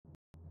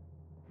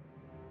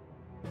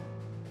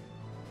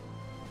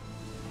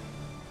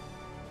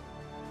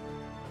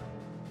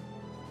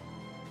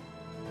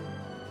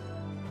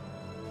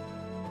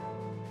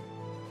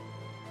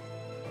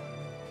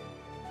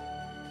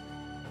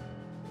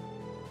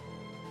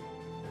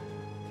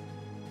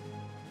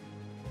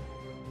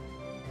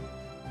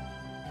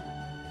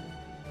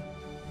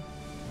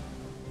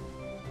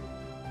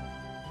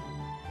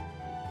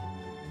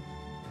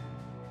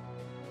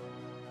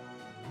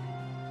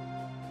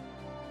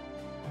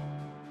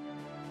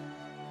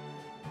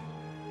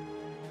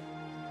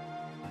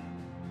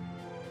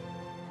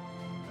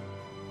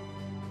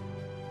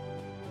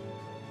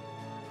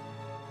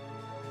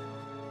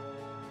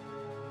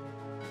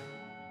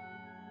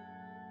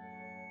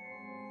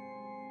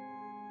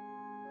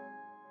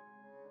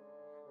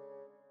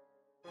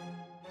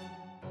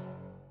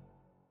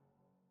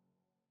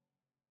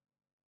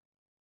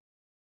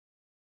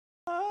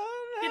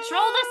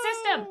Control the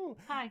system.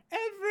 Hi.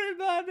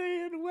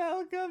 Everybody, and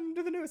welcome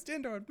to the newest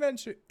indoor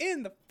adventure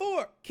in the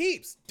Four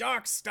Keeps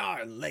Dark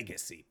Star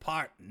Legacy,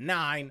 Part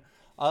 9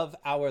 of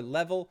our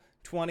Level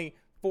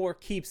 24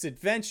 Keeps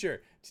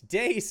adventure.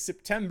 Today is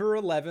September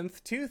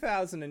 11th,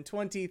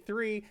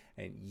 2023,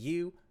 and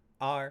you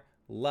are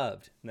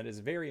loved. And that is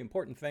a very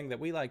important thing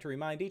that we like to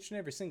remind each and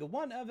every single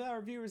one of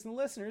our viewers and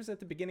listeners at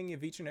the beginning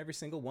of each and every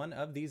single one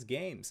of these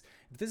games.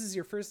 If this is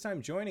your first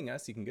time joining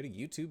us, you can go to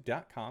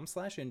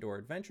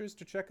youtube.com/indooradventures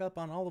to check up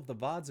on all of the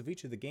VODs of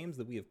each of the games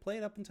that we have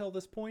played up until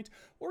this point,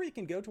 or you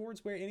can go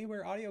towards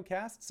anywhere audio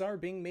casts are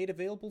being made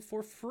available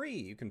for free.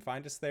 You can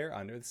find us there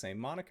under the same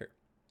moniker.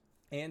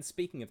 And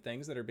speaking of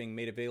things that are being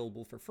made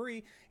available for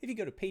free, if you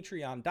go to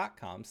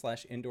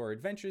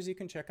patreon.com/indooradventures, you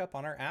can check up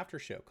on our after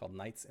show called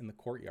Nights in the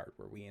Courtyard,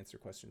 where we answer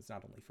questions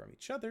not only from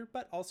each other,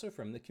 but also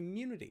from the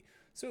community.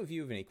 So if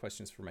you have any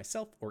questions for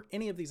myself or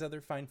any of these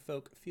other fine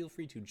folk, feel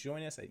free to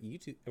join us at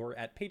YouTube or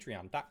at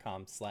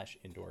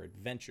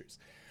patreon.com/indooradventures.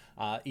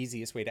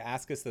 Easiest way to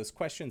ask us those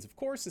questions, of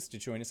course, is to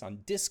join us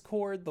on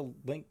Discord. The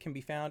link can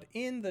be found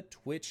in the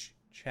Twitch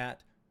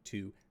chat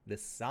to the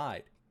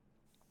side.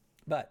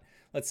 But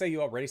let's say you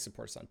already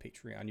support us on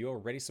Patreon, you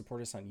already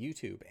support us on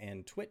YouTube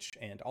and Twitch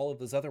and all of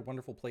those other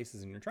wonderful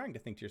places, and you're trying to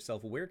think to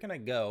yourself, where can I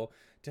go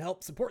to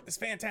help support this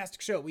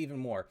fantastic show even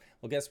more?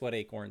 Well, guess what,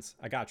 Acorns?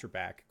 I got your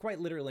back. Quite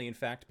literally, in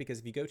fact, because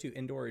if you go to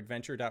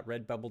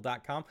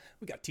indooradventure.redbubble.com,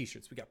 we got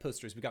t-shirts, we got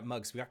posters, we got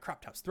mugs, we got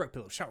crop tops, throw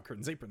pillows, shower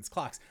curtains, aprons,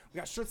 clocks. We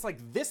got shirts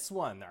like this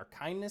one, Our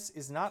Kindness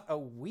is Not a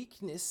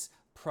Weakness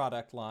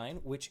product line,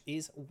 which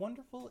is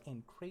wonderful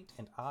and great,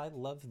 and I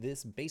love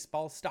this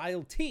baseball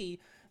style tee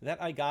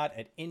that I got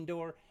at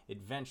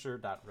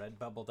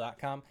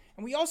indooradventure.redbubble.com.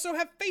 And we also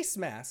have face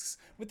masks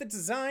with the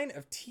design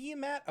of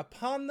Tiamat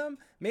upon them,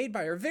 made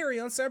by our very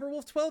own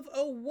Cyberwolf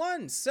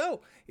 1201.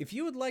 So if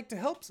you would like to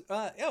help,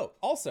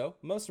 also,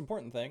 most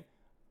important thing,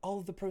 all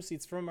of the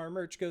proceeds from our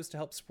merch goes to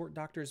help support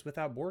Doctors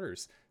Without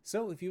Borders.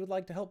 So if you would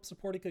like to help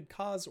support a good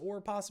cause or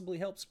possibly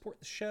help support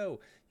the show,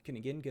 you can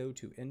again go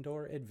to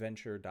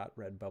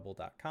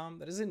indooradventure.redbubble.com.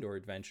 That is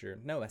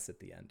indooradventure, no S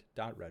at the end,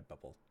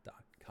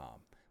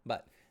 .redbubble.com.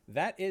 But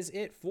that is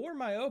it for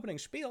my opening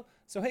spiel.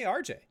 So hey,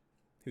 RJ,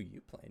 who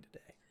you playing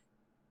today?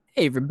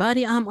 Hey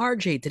everybody, I'm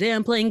RJ. Today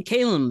I'm playing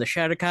Calum, the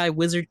Shadowkai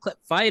Wizard Clip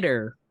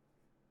Fighter.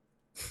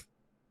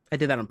 I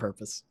did that on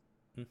purpose.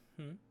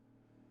 Mm-hmm.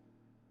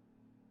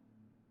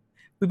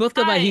 We both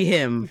go by he,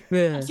 him.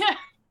 Yeah.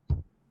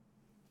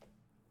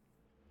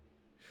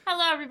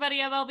 Hello,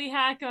 everybody. I'm LB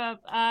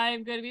Hackup.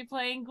 I'm going to be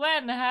playing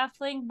Gwen, the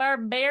Halfling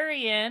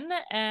Barbarian,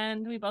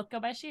 and we both go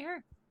by she,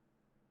 her.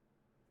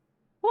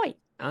 Hi,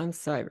 I'm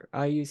Cyber.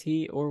 I use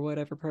he or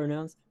whatever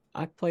pronouns.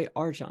 I play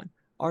Arjan.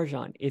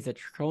 Arjan is a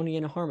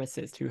Draconian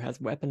Harmacist who has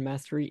weapon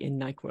mastery in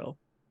NyQuil.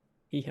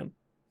 He, him.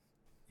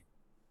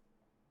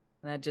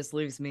 That just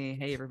leaves me.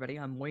 Hey, everybody,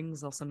 I'm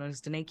Wings, also known as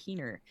Danae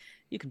Keener.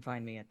 You can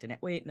find me at Danae.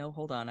 Wait, no,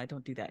 hold on. I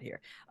don't do that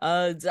here.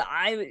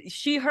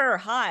 She, her.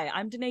 Hi,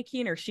 I'm Danae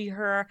Keener. She,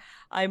 her.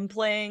 I'm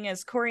playing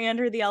as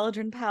Coriander, the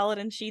Eldrin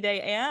Paladin, she, they,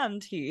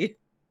 and he.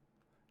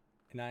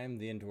 And I am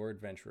the Indoor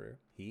Adventurer,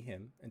 he,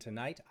 him. And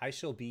tonight I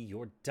shall be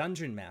your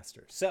Dungeon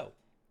Master. So,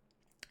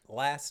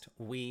 last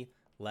we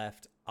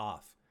left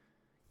off,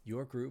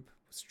 your group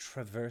was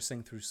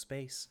traversing through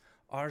space.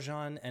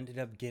 Arjan ended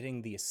up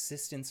getting the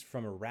assistance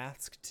from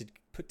Arathsk to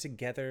put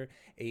together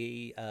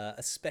a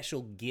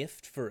special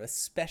gift for a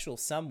special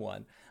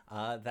someone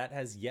that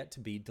has yet to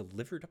be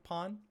delivered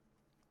upon.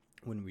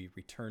 When we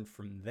returned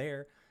from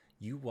there,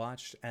 you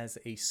watched as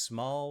a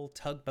small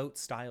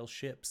tugboat-style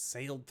ship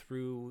sailed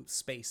through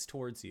space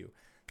towards you,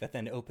 that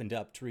then opened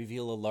up to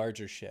reveal a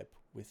larger ship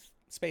with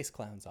space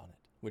clowns on it,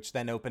 which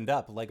then opened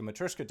up like a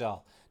Matryoshka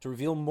doll to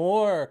reveal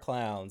more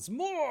clowns,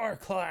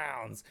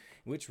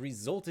 which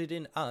resulted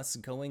in us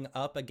going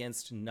up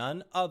against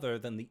none other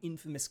than the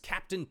infamous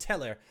Captain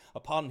Teller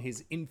upon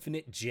his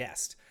infinite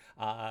jest.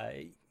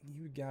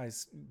 You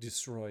guys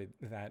destroyed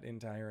that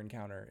entire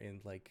encounter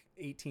in like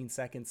 18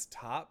 seconds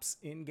tops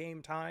in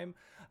game time,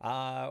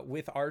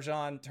 with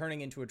Arjan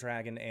turning into a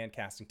dragon and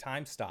casting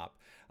Time Stop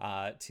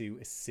to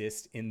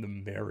assist in the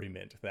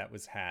merriment that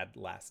was had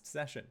last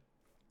session.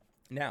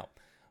 Now,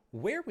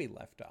 where we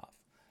left off,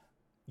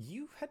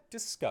 you had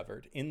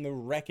discovered in the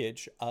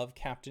wreckage of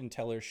Captain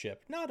Teller's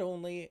ship not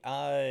only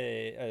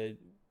a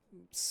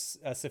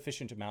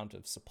sufficient amount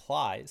of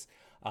supplies,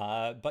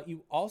 but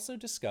you also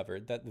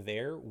discovered that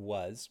there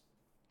was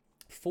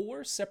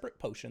 4 separate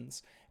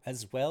potions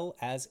as well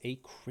as a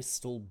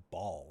crystal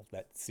ball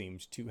that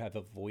seemed to have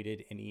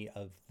avoided any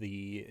of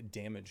the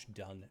damage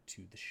done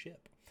to the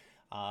ship.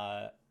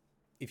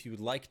 If you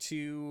would like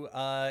to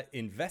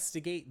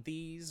investigate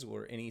these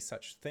or any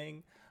such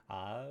thing,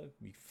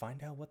 we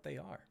find out what they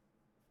are.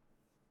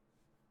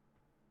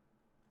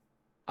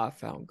 I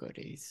found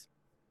goodies.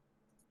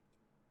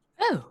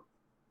 Oh,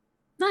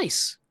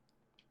 nice.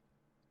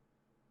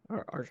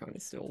 Arjan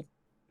is still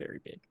very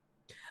big.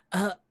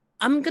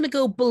 I'm gonna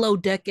go below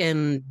deck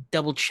and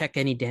double check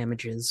any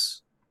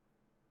damages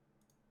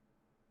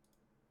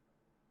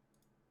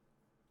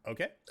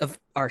Okay. of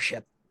our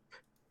ship.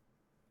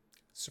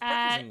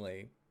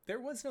 Surprisingly, there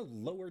was no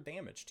lower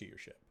damage to your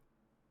ship.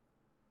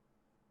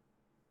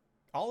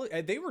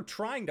 They were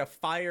trying to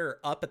fire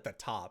up at the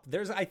top.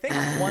 I think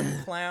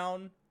one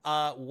clown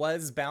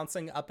was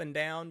bouncing up and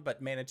down,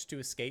 but managed to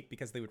escape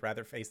because they would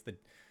rather face the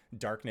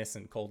darkness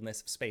and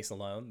coldness of space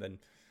alone than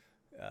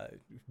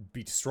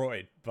be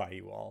destroyed by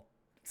you all.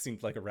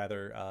 Seemed like a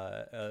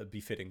rather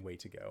befitting way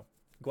to go.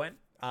 Gwen,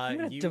 I'm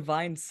gonna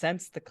divine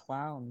sense the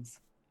clowns.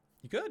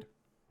 You could.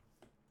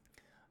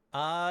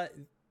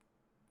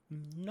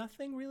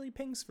 Nothing really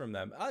pings from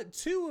them.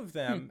 Two of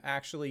them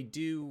actually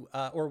do,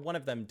 or one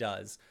of them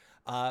does,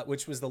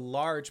 which was the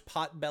large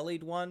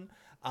pot-bellied one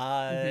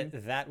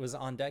that was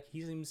on deck.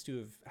 He seems to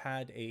have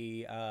had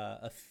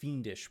a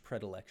fiendish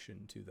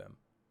predilection to them.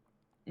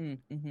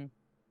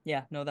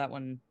 Yeah, no, that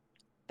one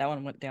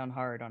went down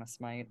hard on a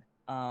smite.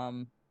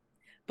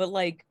 But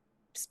like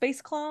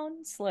space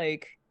clowns,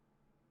 like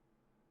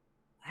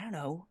I don't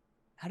know,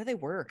 how do they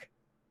work?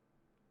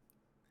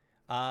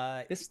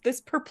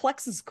 This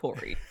perplexes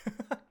Corey.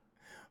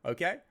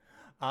 Okay.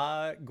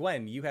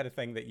 Gwen, you had a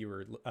thing that you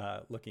were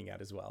looking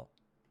at as well.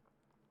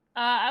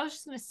 I was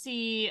just gonna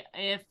see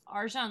if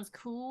Arjan's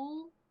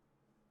cool.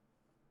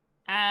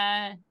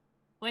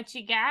 What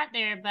you got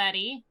there,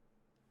 buddy?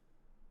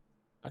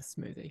 A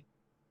smoothie.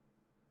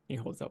 He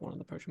holds up one of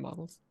the potion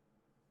bottles.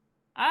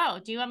 Oh,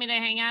 do you want me to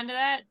hang on to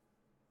that?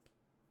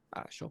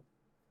 Sure.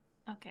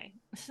 Okay.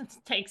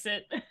 Takes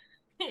it.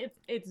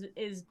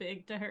 It's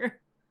big to her.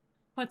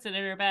 Puts it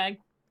in her bag.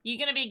 You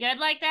gonna be good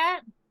like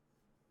that?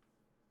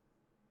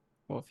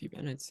 Well, a few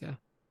minutes, yeah.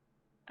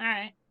 All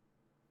right.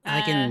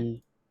 I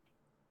can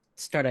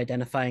start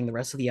identifying the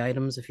rest of the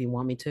items if you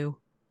want me to.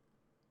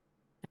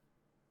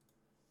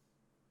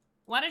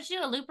 Why don't you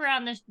do a loop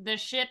around the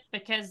ship,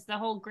 because the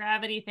whole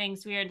gravity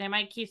thing's weird. They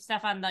might keep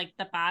stuff on like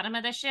the bottom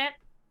of the ship.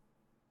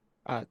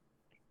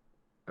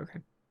 Okay.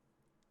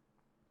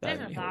 There's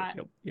a thought.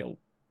 He'll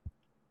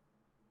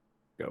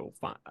go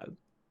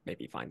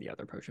maybe find the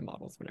other potion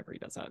bottles whenever he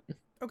does that.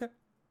 Okay.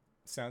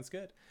 Sounds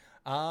good.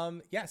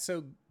 Yeah,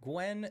 so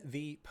Gwen,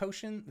 the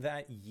potion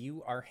that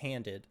you are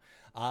handed,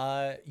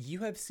 you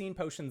have seen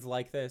potions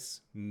like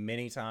this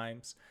many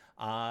times.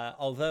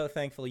 Although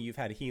thankfully you've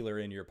had a healer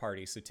in your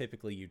party, so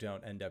typically you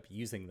don't end up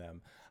using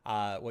them.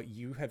 What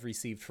you have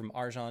received from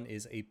Arjan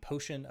is a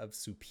potion of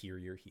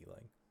superior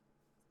healing.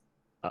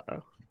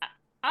 Uh-oh.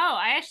 Oh,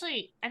 I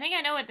think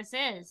I know what this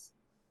is.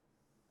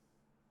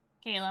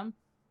 Caleb.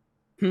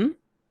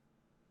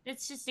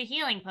 It's just a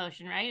healing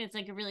potion, right? It's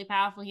like a really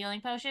powerful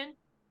healing potion.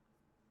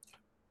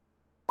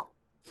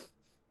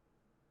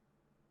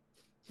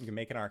 You can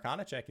make an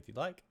Arcana check if you'd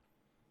like.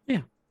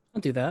 Yeah,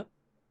 I'll do that.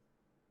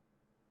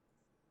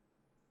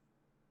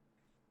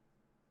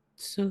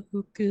 So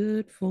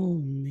good for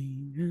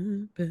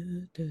me.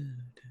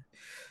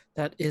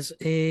 That is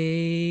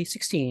a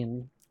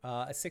 16.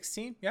 A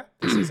 16? Yeah,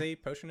 this is a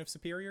potion of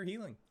superior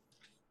healing.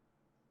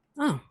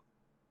 Oh,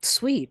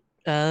 sweet.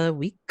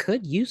 We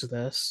could use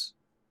this.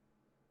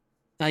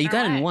 You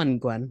got in one,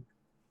 Gwen.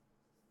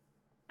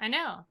 I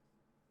know.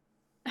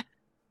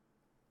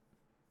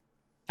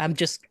 I'm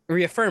just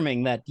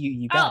reaffirming that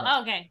you got it.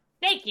 Oh, okay.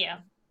 Thank you.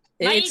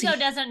 My ego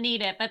doesn't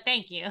need it, but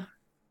thank you.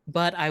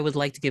 But I would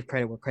like to give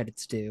credit where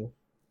credit's due.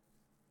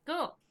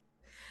 Cool.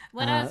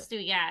 What else do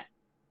we got?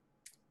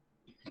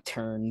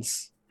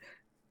 Turns.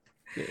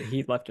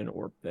 He left an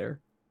orb there.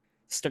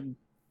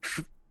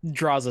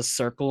 Draws a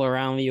circle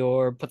around the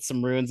orb, puts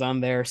some runes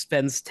on there,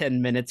 spends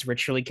 10 minutes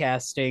ritually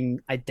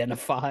casting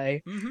Identify.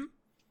 Mm-hmm.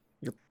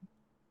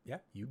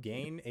 You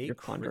gain you're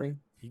pondering.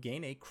 You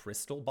gain a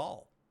crystal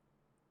ball.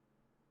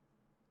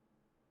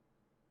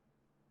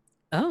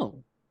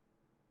 Oh.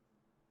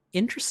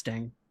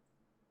 Interesting.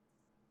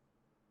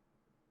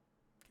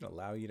 Can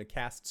allow you to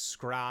cast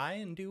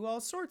Scry and do all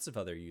sorts of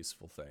other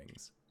useful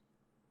things.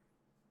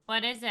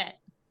 What is it?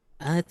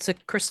 It's a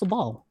crystal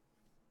ball.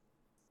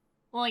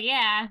 Well,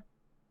 yeah.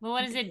 But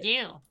what does it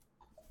do?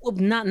 Well,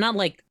 not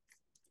like...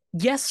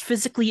 Yes,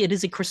 physically it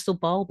is a crystal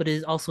ball, but it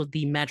is also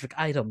the magic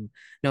item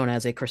known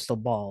as a crystal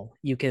ball.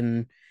 You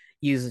can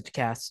use it to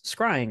cast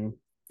Scrying.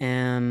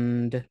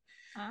 And...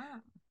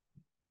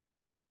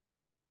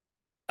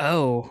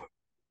 Oh.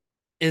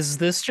 Is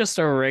this just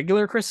a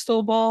regular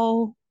crystal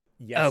ball?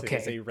 Yes, okay.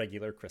 It is a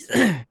regular crystal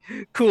ball.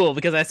 Cool,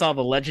 because I saw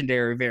the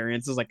legendary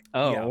variants. I was like,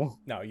 oh. Yeah.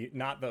 No,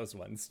 not those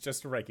ones.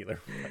 Just a regular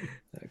one.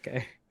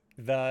 Okay.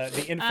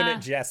 The Infinite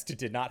Jest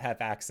did not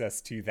have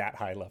access to that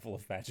high level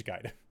of magic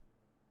item.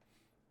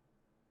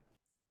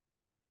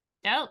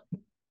 Dope.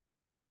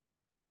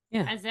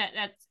 Yeah.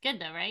 That's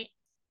good though, right?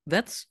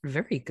 That's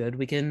very good.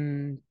 We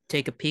can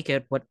take a peek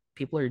at what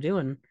people are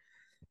doing.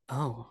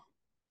 Oh.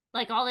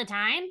 Like all the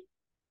time?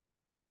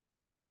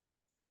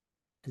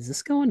 Does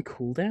this go on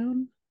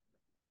cooldown?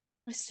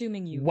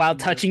 Assuming you While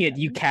touching it,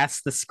 you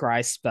cast the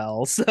scry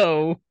spell,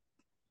 so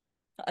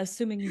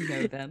assuming you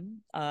know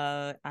them,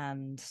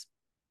 and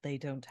they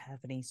don't have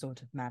any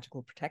sort of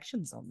magical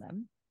protections on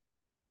them.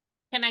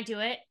 Can I do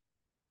it?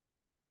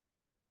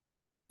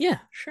 Yeah,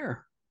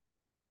 sure.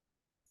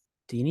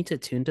 Do you need to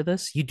attune to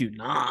this? You do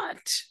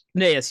not.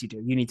 No, yes, you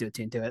do. You need to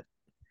attune to it.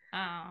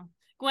 Oh.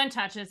 Gwen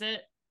touches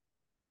it.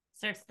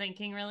 Starts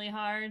thinking really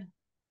hard.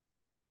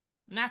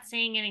 I'm not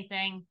seeing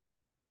anything.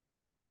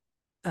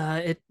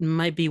 It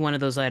might be one of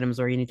those items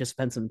where you need to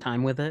spend some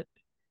time with it.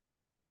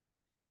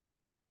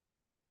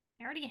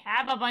 I already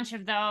have a bunch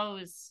of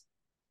those.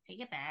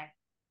 Take it back.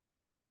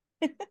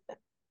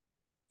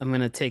 I'm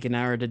gonna take an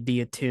hour to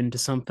deattune to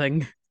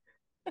something.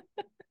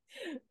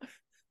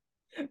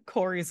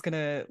 Corey's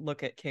gonna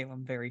look at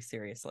Caleb very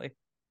seriously.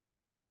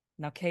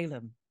 Now,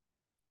 Caleb,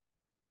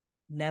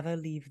 never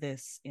leave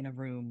this in a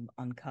room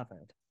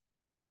uncovered.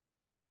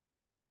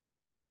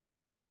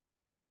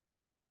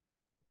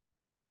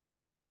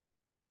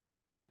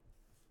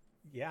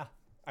 Yeah,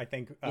 I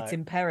think It's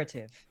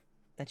imperative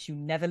that you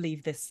never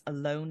leave this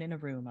alone in a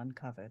room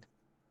uncovered.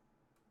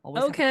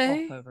 Always have a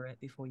Okay. cloth over it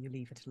before you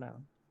leave it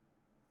alone.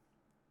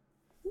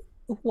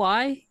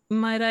 Why,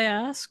 might I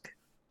ask?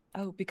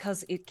 Oh,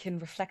 because it can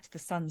reflect the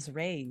sun's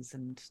rays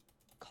and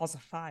cause a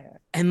fire.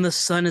 And the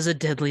sun is a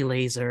deadly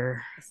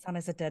laser. The sun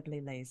is a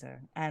deadly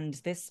laser, and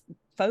this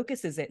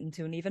focuses it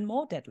into an even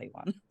more deadly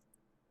one.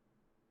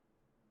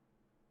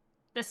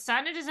 The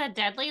sun is a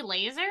deadly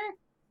laser?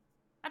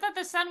 I thought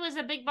the sun was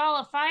a big ball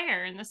of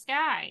fire in the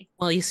sky.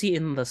 Well, you see,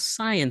 in the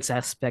science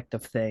aspect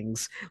of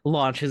things,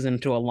 launches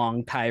into a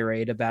long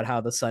tirade about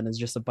how the sun is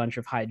just a bunch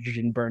of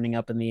hydrogen burning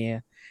up in the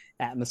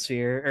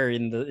atmosphere or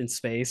in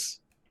space.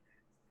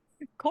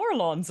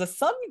 Corlon's a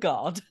sun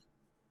god.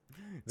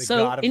 the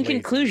So, god of in lasers.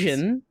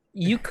 conclusion,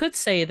 you could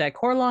say that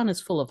Corlon is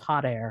full of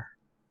hot air.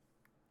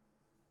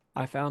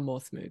 I found more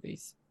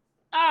smoothies.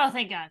 Oh,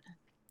 thank God.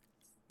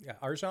 Yeah,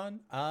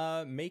 Arjan,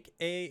 make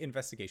a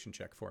investigation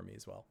check for me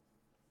as well.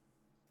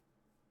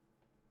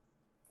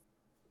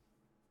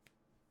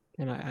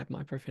 Can I add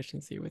my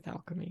proficiency with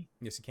alchemy?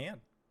 Yes, you can.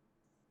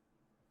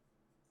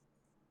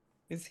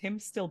 Is him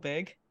still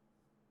big?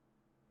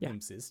 Yeah.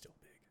 Imps is still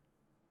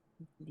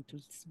big. Little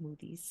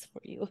smoothies for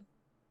you.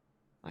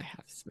 I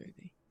have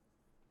smoothie.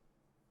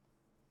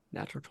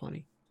 Natural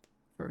 20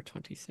 for a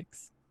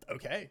 26.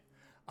 Okay.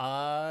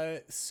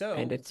 So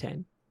And a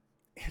 10.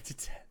 it's a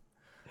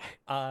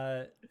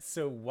 10.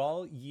 So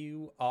while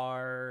you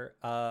are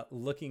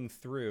looking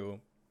through,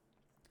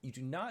 you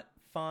do not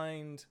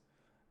find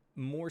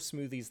more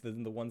smoothies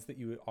than the ones that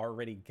you had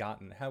already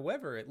gotten.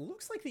 However, it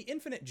looks like the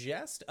Infinite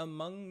Jest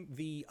among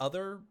the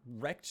other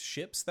wrecked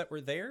ships that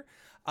were there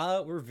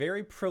were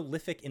very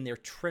prolific in their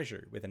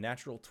treasure. With a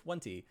natural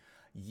 20,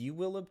 you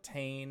will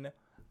obtain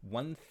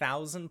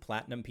 1,000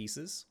 platinum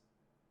pieces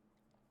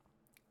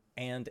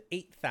and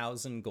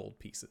 8,000 gold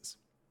pieces.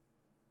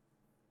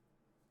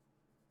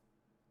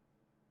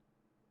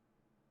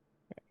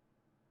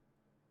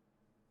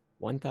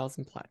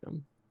 1,000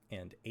 platinum.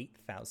 And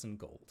 8,000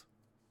 gold.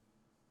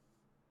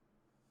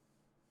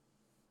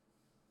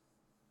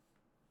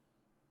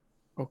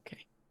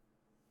 Okay.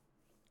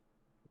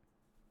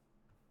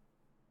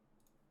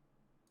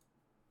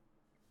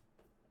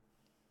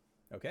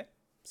 Okay.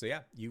 So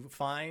yeah, you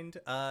find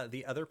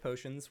the other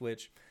potions,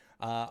 which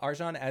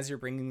Arjan, as you're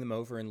bringing them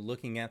over and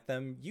looking at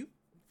them,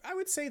 I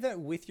would say that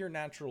with your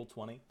natural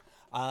 20,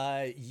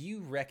 you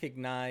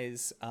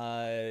recognize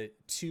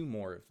two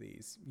more of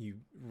these. You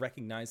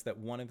recognize that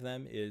one of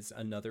them is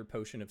another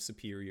potion of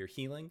superior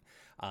healing.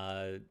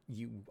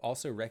 You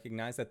also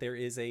recognize that there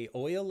is a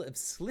oil of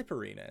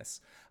slipperiness,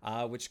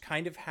 which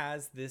kind of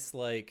has this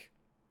like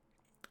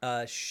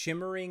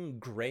shimmering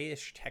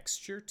grayish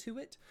texture to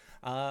it,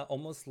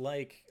 almost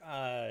like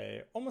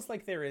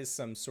there is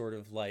some sort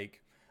of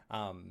like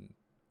how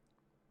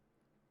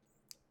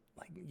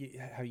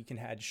you can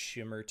add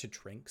shimmer to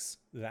drinks,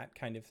 that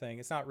kind of thing.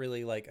 It's not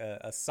really like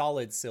a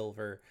solid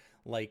silver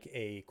like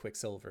a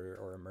quicksilver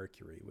or a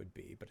mercury would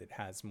be, but it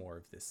has more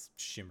of this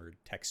shimmered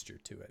texture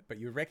to it. But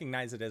you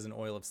recognize it as an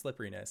oil of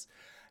slipperiness.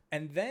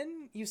 And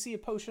then you see a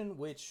potion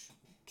which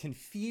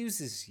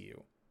confuses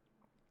you,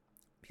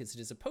 because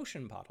it is a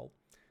potion bottle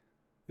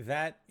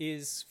that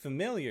is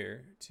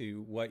familiar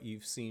to what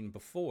you've seen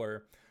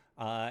before,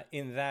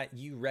 in that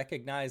you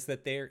recognize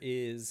that there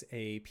is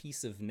a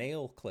piece of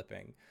nail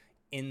clipping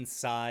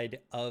inside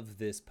of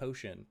this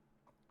potion,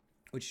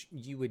 which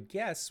you would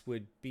guess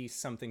would be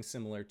something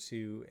similar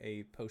to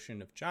a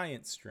potion of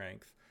giant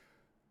strength,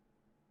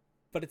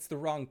 but it's the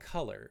wrong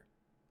color.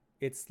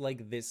 It's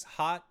like this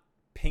hot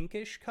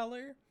pinkish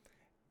color,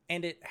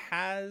 and it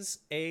has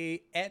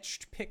a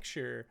etched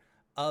picture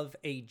of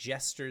a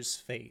jester's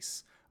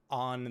face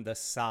on the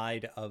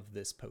side of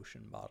this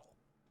potion bottle.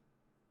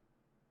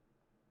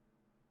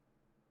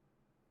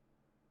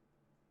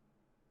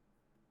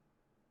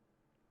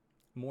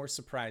 More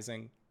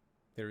surprising,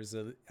 there's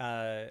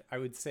I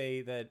would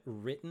say that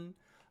written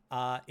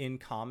in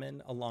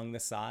common along the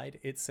side,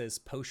 it says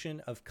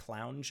potion of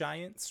clown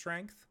giant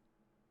strength.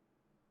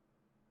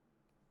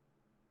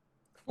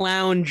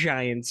 Clown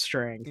giant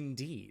strength.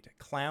 Indeed,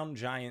 clown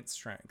giant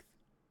strength.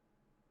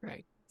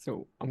 Right.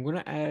 So I'm going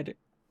to add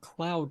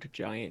Cloud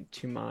Giant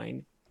to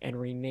mine and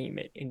rename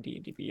it in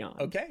D&D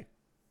Beyond. Okay.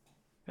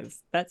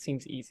 Because that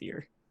seems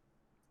easier.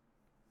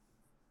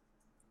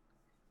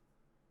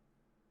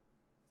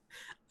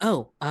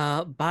 Oh,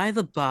 by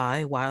the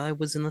by, while I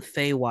was in the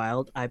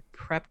Feywild, I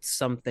prepped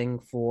something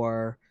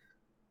for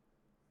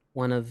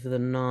one of the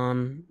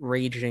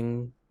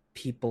non-raging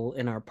people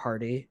in our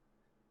party.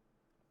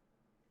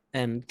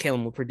 And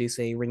Caleb will produce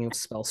a ring of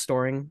spell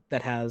storing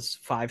that has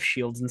 5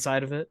 shields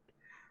inside of it.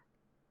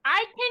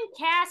 I can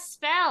cast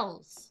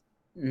spells.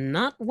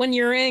 Not when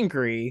you're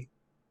angry.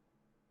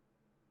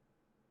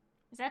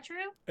 Is that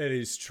true? It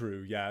is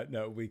true, yeah.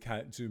 No, we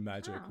can't do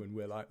magic Oh. when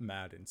we're like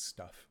mad and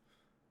stuff.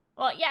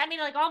 Well, yeah, I mean,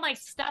 like all my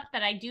stuff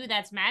that I do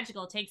that's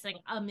magical takes like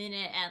a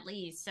minute at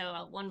least.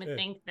 So one would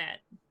think that.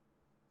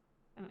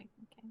 I'm like,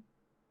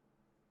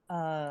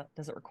 okay.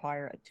 Does it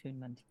require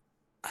attunement?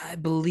 I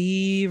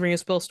believe ring of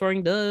spell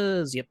storing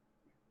does. Yep.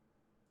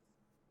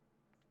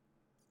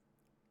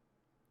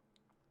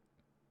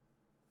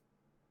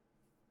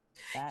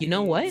 That You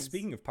know what? is-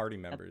 Speaking of party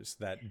members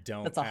that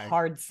don't That's a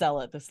hard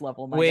sell at this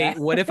level, my Wait, guy.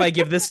 what if I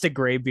give this to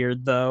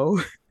Greybeard though?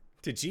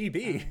 to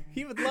GB,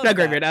 he would love Not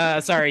that.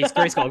 Greybeard. Sorry,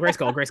 Grayskull.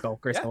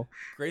 Yeah,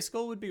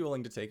 Grayskull would be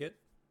willing to take it.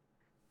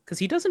 Because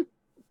he doesn't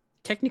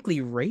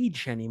technically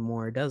rage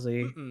anymore, does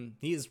he?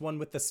 He is one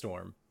with the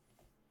storm.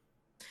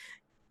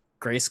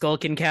 Grayskull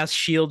can cast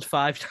shield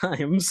 5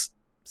 times.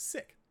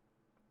 Sick.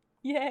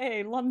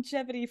 Yay,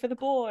 longevity for the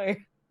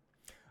boy.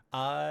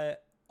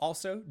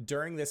 Also,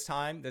 during this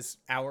time, this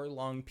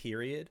hour-long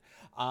period,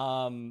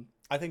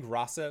 I think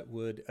Rasa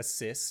would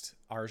assist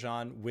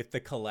Arjan with the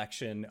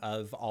collection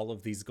of all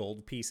of these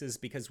gold pieces,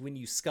 because when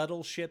you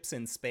scuttle ships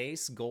in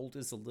space, gold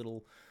is a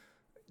little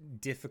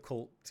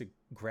difficult to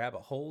grab a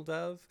hold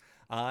of.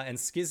 And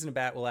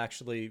Skiznabat will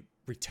actually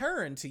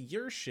return to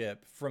your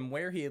ship from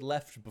where he had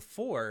left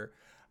before,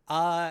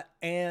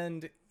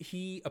 and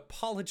he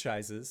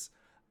apologizes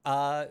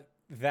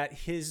that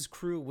his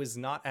crew was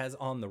not as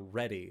on the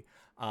ready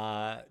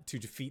to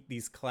defeat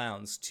these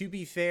clowns. To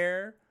be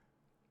fair,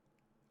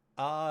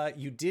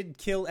 you did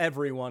kill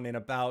everyone in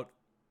about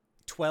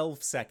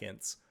 12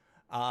 seconds.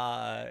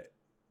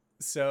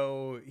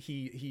 So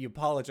he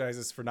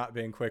apologizes for not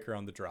being quicker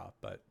on the drop,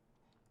 but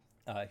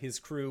his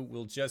crew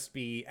will just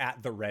be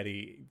at the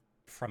ready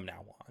from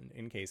now on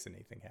in case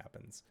anything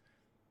happens.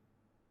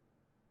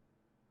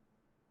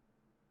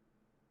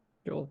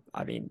 Sure.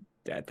 I mean,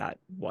 that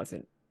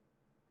wasn't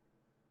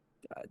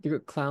the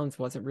clowns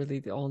wasn't really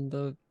on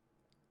the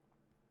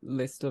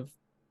list of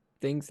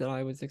things that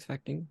I was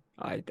expecting.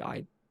 I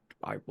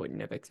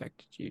wouldn't have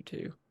expected you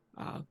to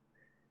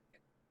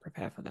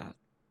prepare for that.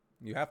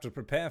 You have to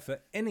prepare for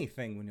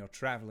anything when you're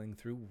traveling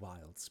through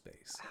wild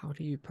space. How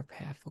do you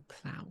prepare for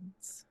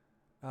clowns?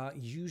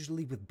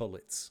 Usually with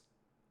bullets.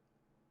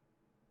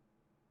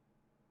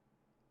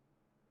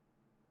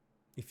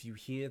 If you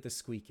hear the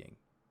squeaking,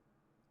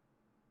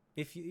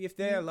 if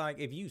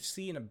you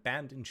see an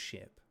abandoned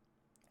ship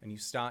and you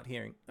start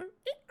hearing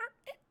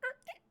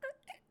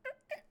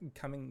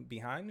coming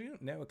behind you,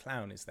 no, a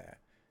clown is there.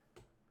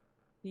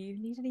 Do you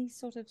need any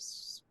sort of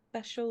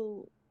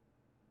special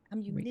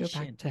We go back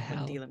ammunition to when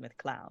hell. dealing with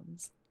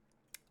clowns?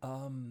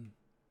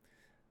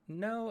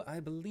 No, I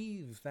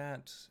believe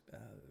that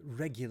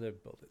regular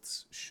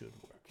bullets should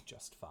work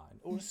just fine.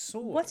 Or a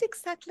sword. What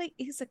exactly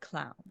is a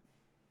clown?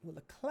 Well,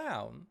 a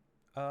clown.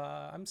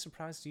 I'm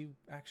surprised you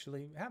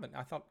actually haven't.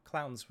 I thought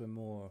clowns were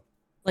more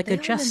Like They a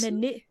are just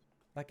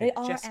like They a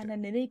are jester. an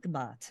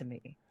enigma to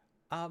me.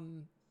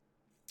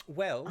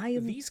 Well,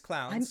 these I'm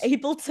clowns.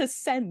 able to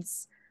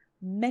sense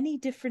many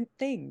different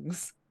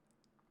things.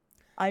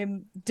 I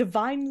am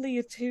divinely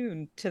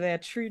attuned to their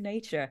true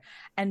nature,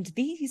 and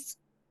these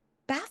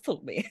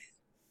baffle me.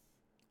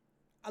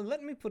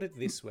 Let me put it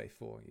this way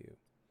for you.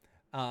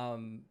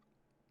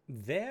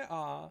 There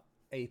are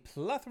a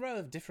plethora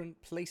of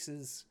different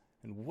places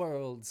and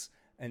worlds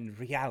and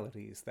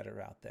realities that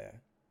are out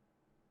there,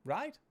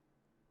 right?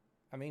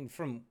 I mean,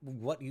 from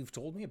what you've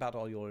told me about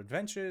all your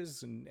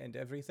adventures and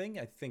everything,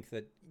 I think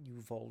that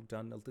you've all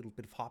done a little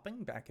bit of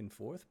hopping back and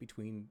forth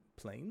between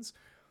planes.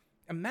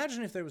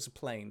 Imagine if there was a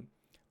plane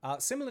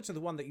similar to the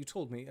one that you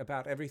told me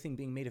about everything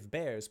being made of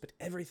bears, but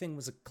everything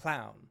was a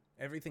clown.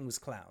 Everything was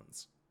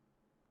clowns.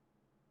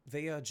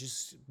 They are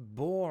just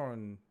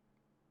born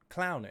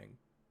clowning.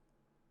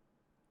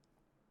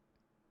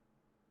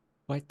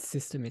 What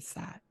system is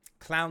that?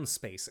 Clown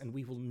space, and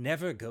we will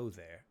never go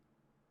there.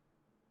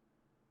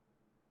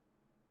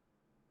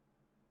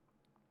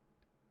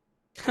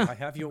 I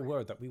have your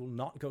word that we will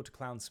not go to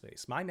clown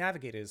space. My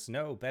navigators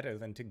know better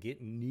than to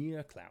get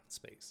near clown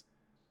space.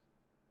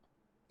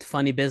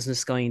 funny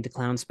business going into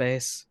clown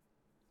space.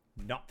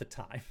 Not the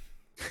time.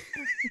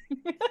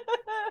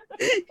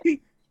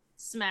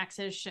 Smacks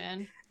his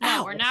shin. No,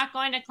 Ow. we're not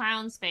going to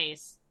clown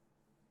space.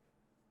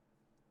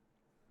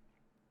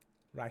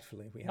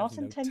 Rightfully, we have Not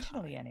no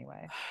intentionally, time.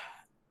 anyway.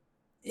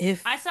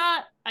 If I saw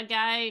a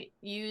guy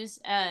use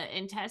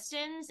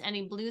intestines and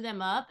he blew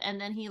them up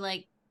and then he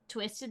like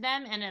twisted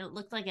them and it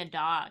looked like a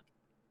dog.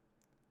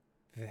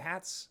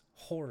 That's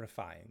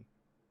horrifying.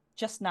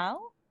 Just now?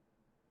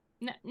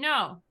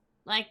 No,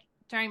 like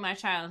during my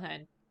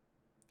childhood.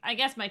 I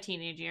guess my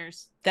teenage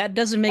years. that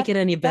doesn't make it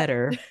any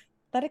better.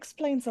 That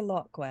explains a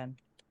lot, Gwen.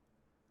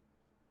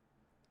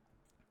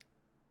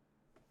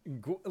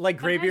 Like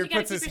Greybeard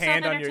puts his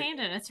hand on your. entertained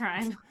in a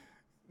time.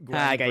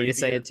 I got you to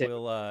say it too.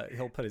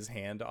 He'll put his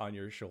hand on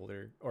your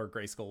shoulder, or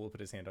Grayskull will put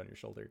his hand on your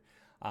shoulder,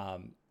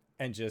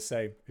 and just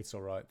say, "It's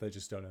all right. They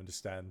just don't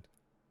understand."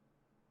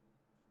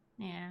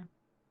 Yeah.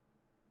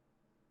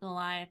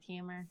 Goliath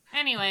humor.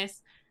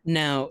 Anyways.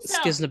 Now,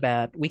 So-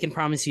 Skiznabat, we can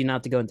promise you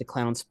not to go into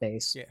clown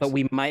space, Yes. but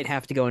we might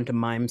have to go into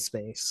mime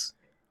space.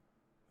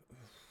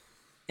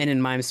 And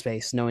in mime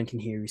space, no one can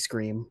hear you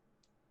scream.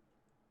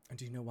 And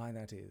do you know why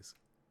that is?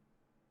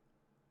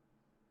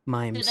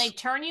 Mimes. Do they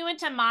turn you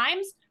into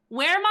mimes?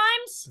 Where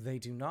mimes? They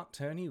do not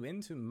turn you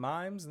into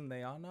mimes, and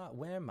they are not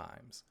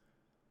were-mimes.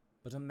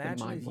 But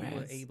imagine mime if you were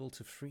wares. able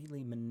to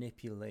freely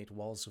manipulate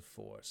walls of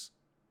force.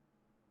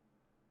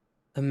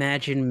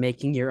 Imagine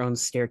making your own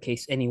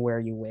staircase anywhere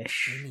you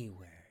wish.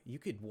 Anywhere. You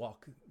could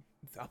walk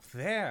up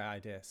there, I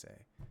dare say.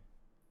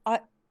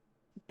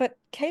 But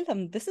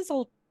Caleb, this is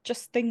all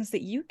just things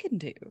that you can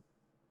do.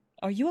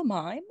 Are you a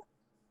mime?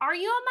 Are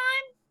you a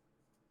mime?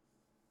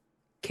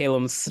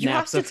 Caleb You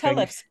have snaps to a tell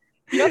finger. us.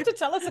 You have to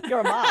tell us if you're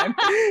a mime.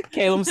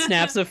 Caleb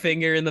snaps a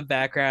finger in the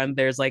background.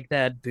 There's like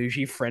that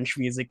bougie French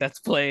music that's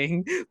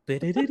playing.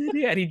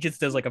 And he just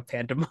does like a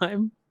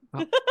pantomime.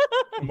 Oh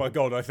my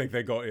god, I think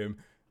they got him.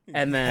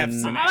 And then-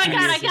 Hefts Oh an my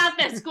god, I axe. got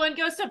this. Gwen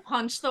goes to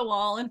punch the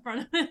wall in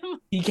front of him.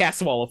 He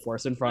casts Wall of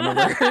Force in front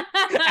of her.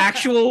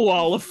 Actual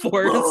Wall of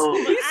Force.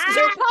 He's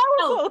so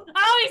powerful.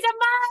 Oh, he's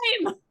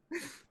a mime!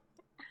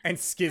 And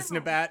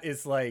Skiznabat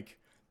is like,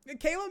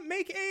 Caleb,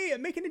 make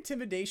an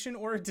intimidation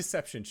or a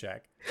deception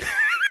check.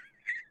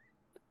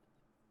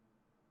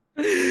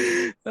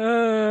 We're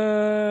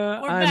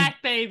I'm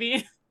back,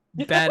 baby.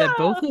 bad at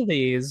both of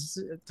these.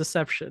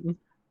 Deception.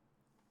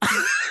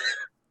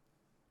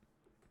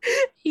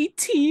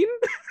 18.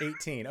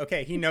 18.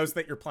 Okay, he knows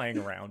that you're playing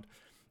around,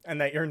 and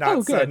that you're not Oh,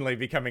 good. suddenly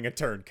becoming a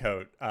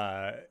turncoat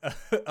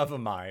of a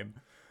mime.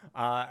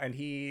 And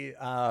he,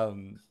 I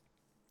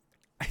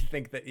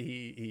think that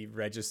he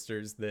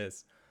registers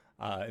this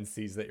and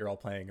sees that you're all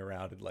playing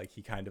around, and like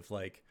he kind of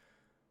like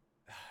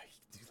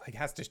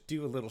has to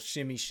do a little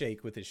shimmy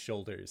shake with his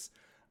shoulders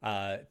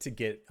to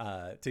get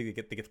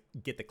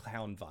the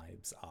clown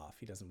vibes off.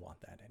 He doesn't want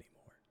that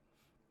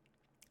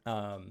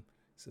anymore. He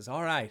says,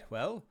 "All right,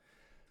 well."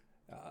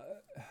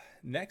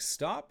 Next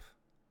stop,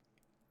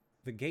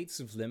 the gates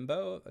of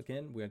Limbo.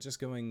 Again, we're just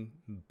going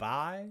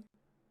by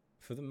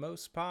for the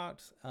most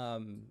part. I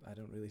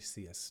don't really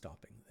see us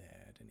stopping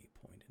there at any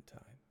point in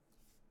time.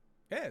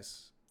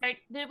 Yes. Right,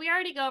 did we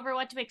already go over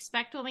what to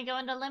expect when we go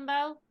into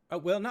limbo? Oh,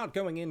 well, not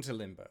going into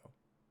Limbo.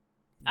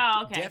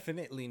 Oh, okay.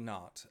 Definitely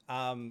not.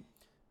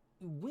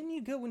 When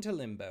you go into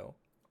Limbo,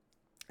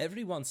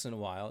 every once in a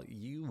while,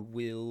 you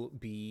will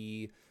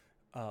be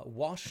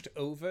washed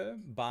over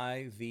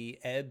by the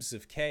ebbs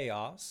of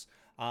chaos,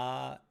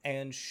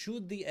 and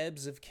should the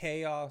ebbs of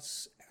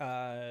chaos,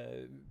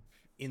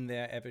 in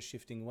their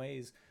ever-shifting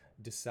ways,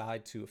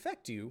 decide to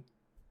affect you,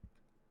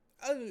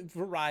 a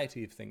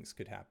variety of things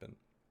could happen.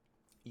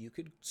 You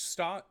could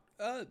start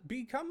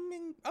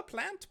becoming a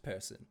plant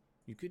person.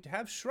 You could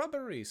have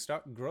shrubbery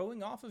start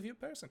growing off of your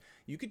person.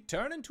 You could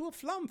turn into a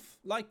flumph,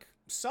 like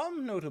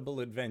some notable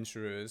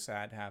adventurers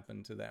had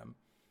happened to them.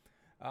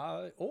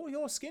 Or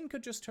your skin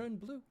could just turn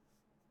blue.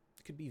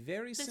 It could be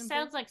very This simple.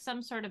 sounds like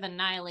some sort of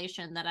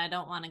annihilation that I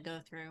don't want to go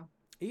through.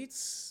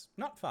 It's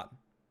not fun.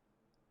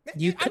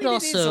 You I could mean,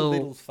 it is a also-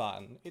 little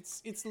fun.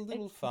 It's a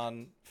little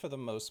fun for the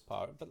most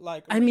part, but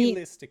like I mean-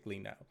 realistically,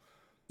 no.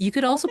 You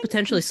could also things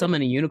potentially considered-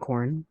 summon a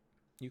unicorn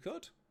You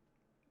could.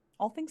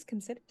 All things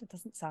considered, it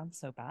doesn't sound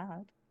so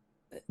bad.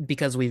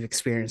 because we've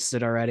experienced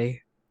it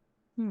already.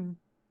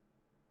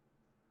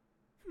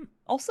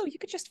 Also, you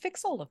could just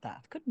fix all of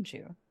that, couldn't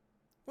you?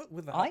 What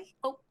with I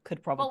Oh,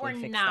 could probably but we're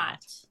fix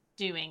not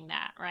doing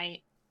that,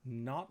 right?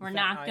 Not We're that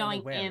not I am going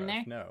aware in of,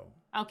 there? No.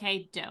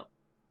 Okay, dope.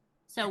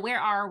 So where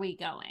are we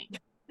going?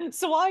 that.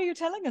 So why are you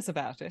telling us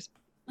about it?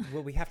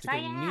 Well, we have to go I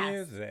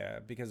near asked.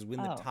 there because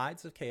when the Oh.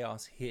 tides of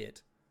chaos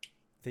hit,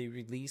 they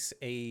release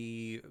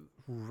a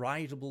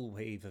rideable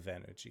wave of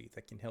energy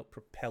that can help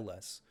propel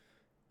us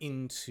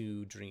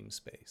into dream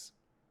space.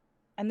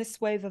 And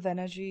this wave of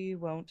energy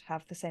won't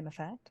have the same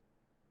effect?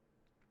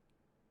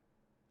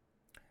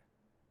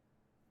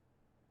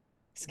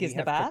 We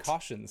have Skiznabat?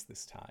 precautions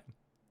this time.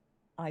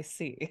 I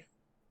see.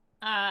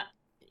 A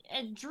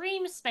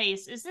dream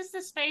space. Is this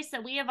the space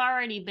that we have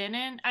already been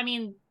in? I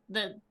mean,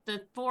 the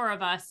four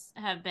of us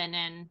have been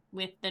in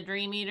with the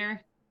Dream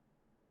Eater.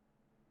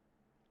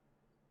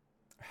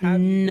 Have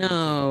you been to-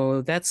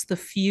 No, that's the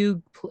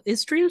fugue.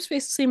 Is Dream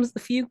Space the same as the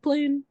fugue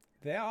plane?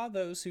 There are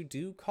those who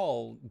do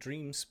call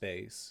dream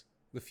space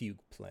the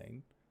fugue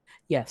plane.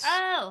 Yes.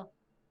 Oh,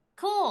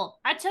 cool.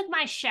 I took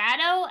my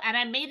shadow and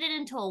I made it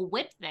into a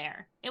whip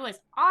there. It was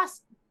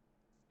awesome.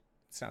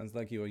 Sounds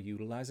like you are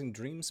utilizing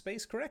dream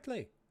space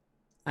correctly.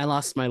 I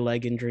lost my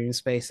leg in Dream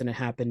Space and it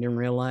happened in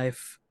real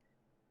life.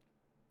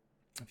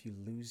 If you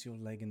lose your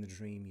leg in the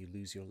dream, you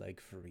lose your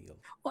leg for real.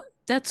 Well,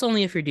 that's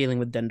only if you're dealing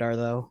with Dendar,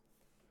 though.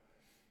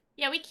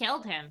 Yeah, we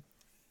killed him.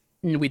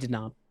 We did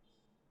not.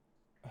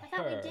 I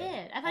thought we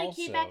did. I thought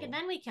he came back and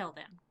then we killed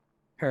him.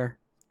 Her.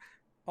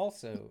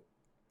 Also,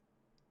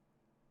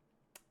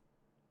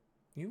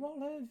 you all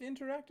have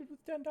interacted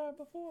with Dendar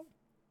before?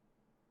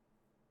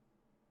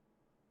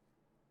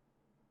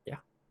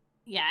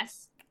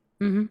 Yes.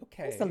 Mm-hmm.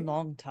 Okay. It's a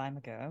long time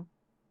ago.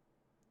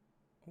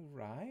 All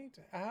right.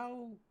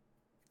 How?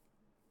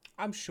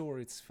 I'm sure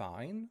it's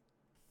fine.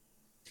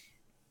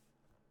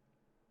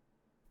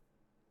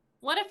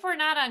 What if we're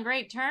not on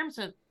great terms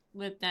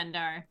with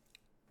Dendar?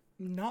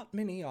 Not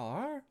many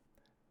are.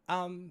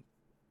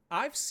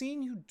 I've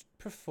seen you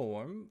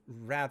perform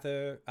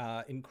rather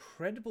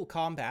incredible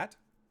combat.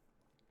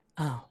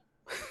 Oh.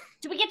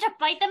 Do we get to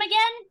fight them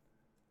again?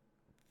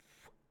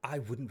 I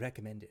wouldn't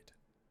recommend it.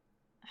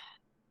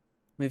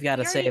 We've got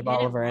to We already save all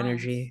did of our it once.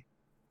 energy.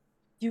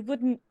 You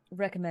wouldn't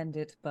recommend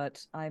it,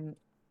 but I'm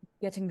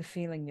getting the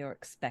feeling you're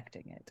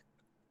expecting it.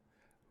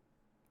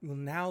 Well,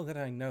 now that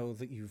I know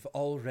that you've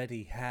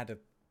already had a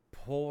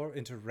poor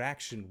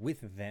interaction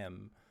with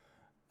them,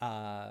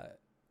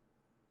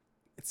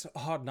 it's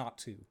hard not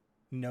to,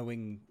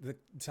 knowing the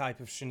type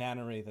of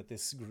shenanery that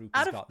this group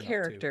has Out of gotten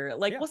character, up to.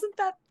 like Yeah. wasn't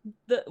that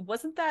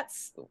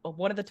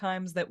one of the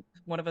times that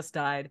one of us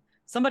died?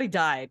 Somebody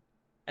died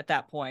at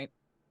that point.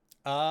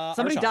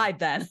 Somebody Arjan. died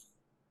then.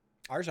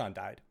 Arjan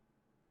died.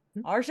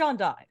 Arjan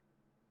died.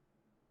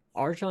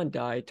 Arjan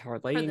died,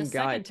 Tarlayan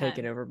got second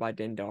taken time. over by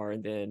Dindar,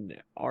 and then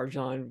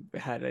Arjan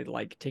had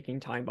a ticking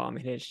time bomb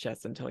in his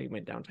chest until he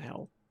went down to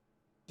hell.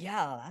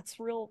 Yeah,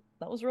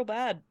 that was real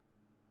bad.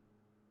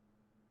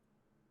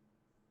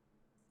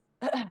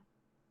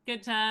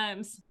 Good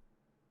times.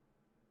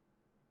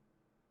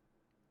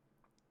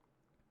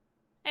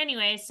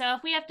 Anyway, so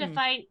if we have to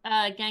fight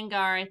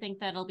Gengar, I think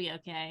that'll be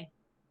okay.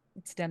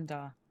 It's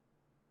Dendar.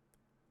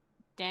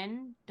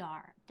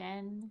 Dendar.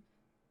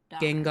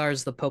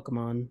 Gengar's the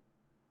Pokemon.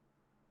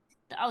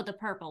 Oh, the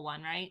purple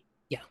one, right?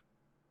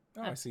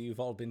 Oh, I see you've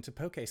all been to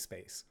Poke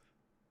Space.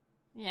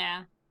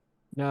 Yeah.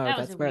 No, That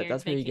was a weird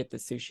that's where you vacation. get the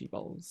sushi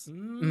bowls.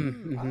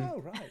 Mhm.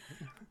 Oh, right.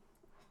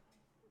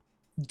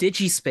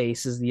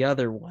 Digispace is the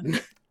other one.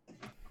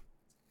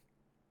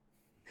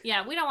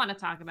 Yeah, we don't want to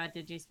talk about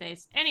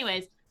Digispace.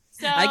 Anyways,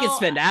 so I could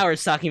spend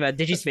hours talking about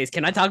Digispace.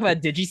 Can I talk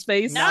about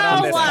Digispace? Not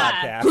on this No!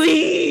 podcast.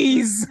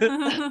 Please!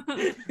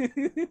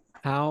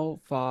 How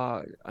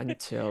far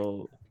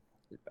until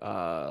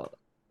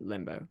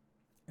Limbo?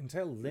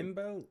 Until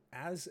Limbo,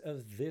 as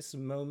of this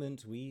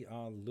moment, we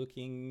are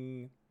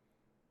looking...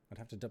 I'd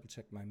have to double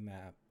check my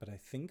map, but I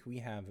think we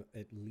have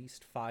at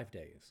least 5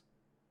 days.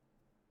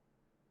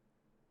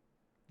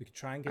 We could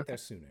try and get there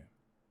sooner.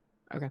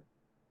 Okay.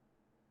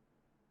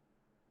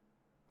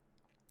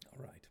 All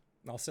right.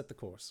 I'll set the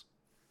course.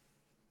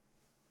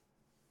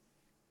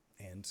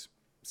 And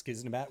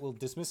Skiznabat will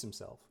dismiss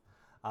himself.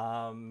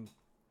 So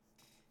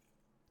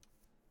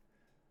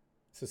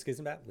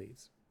Skiznabat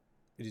leaves.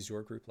 It is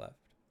your group left.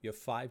 You have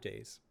 5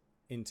 days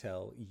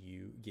until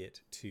you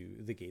get to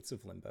the gates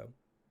of Limbo.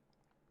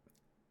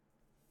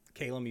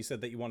 Caleb, you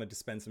said that you wanted to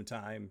spend some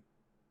time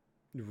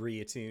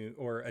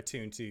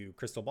attune to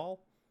Crystal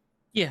Ball.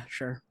 Yeah,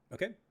 sure.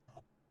 Okay.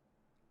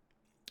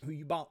 Who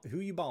you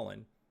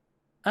balling?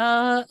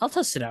 I'll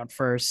test it out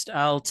first.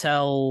 I'll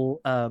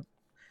tell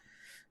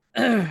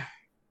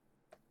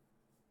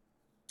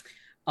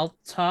I'll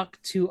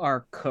talk to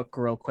our cook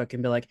real quick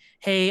and be like,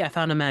 hey, I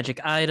found a magic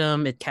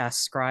item. It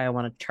casts scry. I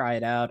want to try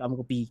it out. I'm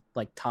gonna be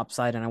like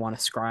topside and I want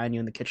to scry on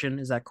you in the kitchen.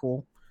 Is that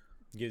cool?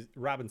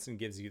 Robinson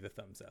gives you the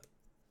thumbs up.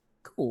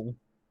 Cool.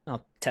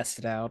 I'll test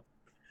it out.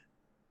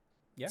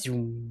 Yeah.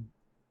 Zoom.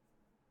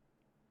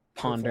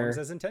 Performs Ponder.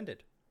 as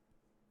intended.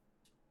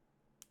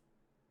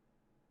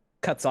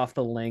 Cuts off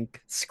the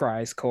link.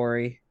 Scries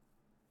Corey.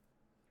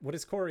 What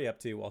is Corey up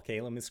to while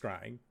Caleb is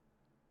crying?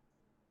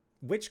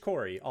 Which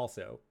Corey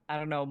also? I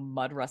don't know,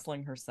 mud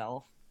wrestling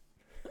herself.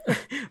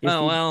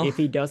 If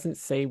he doesn't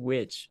say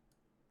which,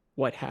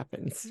 what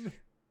happens?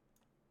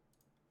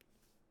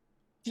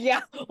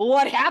 Yeah,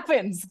 what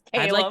happens,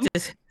 Caleb?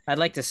 I'd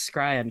like to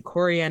scry on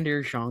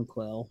Coriander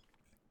Jonquil.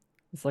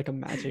 It's like a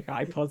magic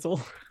eye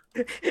puzzle.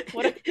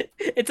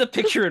 It's a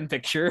picture in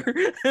picture.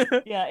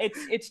 Yeah,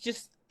 it's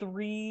just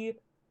 3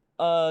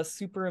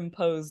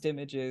 superimposed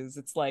images.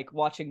 It's like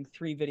watching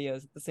 3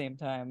 videos at the same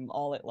time,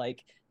 all at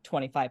like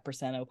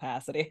 25%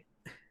 opacity.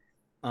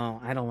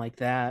 Oh, I don't like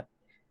that.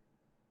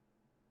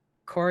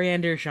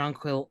 Coriander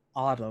Jonquil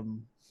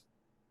Autumn.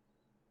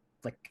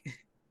 Like,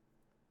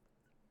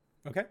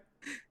 Okay.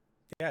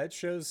 Yeah, it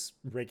shows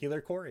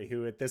regular Corey,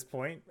 who at this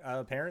point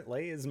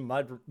apparently is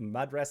mud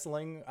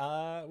wrestling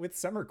with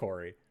Summer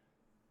Corey.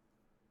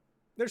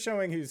 They're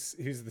showing who's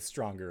the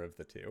stronger of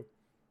the two.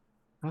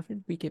 How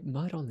did we get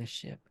mud on this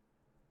ship?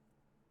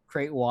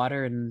 create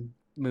water and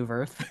move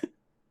earth.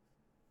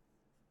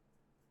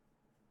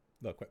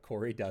 Look, what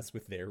Corey does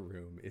with their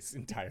room is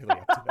entirely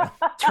up to them.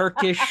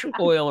 Turkish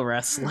oil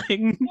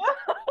wrestling.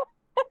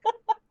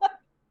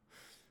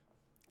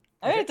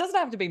 I mean, it doesn't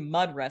have to be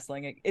mud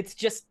wrestling. It's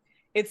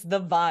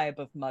the vibe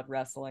of mud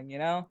wrestling, you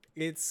know?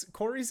 It's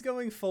Corey's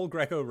going full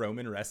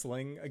Greco-Roman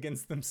wrestling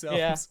against themselves.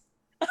 Yeah.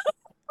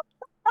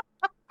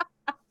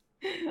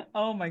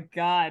 Oh my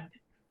god.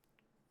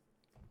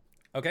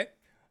 Okay.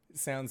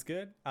 Sounds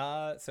good.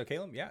 So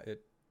Caleb, yeah,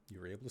 you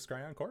were able to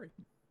scry on Corey.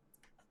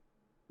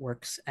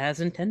 Works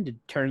as intended.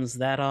 Turns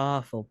that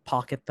off. I'll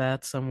pocket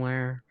that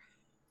somewhere.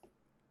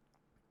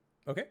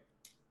 Okay.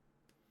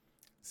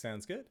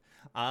 Sounds good.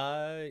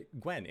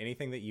 Gwen,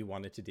 anything that you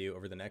wanted to do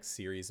over the next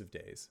series of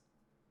days?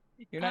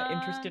 You're not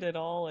interested at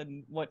all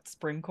in what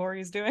Spring Corey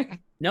is doing?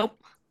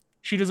 Nope.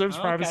 She deserves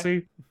Okay.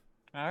 privacy.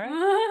 All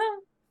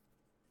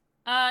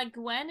right.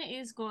 Gwen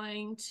is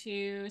going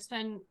to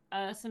spend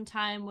some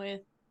time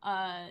with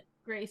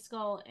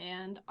Grayskull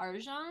and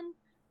Arjan.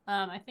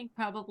 I think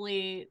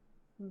probably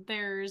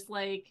there's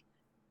like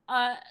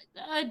a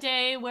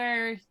day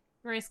where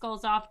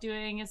Grayskull's off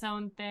doing his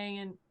own thing,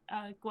 and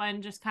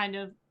Gwen just kind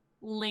of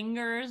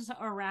lingers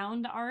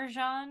around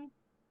Arjan,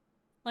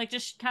 like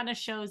just kind of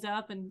shows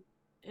up and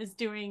is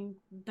doing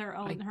her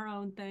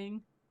own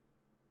thing.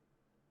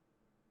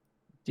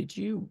 Did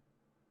you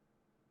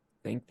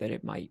think that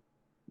it might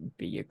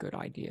be a good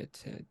idea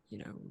to,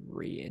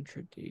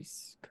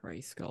 reintroduce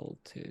Grayskull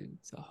to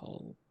the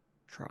whole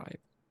tribe?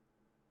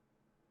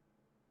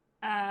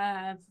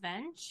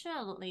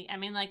 Eventually. I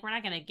mean, like, we're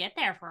not gonna get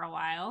there for a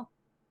while.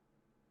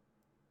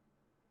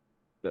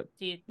 But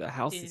the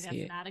house do you is think that's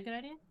here. not a good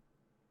idea?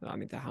 I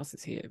mean, the house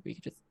is here. We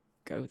could just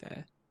go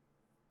there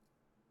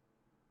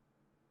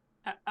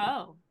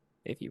Oh,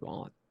 if you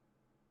want.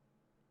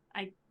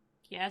 I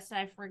guess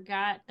I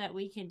forgot that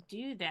we can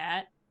do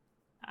that.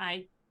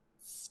 I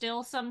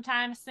still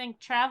sometimes think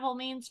travel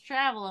means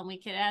travel, and we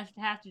could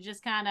have to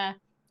just kind of,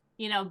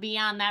 be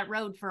on that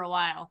road for a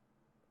while.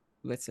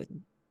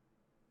 Listen,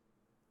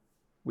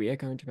 we are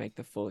going to make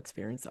the full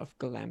experience of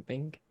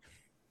glamping.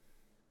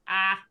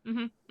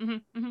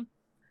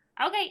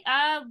 Okay,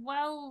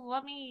 well,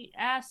 let me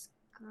ask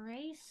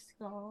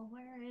Grayskull.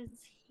 Where is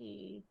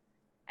he?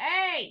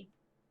 Hey!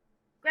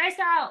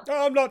 Grayskull!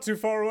 Oh, I'm not too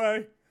far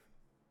away.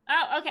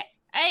 Oh, okay.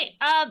 Hey,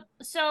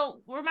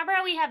 so remember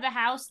how we have the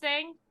house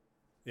thing?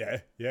 Yeah.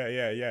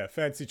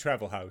 Fancy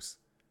travel house.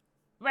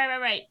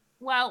 Right.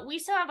 Well, we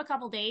still have a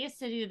couple days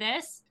to do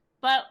this,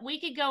 but we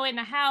could go in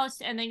the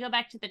house and then go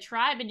back to the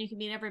tribe, and you can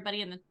meet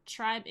everybody in the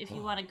tribe if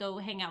you want to go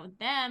hang out with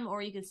them,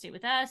 or you can stay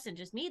with us and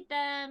just meet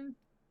them.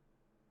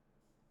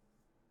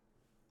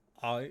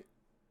 I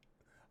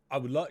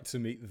would like to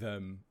meet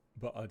them,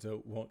 but I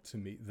don't want to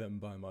meet them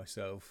by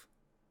myself.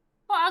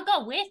 Well, I'll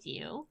go with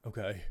you.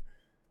 Okay.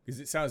 Because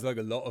it sounds like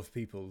a lot of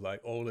people,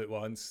 like, all at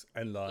once,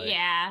 and like...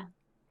 Yeah.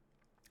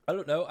 I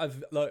don't know,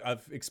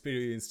 I've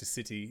experienced a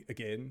city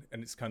again,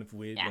 and it's kind of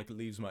weird, like, it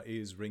leaves my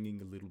ears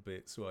ringing a little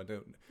bit, so I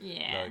don't...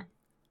 Yeah. Like,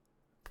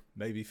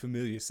 maybe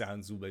familiar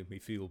sounds will make me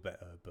feel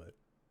better, but...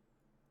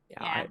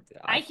 Yeah,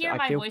 I hear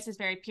my voice is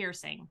very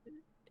piercing.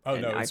 Oh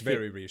no, it's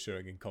very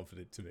reassuring and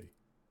confident to me.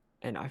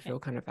 And I feel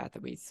kind of bad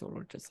that we sort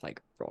of just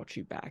like brought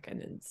you back and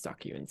then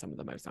stuck you in some of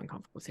the most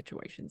uncomfortable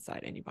situations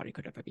that anybody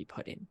could ever be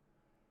put in.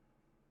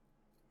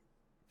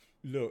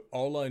 Look,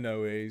 all I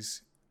know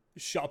is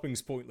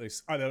shopping's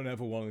pointless. I don't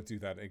ever want to do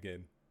that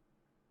again.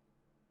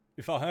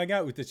 If I hang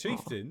out with the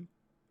chieftain,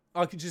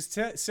 I could just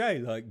say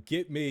like,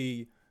 get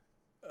me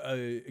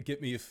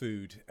a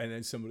food, and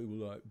then somebody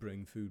will like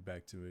bring food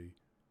back to me.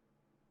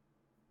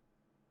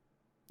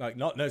 Like,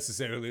 not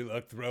necessarily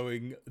like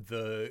throwing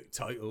the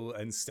title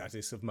and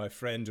status of my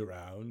friend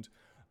around,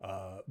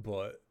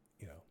 but,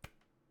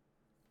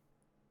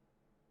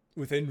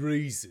 within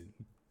reason.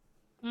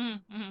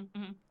 I'm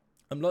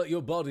not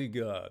your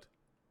bodyguard.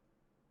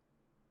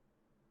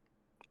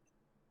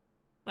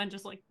 Gwen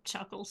just like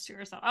chuckles to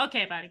herself.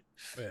 Okay, buddy.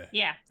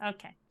 Yeah.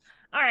 Okay.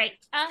 All right.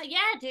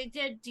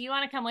 Do you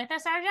want to come with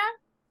us, Arjan?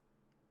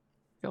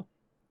 Sure.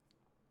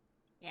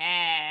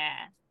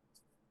 Yeah.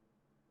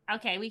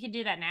 Okay, we can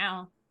do that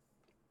now.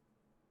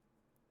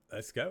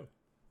 Let's go.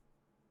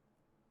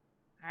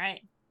 All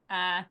right.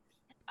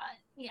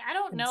 Yeah, I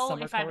don't know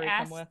Summer if I've Corey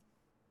asked. come with?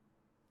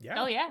 Yeah.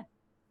 Oh yeah.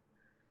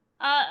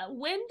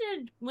 When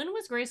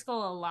was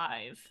Grayskull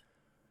alive?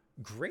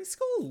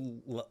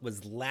 Grayskull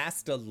was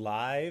last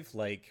alive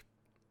like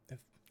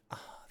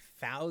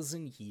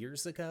 1,000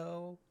 years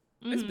ago.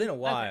 It's been a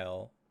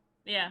while.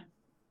 Okay. Yeah.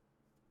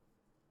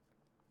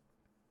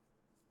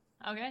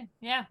 Okay.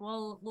 Yeah.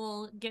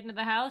 We'll get into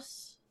the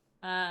house,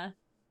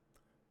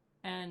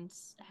 and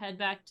head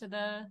back to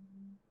the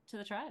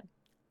tribe.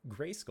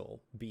 Grayskull,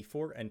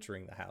 before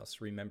entering the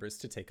house, remembers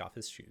to take off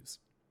his shoes.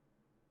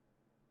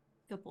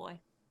 Good boy.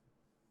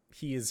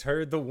 He has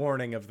heard the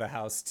warning of the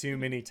house too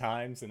many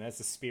times, and as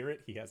a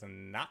spirit, he has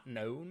not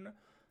known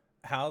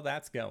how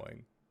that's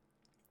going.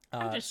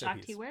 I'm just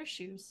shocked he wears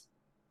shoes.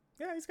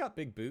 Yeah, he's got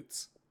big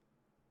boots.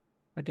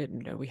 I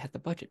didn't know we had the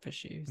budget for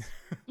shoes.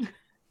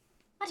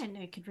 I didn't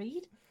know you could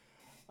read.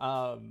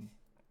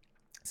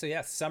 So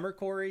yeah, Summer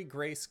Corey,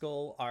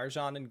 Grayskull,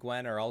 Arjan, and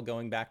Gwen are all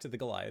going back to the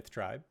Goliath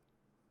tribe.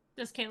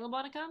 Does Caleb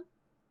want to come?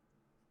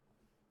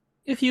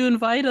 If you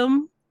invite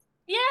him.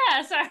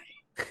 Yeah, sorry.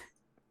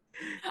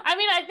 I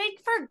mean, I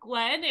think for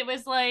Gwen, it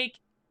was like,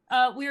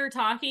 we were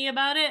talking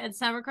about it, and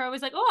Summer Crow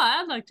was like, oh,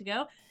 I'd like to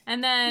go.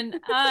 And then,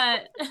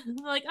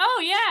 like,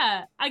 oh,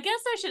 yeah, I guess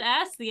I should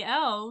ask the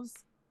elves.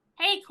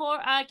 Hey,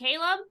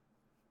 Caleb?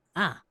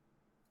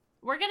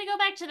 we're gonna go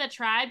back to the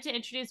tribe to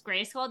introduce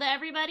Grayskull to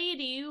everybody.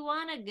 Do you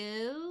want to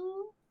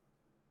go?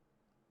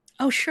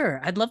 Oh, sure.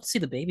 I'd love to see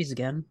the babies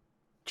again.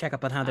 Check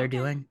up on how they're Okay.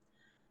 doing.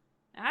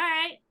 All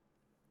right.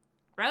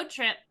 Road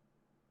trip.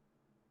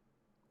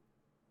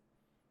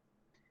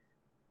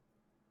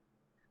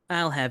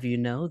 I'll have you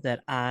know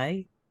that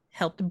I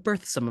helped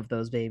birth some of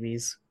those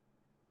babies.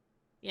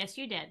 Yes,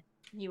 you did.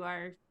 You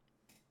are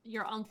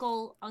your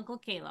Uncle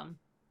Calum.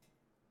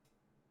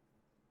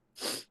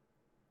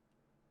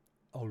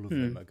 All of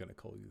them are gonna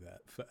call you that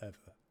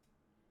forever.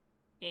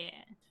 Yeah.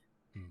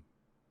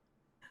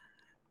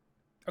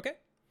 Okay.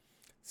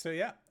 So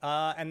yeah,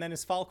 and then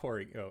is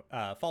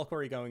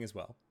Falcory going as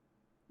well?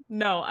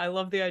 No, I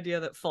love the idea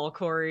that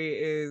Falcory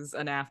is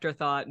an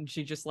afterthought and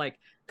she just like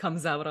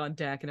comes out on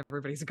deck and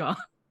everybody's gone.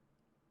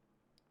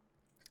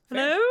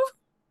 Fair.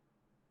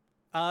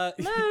 Hello?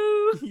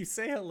 Hello. You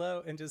say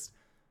hello and just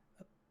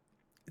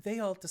they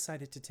all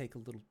decided to take a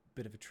little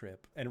bit of a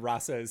trip, and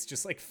Rasa is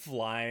just like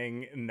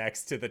flying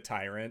next to the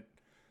tyrant,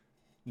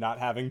 not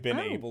having been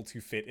able to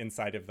fit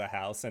inside of the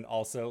house, and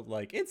also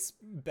like it's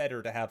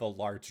better to have a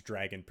large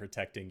dragon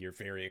protecting your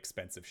very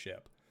expensive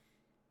ship.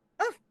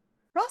 Oh,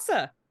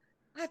 Rasa!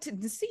 I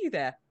didn't see you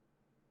there.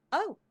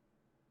 Oh.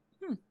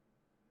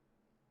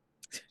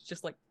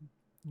 Just like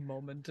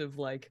moment of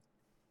like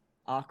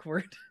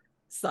awkward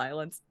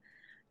silence.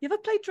 You ever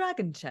played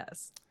dragon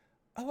chess?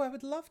 Oh, I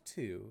would love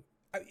to.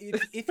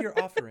 If you're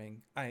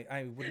offering,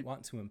 I wouldn't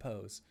want to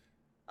impose.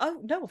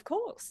 Oh, no, of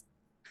course.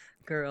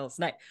 Girls'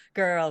 night,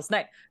 girls'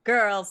 night,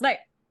 girls' night.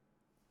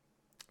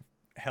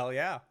 Hell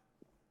yeah. All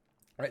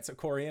right, so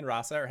Corey and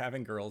Rasa are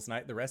having girls'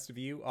 night. The rest of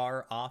you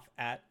are off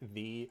at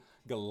the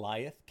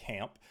Goliath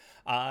camp.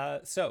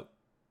 So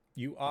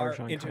you are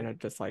Arjan kind of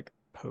just like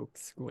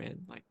pokes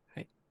Gwen, like,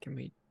 "Hey, can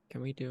we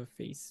do a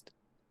feast?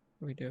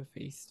 Can we do a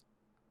feast?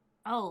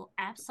 Oh,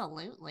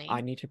 absolutely. I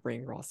need to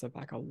bring Rasa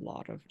back a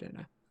lot of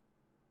dinner.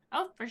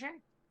 Oh, for sure.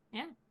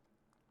 Yeah.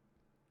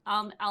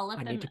 I'll let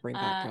I them. need to bring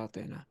back our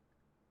dinner.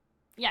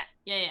 Yeah.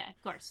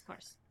 Of course.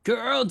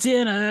 Girl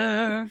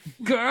dinner!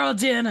 Girl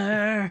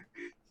dinner!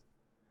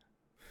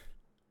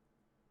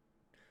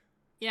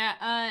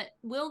 Yeah.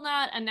 Will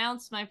not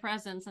announce my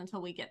presence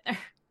until we get there.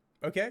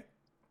 Okay.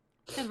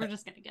 Because we're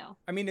just gonna go.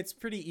 I mean, it's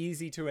pretty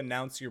easy to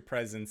announce your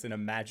presence in a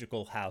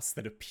magical house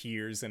that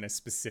appears in a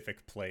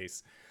specific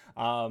place.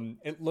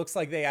 It looks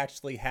like they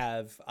actually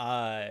have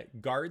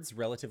guards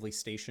relatively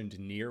stationed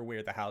near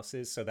where the house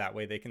is, so that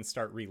way they can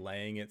start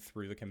relaying it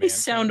through the command They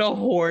sound center. a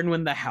horn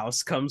when the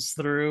house comes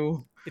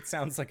through. It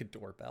sounds like a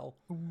doorbell.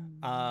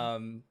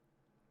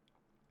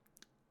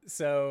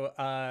 So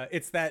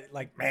it's that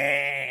like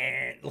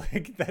man,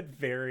 like that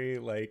very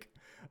like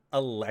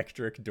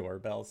electric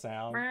doorbell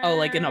sound. Oh,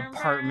 like an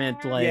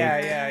apartment, like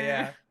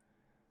Yeah.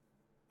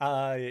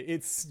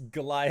 It's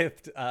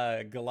Goliath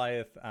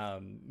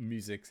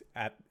music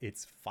at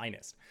its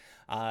finest.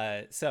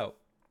 So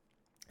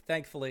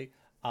thankfully,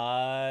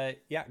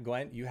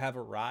 Gwen, you have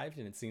arrived,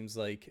 and it seems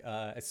like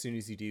as soon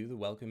as you do, the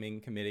welcoming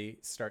committee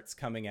starts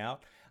coming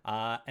out.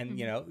 And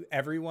you know,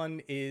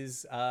 everyone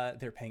is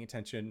they're paying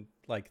attention,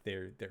 like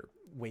they're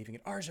waving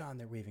at Arjan,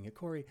 they're waving at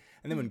Corey,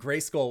 and then when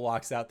Grayskull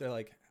walks out, they're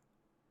like,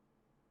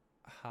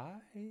 hi,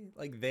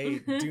 like they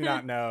do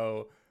not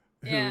know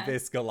who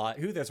this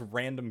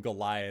random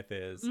Goliath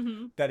is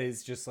that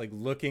is just like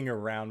looking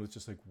around with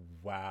just like,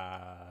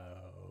 wow.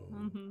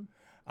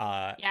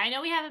 Yeah, I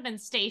know we haven't been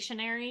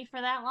stationary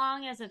for that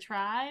long as a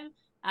tribe,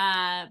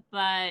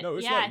 but no,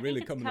 it's yeah, like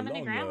really I think it's coming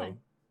coming along to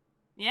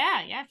though.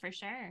 Yeah, for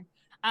sure.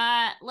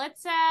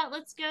 Let's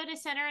go to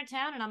center of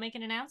town and I'll make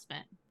an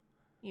announcement.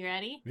 You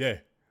ready? Yeah.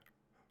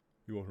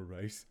 You want a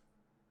race?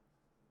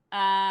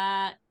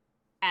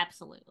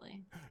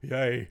 Absolutely.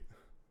 Yay.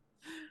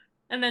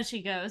 And then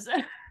she goes.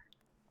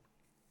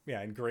 Yeah,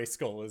 and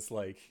Grayskull is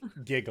like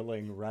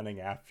giggling,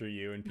 running after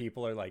you, and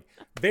people are like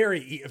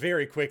very,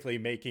 very quickly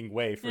making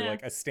way for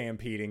like a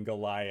stampeding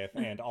Goliath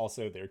and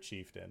also their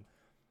chieftain.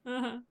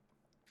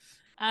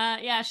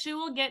 Yeah, she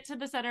will get to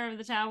the center of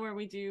the town where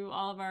we do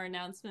all of our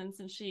announcements,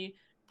 and she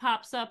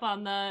pops up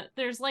on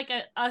there's like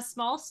a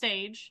small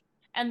stage,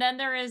 and then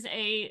there is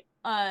a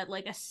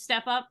like a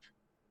step up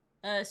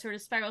sort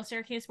of spiral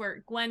staircase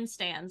where Gwen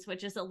stands,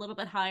 which is a little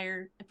bit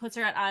higher. It puts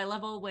her at eye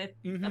level with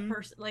a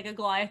person, like a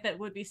Goliath that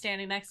would be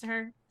standing next to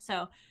her.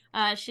 So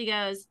she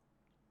goes,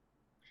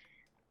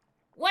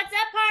 "What's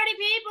up, party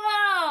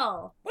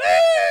people? Woo!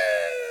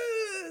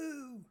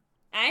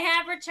 I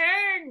have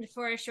returned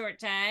for a short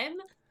time,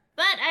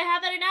 but I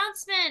have an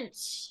announcement.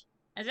 Is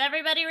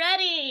everybody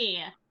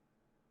ready?"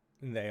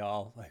 And they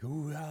all like,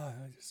 ooh,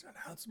 just an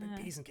announcement,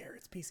 peas and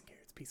carrots, peas and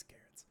carrots, peas and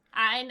carrots.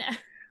 I know.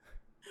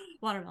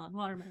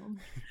 Watermelon.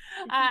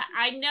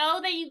 I know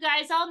that you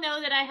guys all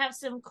know that I have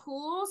some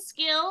cool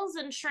skills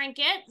and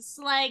trinkets,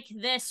 like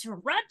this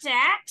runt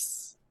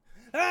axe.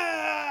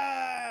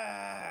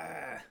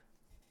 Ah!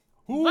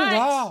 Ooh, But,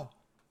 wow.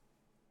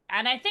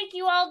 and I think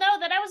you all know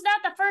that I was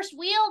not the first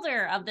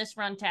wielder of this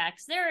runt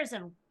axe. There's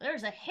a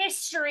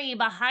history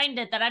behind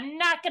it that I'm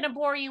not going to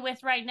bore you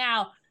with right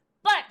now.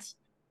 But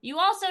You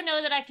also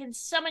know that I can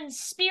summon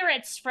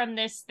spirits from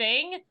this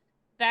thing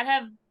that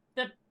have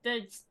the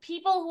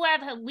people who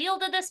have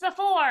wielded this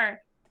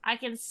before. I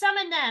can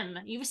summon them.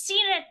 You've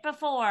seen it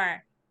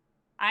before.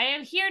 I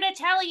am here to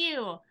tell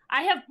you,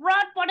 I have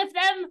brought one of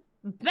them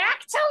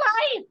back to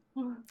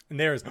life. And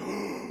there's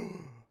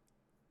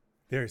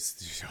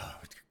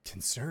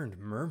concerned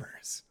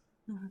murmurs.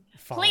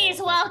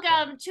 Please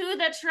welcome to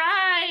the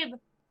tribe,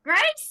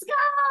 Great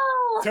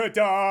Skull.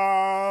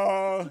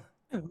 Ta-da!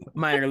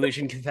 Minor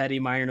illusion confetti,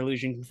 minor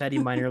illusion confetti,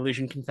 minor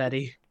illusion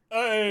confetti.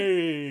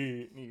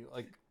 Hey! You,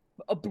 like,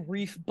 A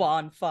brief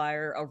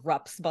bonfire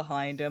erupts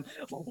behind him.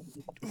 oh.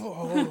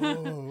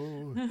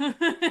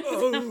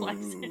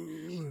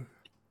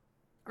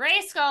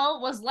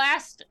 Grayskull was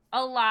last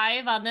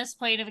alive on this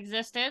plane of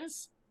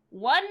existence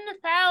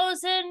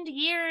 1,000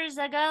 years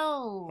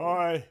ago.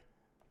 Hi.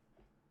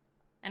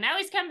 And now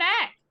he's come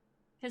back.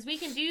 Because we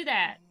can do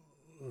that.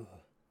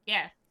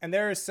 Yeah. And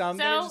there are some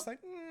that are So- just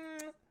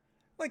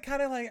like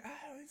kind of like,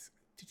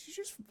 did you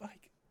just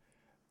like,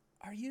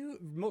 are you,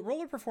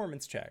 roll a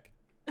performance check.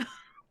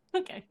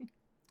 Okay.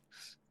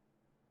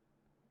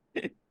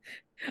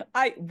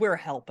 We're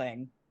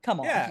helping. Come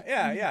on.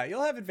 Yeah,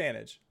 you'll have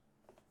advantage.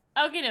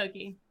 Okie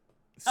dokie.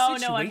 Oh,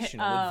 no, I hit-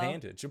 Situational oh.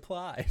 advantage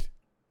applied.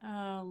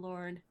 Oh,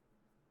 Lord.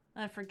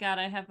 I forgot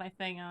I have my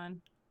thing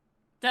on.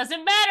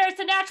 Doesn't matter. It's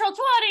a natural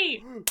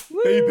 20.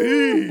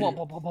 Baby! Bum,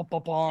 bum, bum, bum,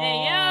 bum, bum.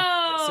 Hey,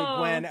 yo. So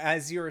Gwen,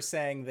 as you were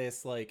saying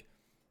this, like,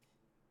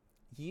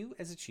 you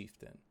as a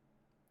chieftain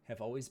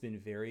have always been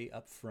very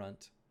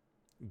upfront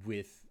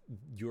with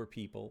your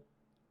people.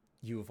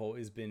 You have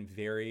always been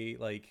very,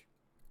 like,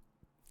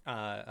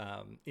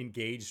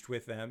 engaged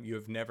with them. You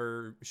have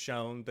never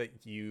shown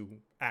that you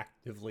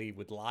actively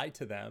would lie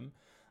to them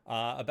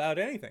about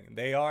anything.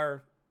 They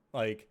are,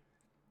 like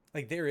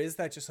there is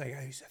that just like,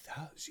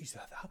 she's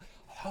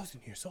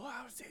 1,000 years old.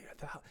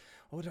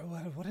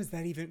 What does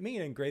that even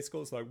mean? And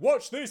Grayskull's like,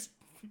 watch this.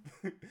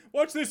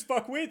 Watch this,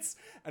 fuckwits!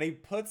 And he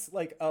puts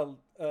like a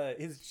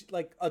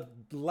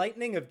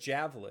lightning of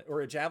javelin,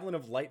 or a javelin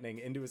of lightning,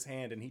 into his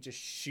hand, and he just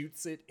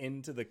shoots it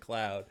into the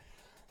cloud.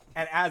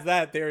 And as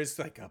that, there's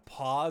like a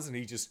pause, and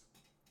he just,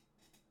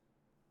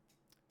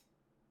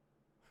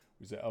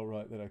 was it all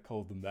right that I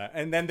called them that?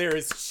 And then there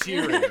is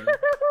cheering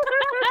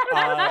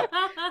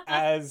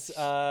as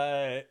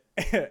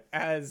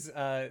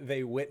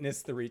they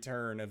witness the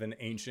return of an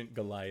ancient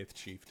Goliath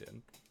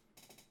chieftain.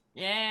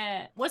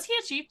 Yeah. Was he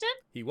a chieftain?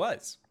 He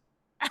was.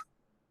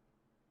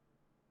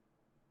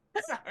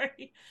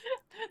 Sorry.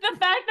 The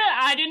fact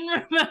that I didn't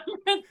remember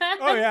that.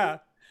 Oh yeah.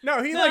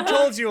 No, he like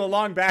told you a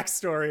long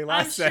backstory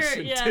last I'm sure,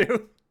 session yeah.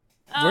 too.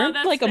 Oh, Weren't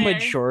that's like a fair.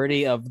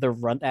 majority of the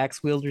runt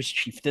axe wielders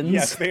chieftains?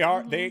 Yes, they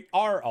are. They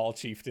are all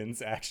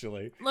chieftains,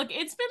 actually. Look,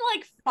 it's been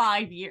like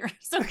 5 years,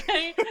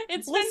 okay?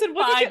 It's Listen, been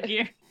when you 5 get-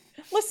 years.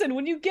 Listen,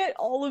 when you get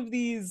all of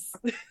these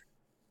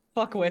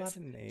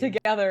fuckwits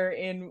together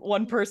in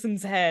one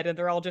person's head and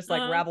they're all just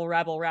like rabble,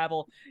 rabble,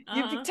 rabble,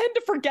 you tend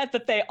to forget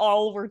that they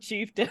all were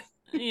chieftains.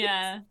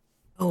 Yeah.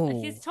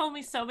 Oh, He's told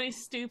me so many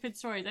stupid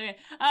stories. Okay.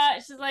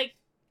 She's like,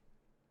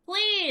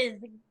 please,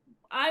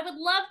 I would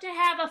love to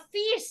have a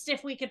feast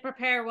if we could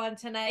prepare one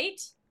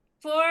tonight.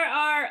 For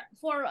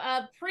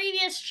a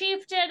previous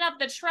chieftain of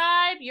the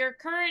tribe, your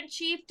current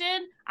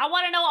chieftain. I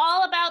want to know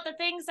all about the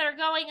things that are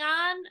going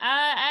on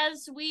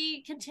as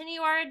we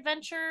continue our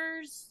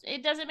adventures.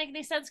 It doesn't make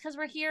any sense because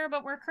we're here,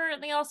 but we're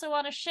currently also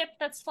on a ship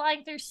that's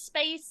flying through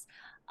space.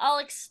 I'll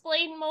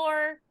explain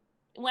more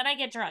when I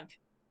get drunk.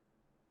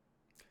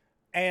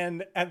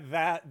 And at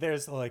that,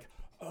 there's like,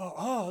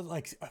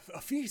 like a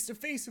feast, a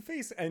feast, a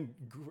feast. And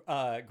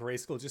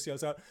Grayskull just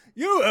yells out,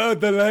 "You heard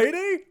the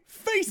lady!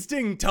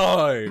 Feasting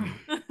time!"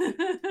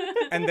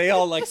 And they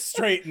all like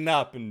straighten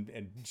up and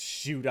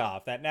shoot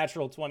off. That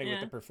natural 20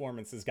 with the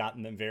performance has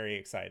gotten them very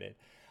excited.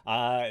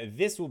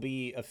 This will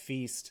be a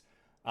feast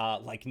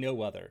like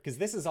no other, because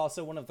this is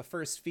also one of the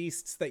first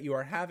feasts that you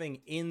are having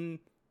in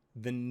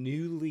the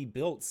newly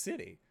built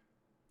city.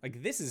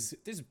 Like this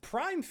is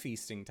prime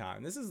feasting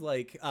time. This is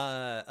like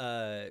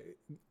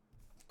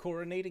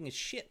coronating a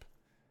ship.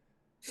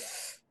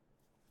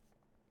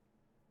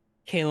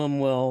 Caleb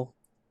will,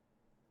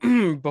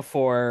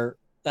 before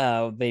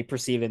they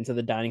proceed into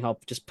the dining hall,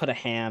 just put a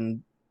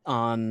hand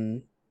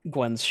on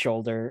Gwen's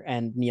shoulder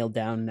and kneel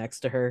down next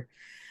to her.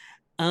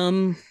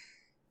 I'll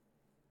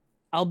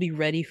be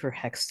ready for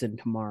Hexton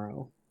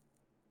tomorrow.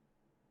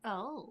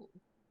 Oh.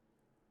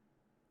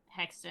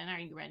 Hexton, are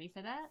you ready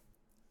for that?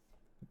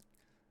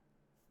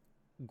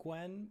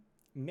 Gwen,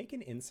 make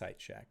an insight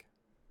check.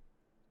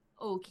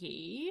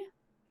 Okay.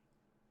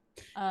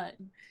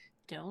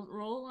 Don't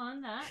roll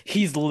on that.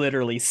 He's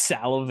literally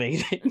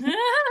salivating.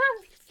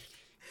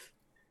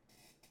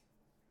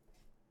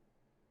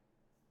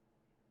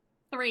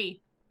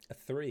 3. A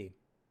 3.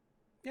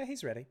 Yeah,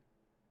 he's ready.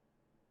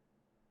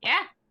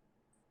 Yeah.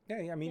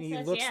 Yeah, I mean, He he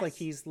says looks yes. like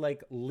he's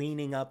like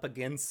leaning up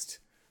against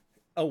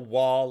a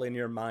wall in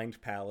your mind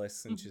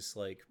palace and just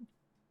like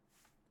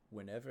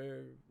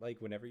whenever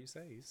you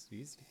say,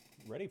 he's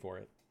ready for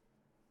it.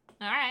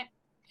 All right.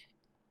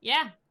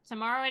 Yeah,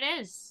 tomorrow it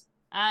is.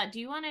 Do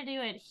you want to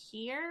do it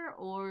here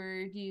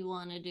or do you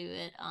want to do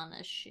it on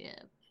a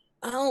ship?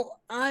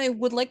 I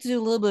would like to do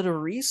a little bit of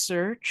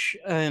research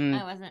and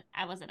I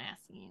wasn't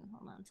asking you.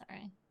 Hold on,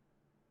 sorry.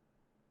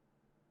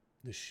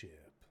 The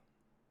ship.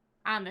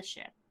 On the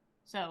ship.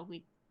 So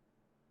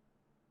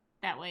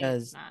that way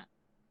Does- it's not.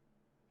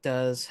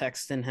 does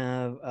Hexton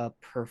have a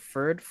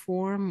preferred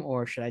form,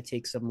 or should I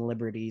take some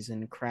liberties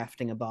in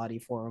crafting a body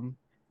for him?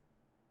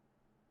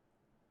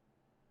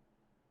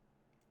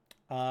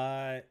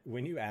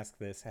 When you ask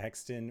this,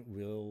 Hexton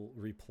will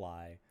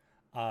reply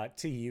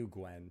to you,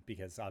 Gwen,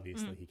 because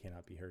obviously he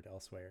cannot be heard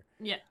elsewhere.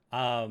 Yeah.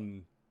 I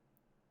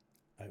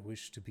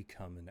wish to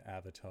become an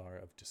avatar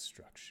of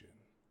destruction.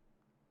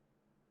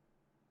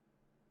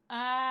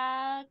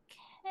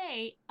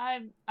 Okay.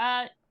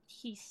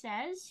 He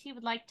says he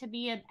would like to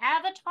be an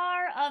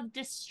avatar of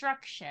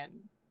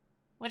destruction,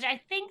 which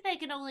I think they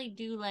can only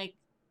do like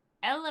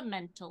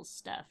elemental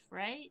stuff,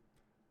 right?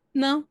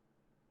 No.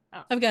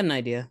 Oh. I've got an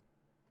idea.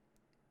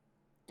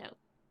 Dope.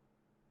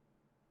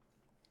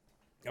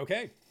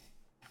 Okay.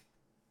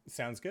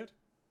 Sounds good.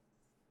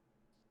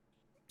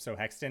 So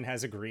Hexton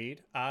has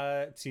agreed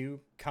to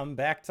come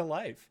back to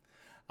life,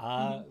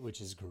 which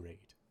is great.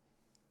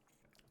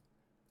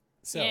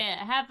 So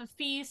yeah, have a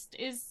feast.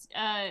 Is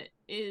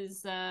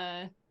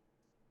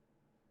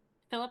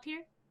Philip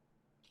here?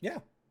 yeah,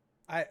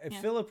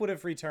 Philip would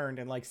have returned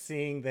and like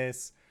seeing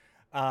this,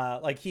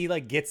 like he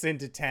like gets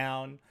into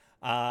town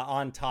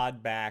on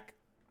Todd back,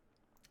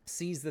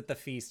 sees that the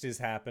feast is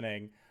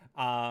happening,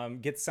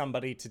 gets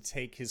somebody to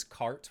take his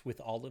cart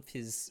with all of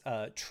his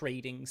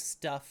trading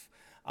stuff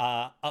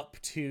up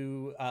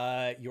to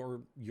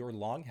your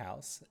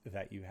longhouse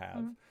that you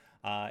have.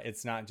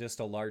 It's not just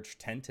a large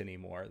tent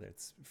anymore.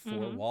 It's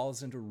 4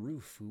 walls and a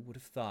roof. Who would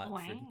have thought? Wow.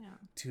 For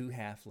 2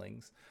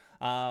 halflings.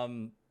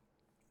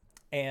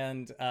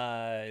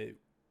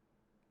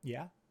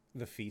 Yeah,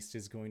 the feast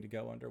is going to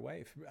go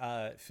underway.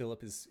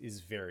 Philip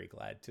is very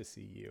glad to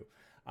see you.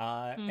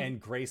 And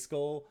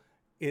Grayskull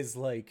is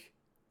like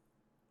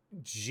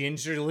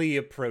gingerly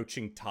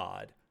approaching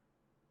Todd.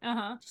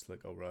 Just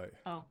like, all right.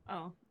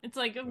 Oh. It's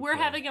like we're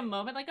having a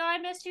moment like, oh, I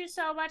missed you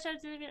so much.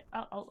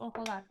 Oh,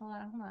 hold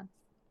on.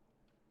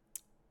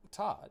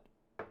 Todd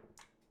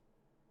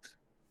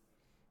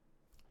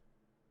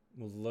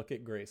will look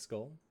at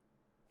Grayskull.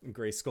 And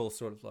Grayskull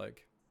sort of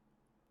like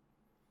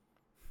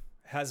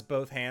has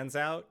both hands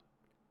out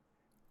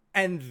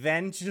and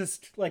then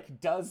just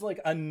like does like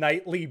a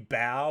knightly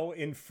bow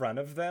in front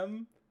of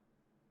them.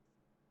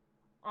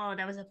 Oh,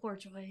 that was a poor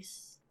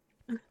choice.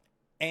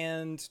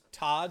 And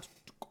Todd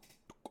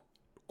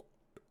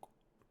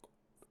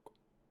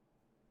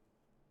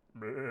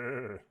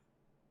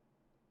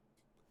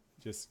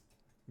just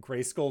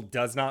Grayskull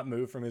does not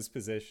move from his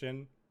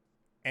position,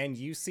 and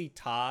you see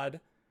Todd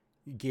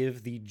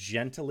give the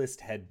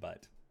gentlest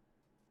headbutt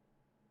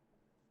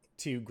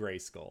to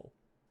Grayskull.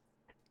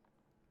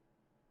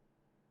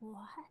 What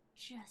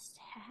just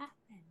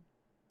happened?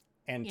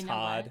 And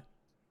Todd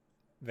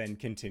then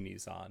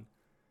continues on.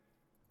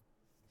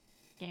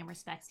 Game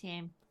respects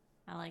game.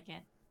 I like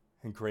it.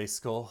 And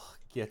Grayskull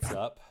gets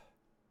up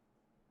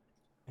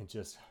and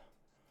just,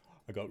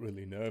 I got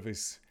really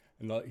nervous.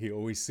 And like he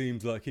always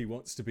seems like he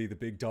wants to be the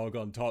big dog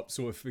on top,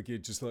 so I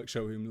figured just like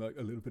show him like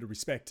a little bit of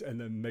respect,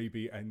 and then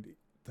maybe, and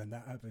then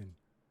that happened.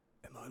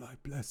 Am I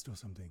like blessed or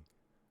something?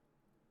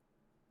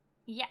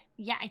 Yeah,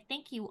 I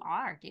think you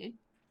are, dude.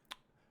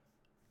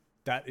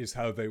 That is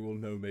how they will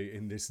know me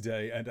in this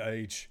day and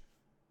age.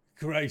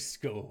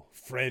 Grayskull,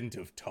 friend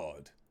of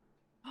Todd.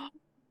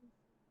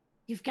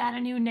 You've got a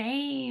new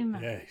name.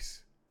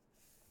 Yes.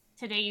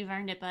 Today you've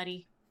earned it,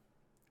 buddy.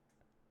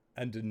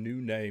 And a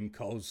new name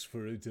calls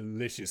for a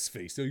delicious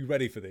feast. Are you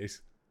ready for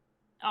this?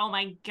 Oh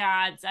my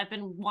god, I've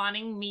been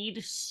wanting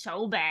mead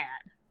so bad.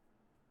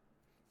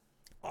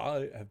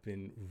 I have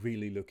been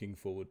really looking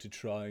forward to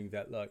trying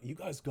that. Like, you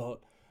guys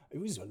got, it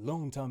was a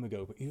long time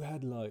ago, but you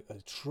had like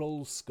a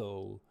troll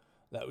skull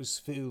that was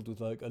filled with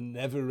like a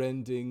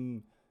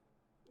never-ending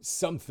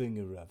something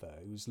or other.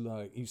 It was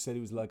like, you said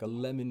it was like a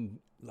lemon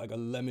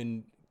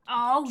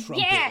Oh,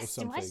 trumpet yes! or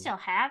something. Do I still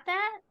have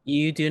that?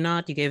 You do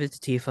not. You gave it to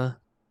Tifa.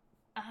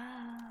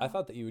 I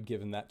thought that you had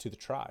given that to the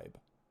tribe.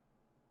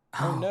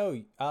 Oh,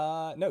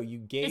 no, you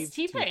gave Is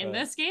Tifa in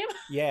this game?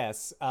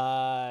 Yes,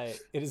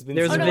 it has been.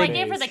 There's Oh a no, I big-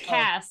 gave her the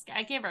cask.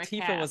 I gave her a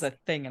Tifa cask. was a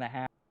thing and a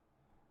half.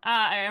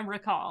 I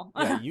recall.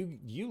 Yeah,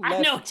 you left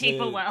I know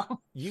Tifa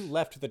well. You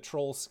left the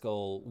troll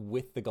skull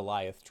with the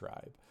Goliath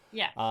tribe.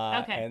 Yeah.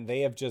 Okay. And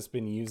they have just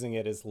been using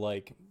it as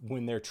like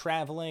when they're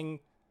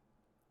traveling.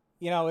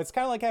 You know, it's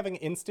kind of like having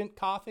instant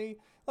coffee.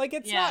 Like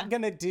it's not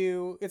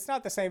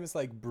the same as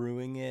like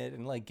brewing it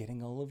and like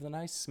getting all of the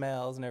nice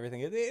smells and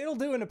everything. It'll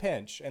do in a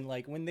pinch. And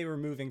like when they were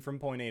moving from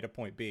point A to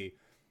point B,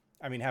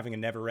 I mean, having a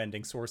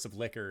never-ending source of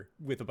liquor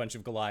with a bunch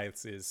of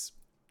Goliaths is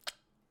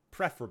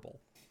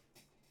preferable.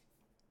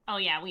 Oh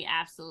yeah, we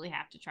absolutely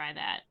have to try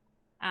that.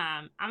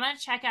 I'm gonna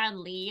check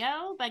on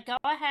Leo, but go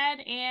ahead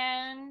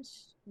and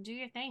do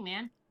your thing,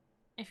 man.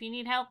 If you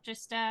need help,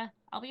 just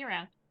I'll be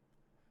around.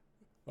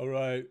 All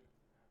right.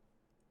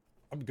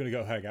 I'm gonna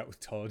go hang out with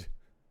Todd.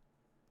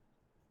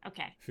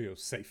 Okay. Feel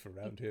safe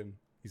around him.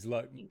 He's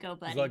like You go,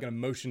 buddy. he's like an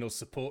emotional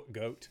support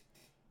goat.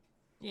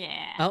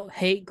 Yeah. Oh,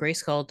 hey,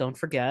 Grayskull, don't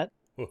forget.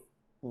 Oh.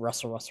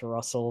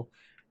 Russell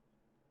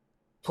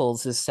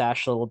pulls his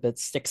sash a little bit,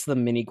 sticks the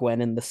mini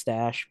Gwen in the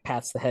stash,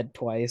 pats the head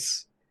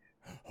twice.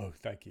 Oh,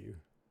 thank you.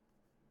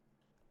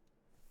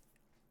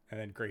 And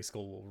then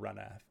Grayskull will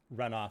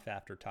run off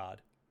after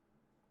Todd.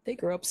 They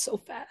grow up so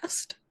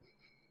fast.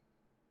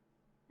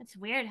 It's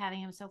weird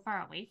having him so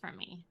far away from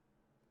me.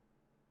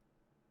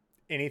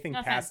 Anything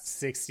No past offense.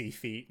 60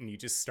 feet and you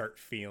just start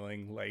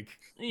feeling like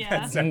Yeah.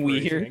 that separation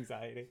Weird.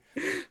 anxiety.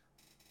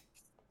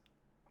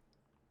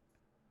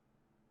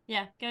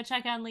 Yeah. Go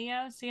check on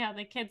Leo, see how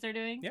the kids are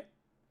doing. Yep.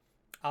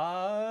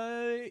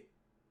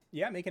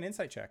 Yeah, make an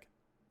insight check.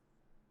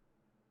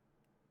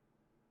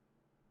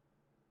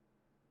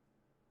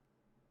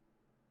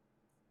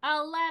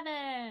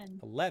 11.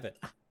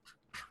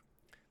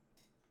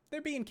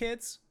 They're being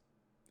kids.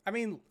 I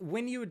mean,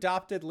 when you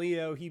adopted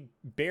Leo, he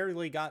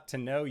barely got to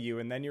know you,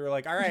 and then you were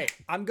like, all right,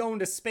 I'm going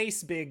to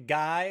space, big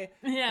guy.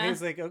 Yeah. And he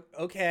was like,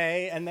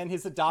 okay. And then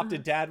his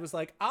adopted dad was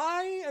like,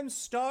 I am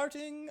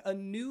starting a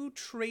new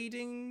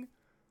trading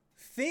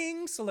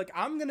thing, so like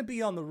I'm gonna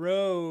be on the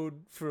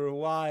road for a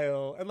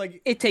while. And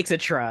like It takes a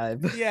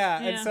tribe. yeah,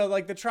 and Yeah. so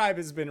like the tribe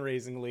has been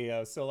raising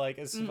Leo. So like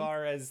as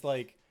far as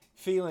like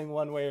feeling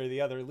one way or the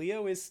other,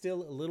 Leo is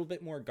still a little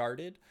bit more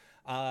guarded,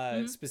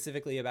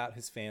 specifically about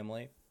his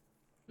family.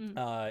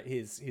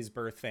 His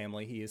birth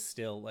family. He is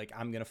still like,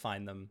 I'm gonna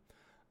find them.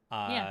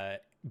 Yeah.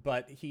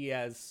 But he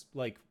has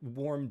like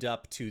warmed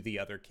up to the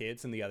other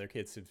kids, and the other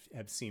kids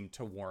have seemed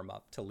to warm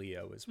up to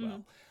Leo as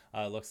well.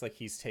 Looks like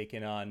he's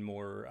taken on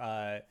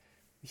more.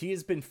 He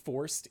has been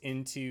forced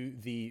into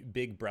the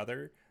big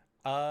brother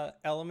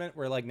element,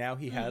 where like now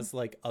he has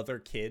like other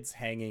kids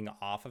hanging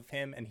off of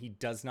him, and he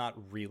does not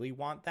really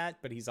want that,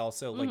 but he's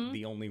also like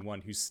the only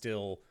one who's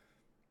still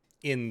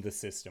in the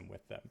system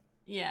with them.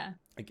 Yeah.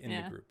 Like in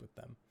the group with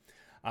them.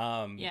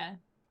 Yeah.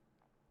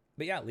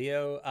 But yeah,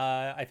 Leo,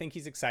 I think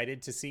he's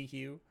excited to see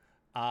you.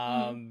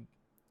 And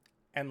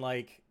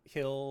like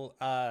he'll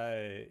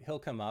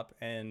come up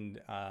and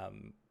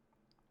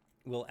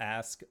we'll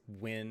ask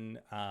when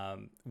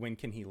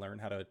can he learn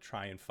how to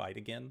try and fight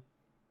again?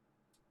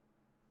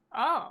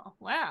 Oh,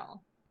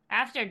 well.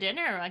 After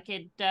dinner, I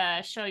could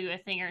show you a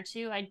thing or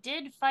two. I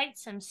did fight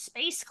some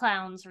space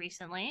clowns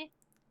recently.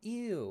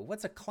 Ew,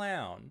 what's a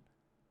clown?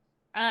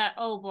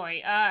 Oh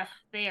boy.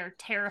 They are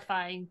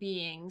terrifying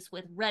beings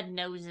with red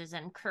noses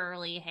and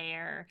curly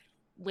hair,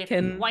 with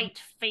Can- white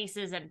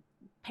faces and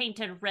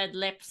painted red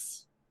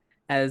lips.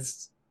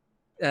 As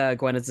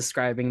Gwen is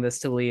describing this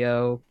to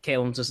Leo,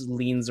 Caleb just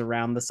leans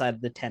around the side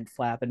of the tent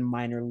flap and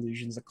minor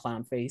illusions a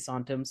clown face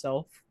onto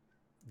himself.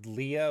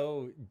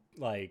 Leo,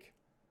 like,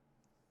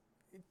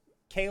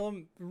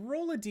 Caleb,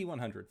 roll a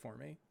D100 for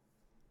me.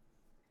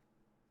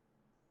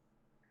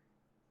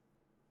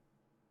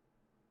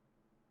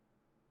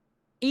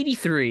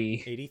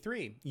 83.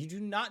 83. You do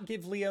not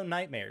give Leo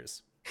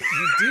nightmares.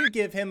 You do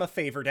give him a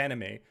favored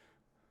enemy.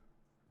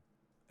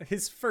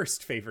 His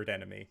first favorite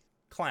enemy.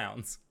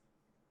 Clowns.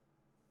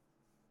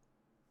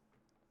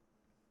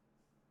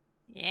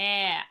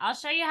 Yeah, I'll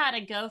show you how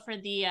to go for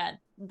the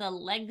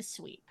leg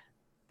sweep.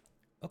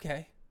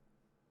 Okay.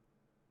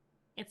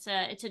 It's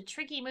a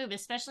tricky move,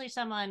 especially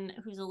someone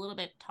who's a little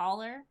bit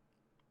taller,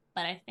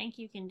 but I think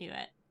you can do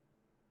it.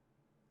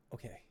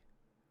 Okay.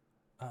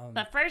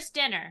 But first,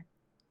 dinner.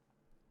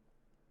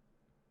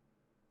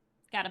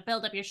 Got to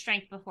build up your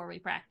strength before we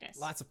practice.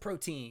 Lots of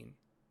protein.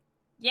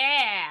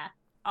 Yeah,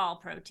 all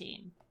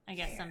protein. I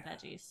guess some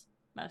veggies,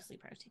 mostly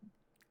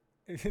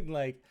protein.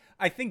 Like,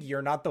 I think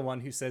you're not the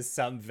one who says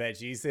some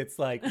veggies. It's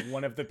like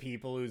one of the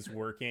people who's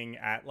working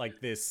at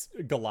like this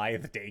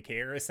Goliath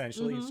daycare,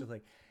 essentially. It's just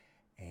like,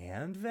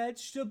 and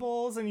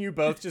vegetables, and you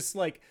both just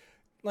like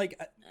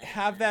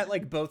have that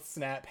like both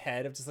snap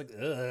head of just like,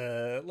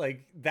 ugh.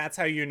 Like that's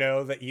how you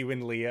know that you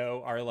and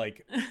Leo are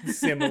like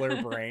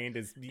similar brained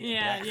as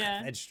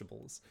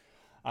vegetables.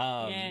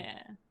 So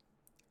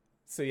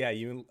yeah,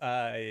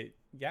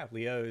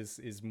 Leo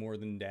is more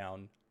than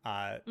down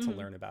to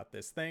learn about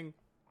this thing.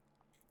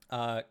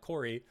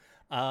 Corey,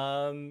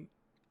 or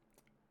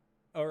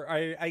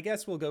I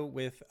guess we'll go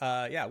with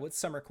what's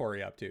Summer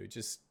Corey up to?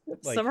 Just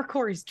like Summer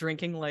Corey's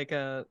drinking like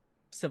a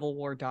Civil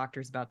War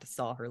doctor's about to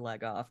saw her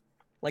leg off.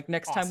 Like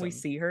next time we Awesome.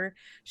 see her,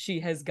 she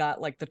has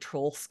got like the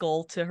troll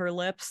skull to her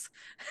lips,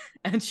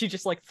 and she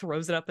just like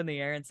throws it up in the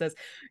air and says,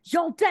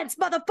 "Yo, dense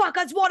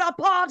motherfuckers want a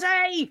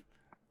party!"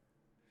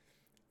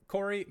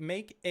 Corey,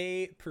 make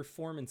a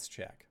performance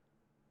check.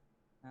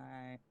 All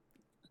right.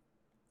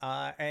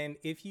 And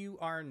if you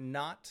are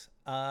not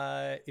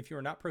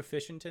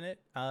proficient in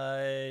it,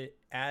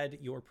 add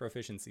your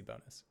proficiency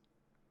bonus.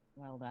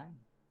 Well done.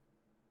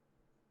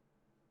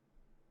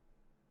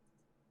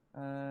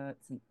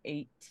 It's an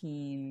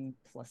 18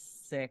 plus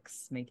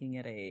 6, making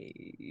it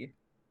a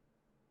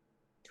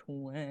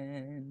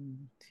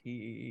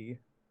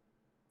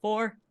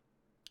 24.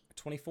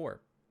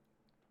 24.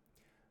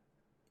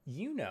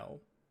 You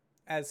know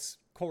as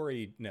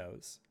Corey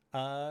knows,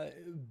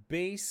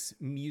 bass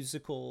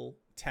musical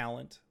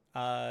talent.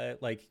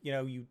 Like, you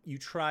know, you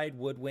tried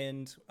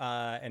woodwind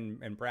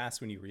and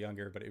brass when you were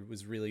younger, but it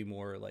was really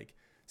more like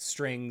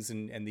strings,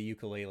 and the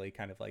ukulele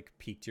kind of like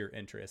piqued your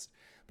interest.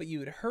 But you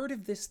had heard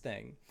of this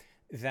thing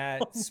that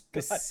God.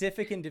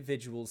 specific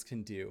individuals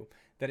can do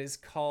that is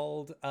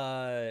called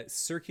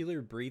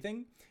circular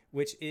breathing,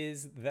 which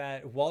is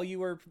that while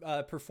you are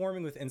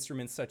performing with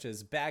instruments such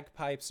as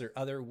bagpipes or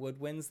other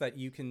woodwinds, that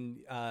you can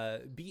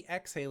be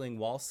exhaling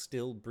while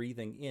still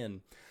breathing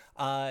in.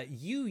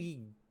 You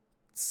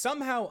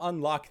somehow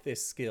unlock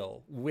this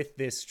skill with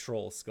this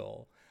troll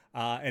skull.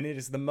 And it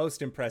is the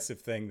most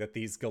impressive thing that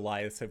these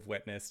Goliaths have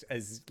witnessed,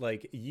 as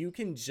like you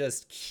can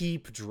just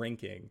keep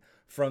drinking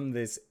from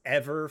this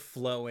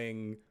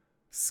ever-flowing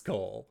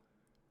skull.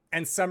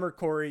 And Summer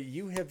Corey,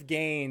 you have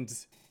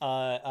gained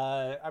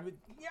I would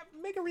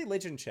make a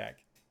religion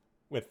check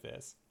with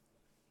this.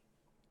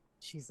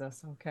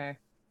 Jesus, okay.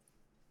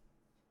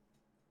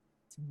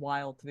 It's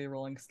wild to be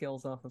rolling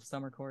skills off of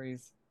Summer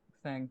Corey's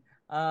thing.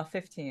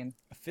 15.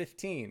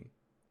 15.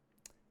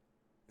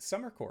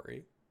 Summer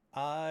Corey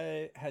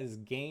has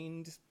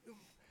gained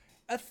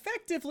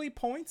effectively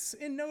points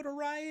in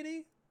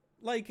notoriety.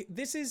 Like,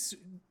 this is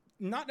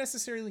not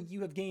necessarily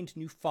you have gained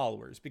new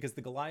followers, because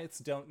the Goliaths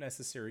don't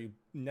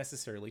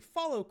necessarily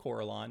follow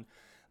Coralon,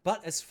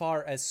 but as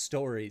far as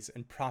stories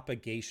and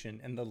propagation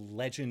and the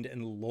legend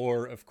and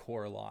lore of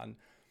Coralon,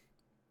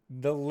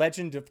 the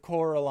legend of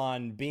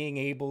Coralon being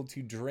able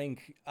to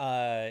drink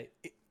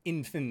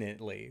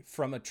infinitely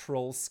from a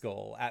troll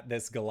skull at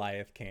this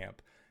Goliath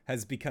camp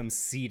has become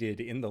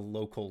seated in the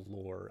local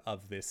lore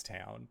of this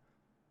town.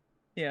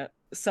 Yeah,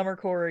 Summer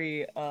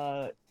Corey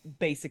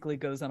basically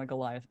goes on a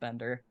Goliath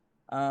bender.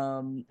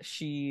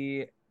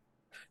 She's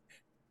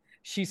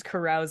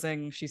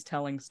carousing, she's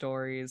telling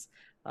stories,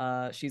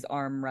 she's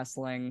arm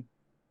wrestling.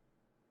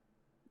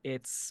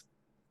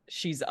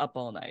 She's up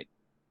all night.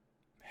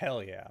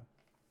 Hell yeah.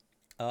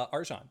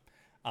 Arjan,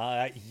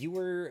 you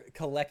were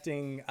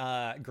collecting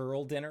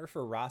girl dinner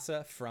for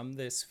Rasa from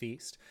this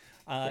feast.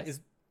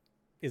 Yes.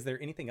 Is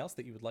there anything else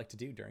that you would like to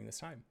do during this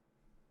time?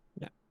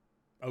 Yeah.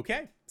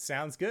 Okay,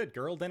 sounds good.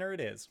 Girl dinner it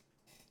is.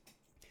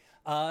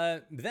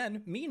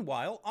 Then,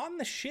 meanwhile, on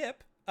the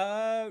ship,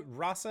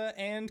 Rasa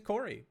and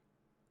Corey.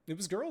 It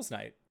was girls'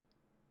 night.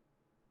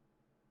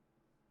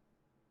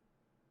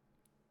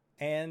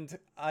 And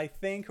I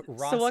think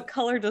Rasa... So what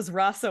color does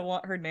Rasa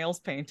want her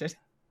nails painted?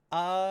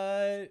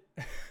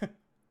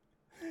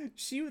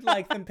 She would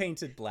like them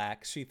painted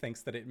black. She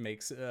thinks that it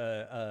makes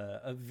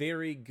a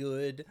very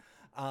good...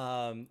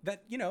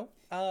 that, you know,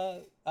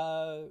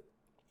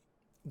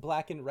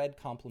 black and red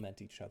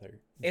complement each other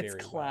very It's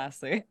well.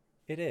 classy.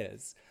 It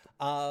is.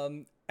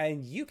 And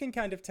you can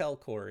kind of tell,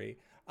 Corey,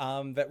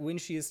 that when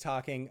she is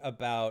talking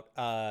about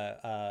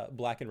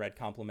black and red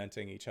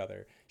complementing each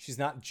other, she's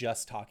not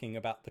just talking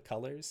about the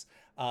colors.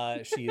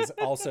 She is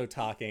also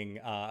talking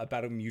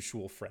about a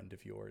mutual friend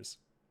of yours.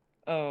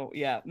 Oh,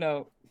 yeah.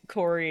 No,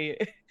 Corey's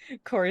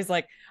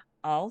like,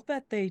 I'll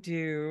bet they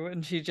do.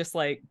 And she just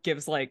like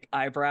gives like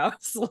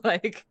eyebrows,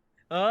 like,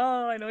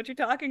 oh, I know what you're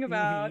talking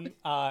about.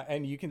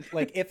 And you can,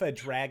 like, if a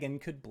dragon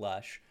could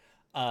blush,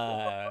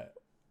 We're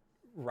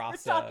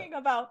Rasa... talking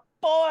about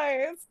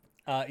boys.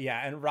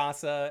 Yeah, and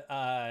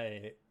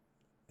Rasa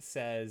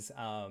says,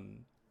 I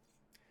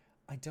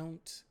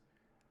don't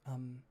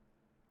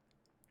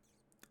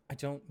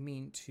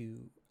mean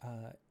to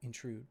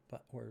intrude,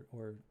 but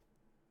or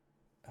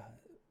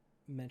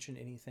mention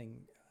anything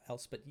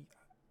else, but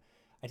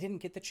I didn't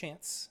get the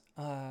chance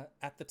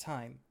at the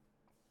time.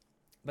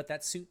 But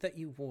that suit that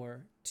you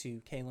wore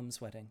to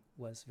Caleb's wedding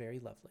was very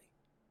lovely.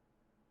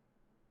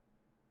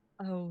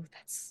 Oh,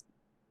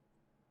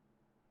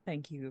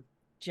 thank you.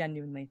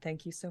 Genuinely,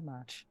 thank you so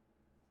much.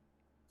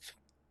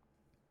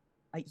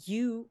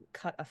 You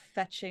cut a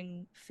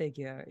fetching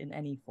figure in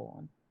any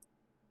form.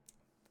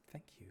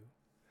 Thank you.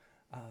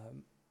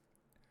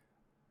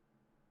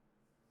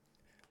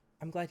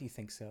 I'm glad you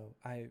think so.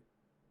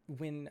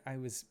 When I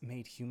was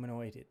made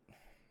humanoid,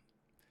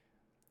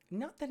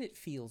 not that it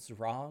feels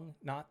wrong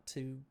not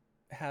to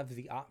have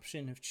the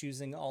option of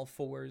choosing all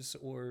fours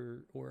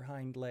or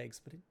hind legs,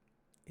 but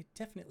it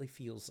definitely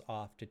feels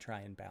off to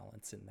try and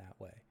balance in that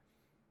way.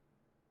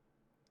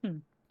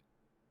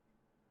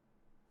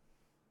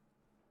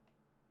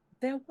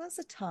 There was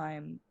a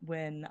time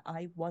when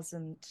I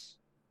wasn't...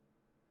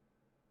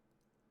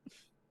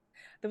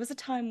 There was a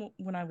time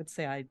when I would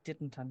say I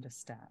didn't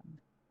understand.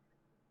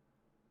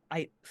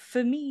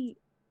 For me,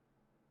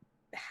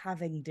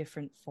 having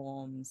different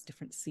forms,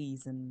 different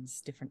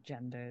seasons, different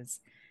genders,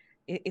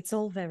 it's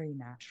all very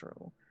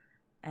natural.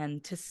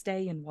 And to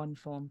stay in one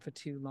form for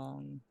too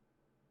long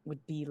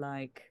would be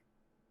like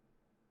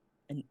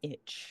an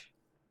itch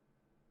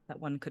that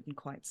one couldn't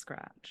quite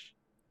scratch.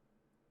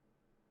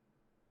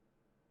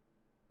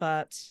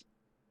 But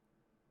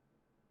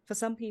for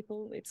some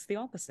people, it's the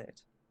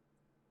opposite.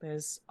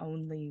 There's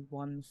only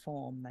one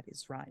form that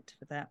is right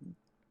for them.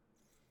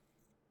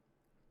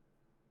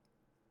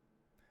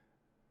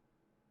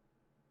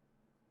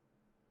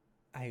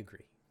 I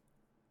agree.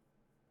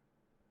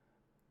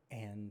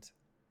 And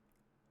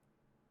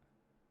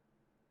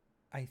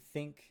I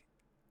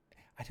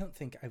don't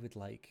think I would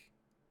like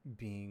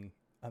being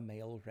a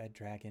male red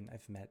dragon.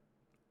 I've met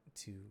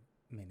too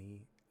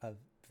many of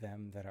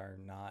them that are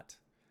not,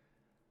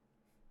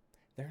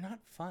 they're not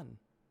fun.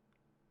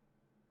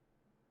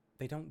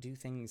 They don't do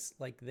things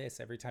like this.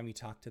 Every time you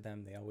talk to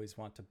them, they always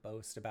want to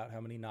boast about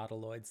how many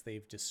nautiloids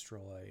they've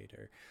destroyed,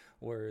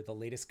 or the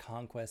latest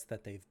conquest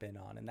that they've been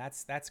on. And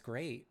that's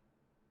great.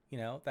 You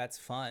know, that's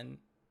fun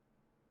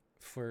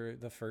for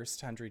the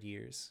first 100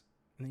 years.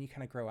 And then you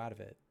kind of grow out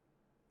of it.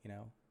 You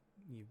know,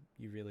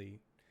 you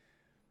really,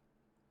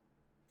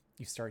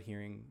 you start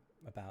hearing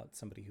about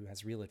somebody who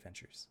has real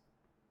adventures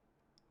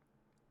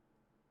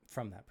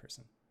from that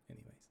person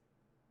anyways.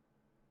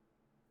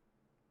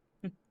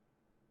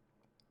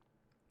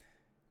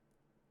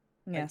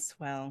 Yes,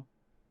 well,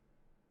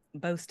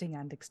 boasting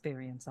and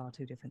experience are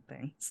two different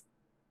things.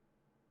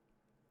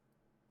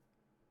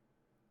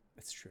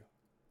 It's true.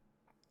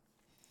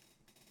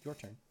 Your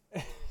turn.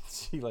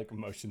 She like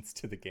motions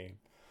to the game.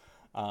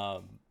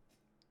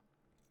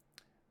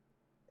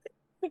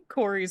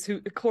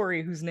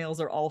 Corey, whose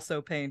nails are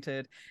also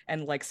painted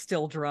and like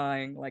still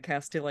drying, like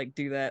has to like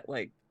do that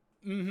like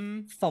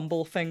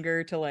fumble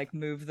finger to like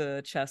move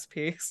the chess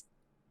piece.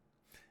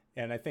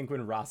 And I think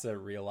when Rasa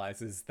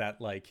realizes that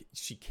like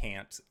she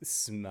can't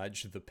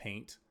smudge the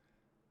paint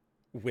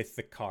with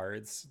the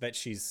cards, that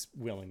she's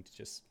willing to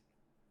just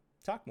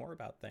talk more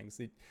about things.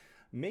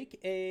 Make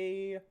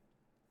a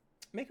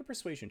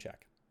persuasion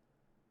check.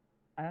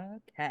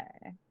 Okay.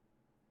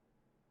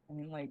 I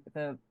mean, like,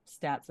 the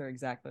stats are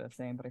exactly the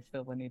same, but I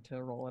feel the need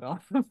to roll it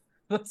off of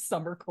the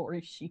Summer Corey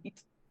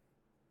sheet.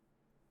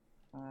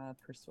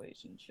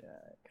 Persuasion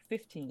check.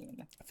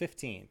 15.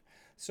 15.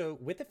 So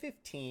with the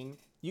 15,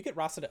 you get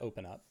Rasa to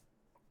open up.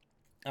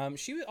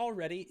 She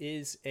already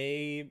is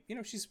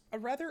she's a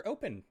rather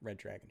open red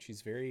dragon.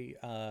 She's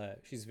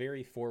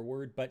very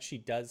forward, but she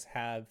does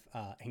have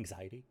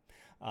anxiety.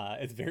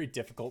 It's very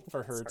difficult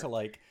for her to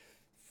like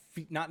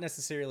not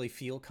necessarily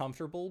feel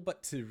comfortable,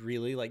 but to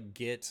really like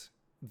get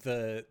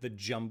the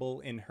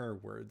jumble in her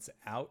words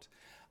out.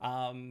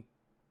 And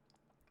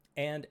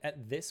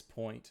at this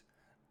point,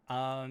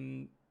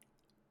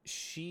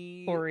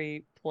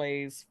 Corey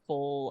plays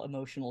full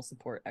emotional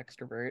support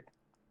extrovert.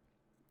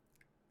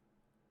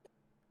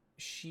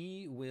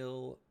 She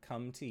will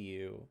come to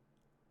you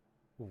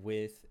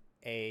with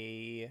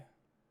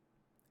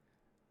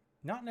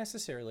not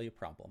necessarily a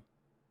problem,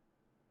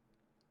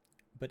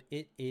 but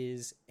it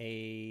is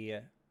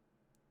a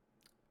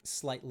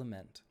slight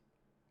lament.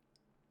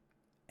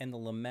 And the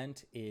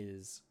lament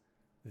is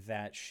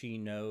that she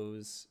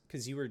knows,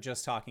 because you were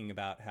just talking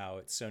about how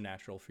it's so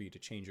natural for you to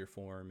change your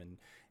form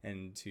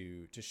and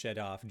to shed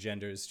off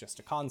gender is just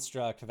a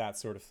construct, that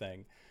sort of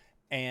thing.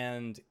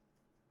 And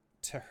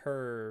to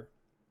her,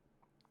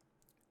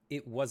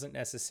 it wasn't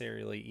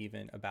necessarily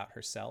even about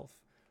herself,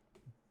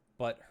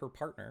 but her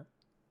partner,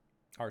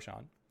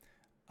 Arjan,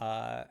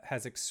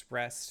 has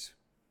expressed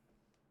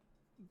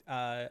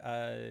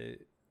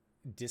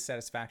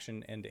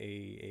dissatisfaction and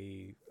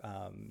a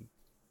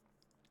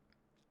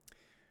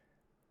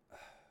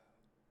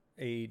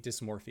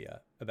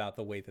dysmorphia about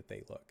the way that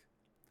they look.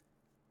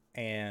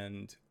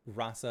 And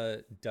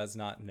Rasa does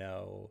not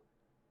know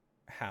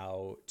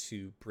how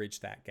to bridge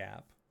that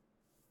gap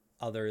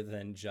other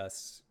than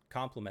just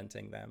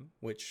complimenting them,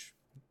 which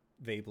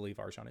they believe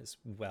Arjan is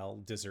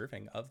well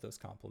deserving of those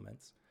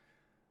compliments.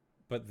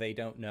 But they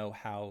don't know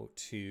how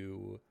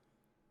to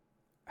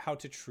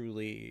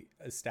truly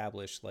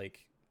establish,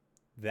 like,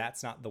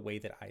 that's not the way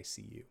that I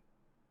see you.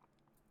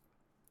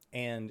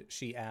 And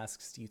she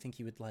asks, do you think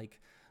you would like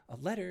a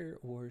letter,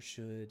 or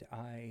should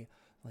I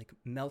like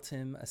melt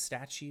him a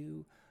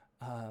statue?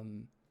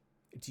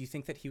 Do you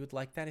think that he would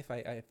like that if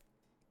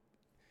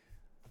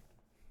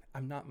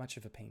I'm not much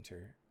of a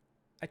painter.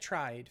 I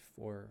tried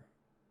for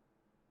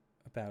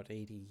about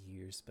 80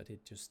 years, but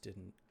it just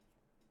didn't.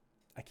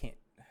 I can't.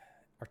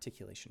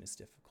 Articulation is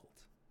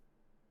difficult.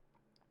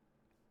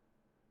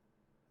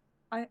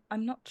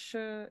 I'm not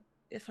sure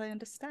if I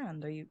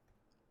understand.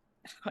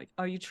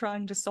 Are you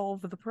trying to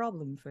solve the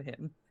problem for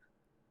him?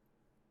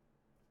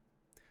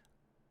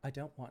 I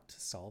don't want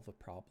to solve a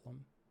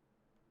problem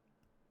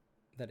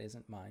that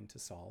isn't mine to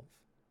solve.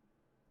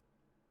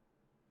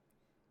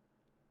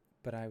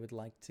 But I would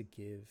like to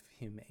give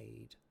him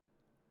aid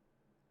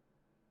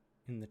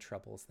in the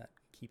troubles that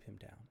keep him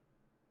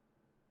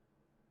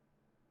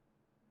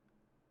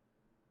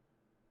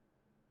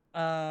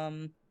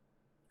down.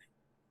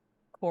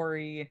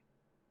 Corey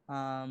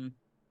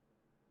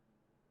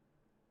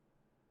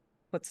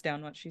puts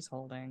down what she's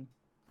holding,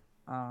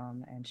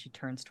 and she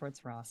turns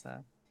towards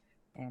Rasa,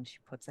 and she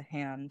puts a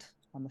hand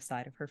on the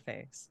side of her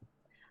face,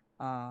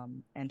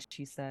 and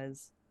she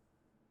says,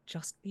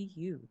 "Just be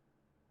you."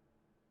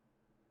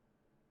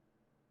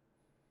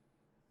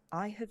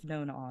 I have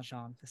known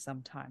Arjan for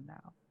some time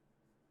now,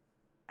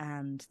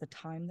 and the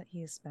time that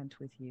he has spent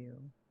with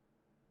you,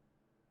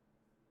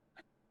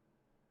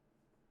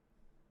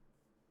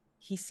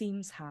 He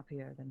seems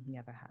happier than he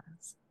ever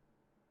has.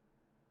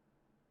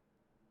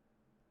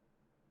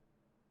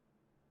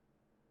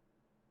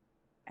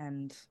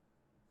 And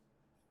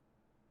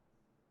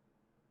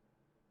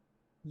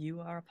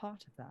you are a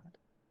part of that.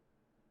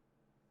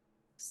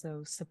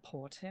 So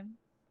support him,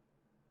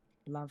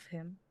 love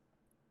him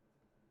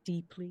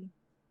deeply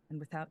and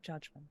without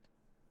judgment.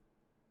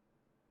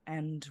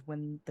 And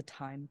when the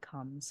time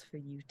comes for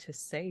you to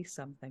say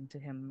something to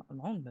him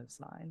along those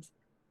lines,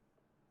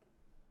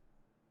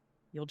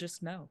 you'll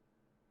just know.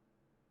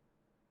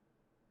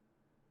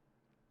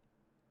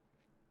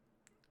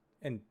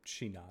 And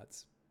she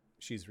nods.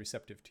 She's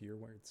receptive to your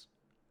words.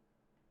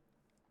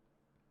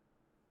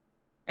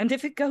 And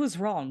if it goes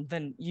wrong,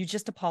 then you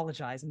just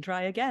apologize and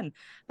try again.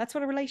 That's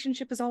what a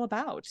relationship is all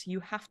about. You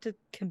have to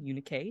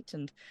communicate,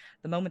 and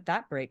the moment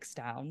that breaks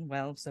down,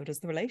 well, so does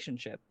the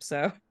relationship.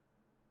 So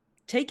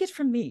take it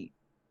from me.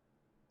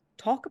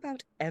 Talk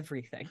about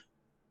everything.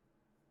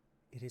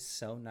 It is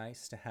so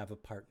nice to have a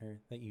partner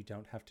that you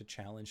don't have to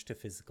challenge to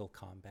physical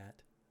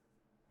combat.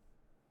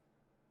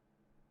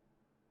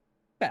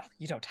 Well,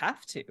 you don't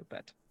have to,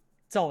 but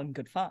it's all in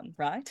good fun,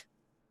 right?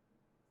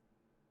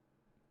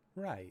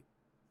 Right.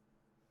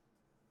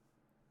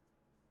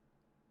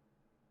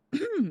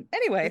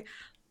 Anyway,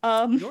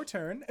 Your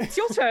turn. it's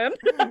your turn.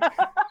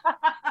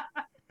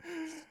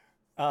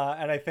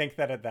 And I think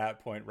that at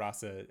that point,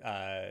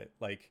 Rasa,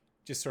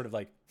 just sort of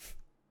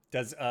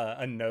does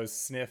a nose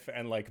sniff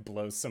and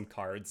blows some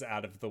cards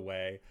out of the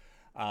way.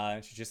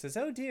 She just says,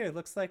 "Oh dear,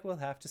 looks like we'll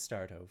have to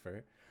start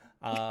over."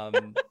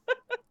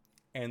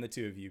 And the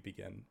two of you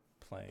begin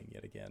playing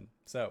yet again.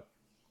 So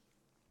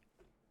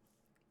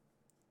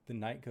the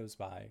night goes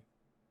by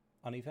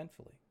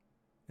uneventfully.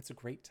 It's a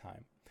great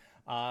time.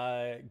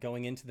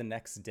 Going into the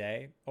next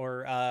day,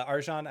 or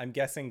Arjan, I'm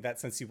guessing that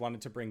since you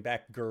wanted to bring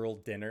back girl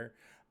dinner,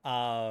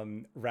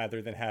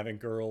 rather than having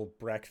girl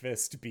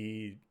breakfast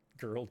be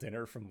girl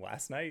dinner from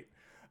last night,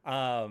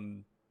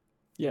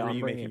 Yeah, were I'm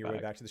you bringing making it your way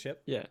back. back to the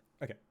ship? Yeah.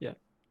 Okay. Yeah.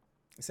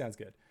 Sounds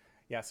good.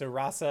 Yeah, so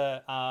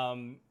Rasa,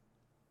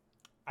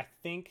 I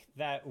think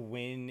that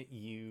when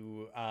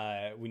you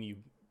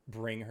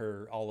bring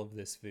her all of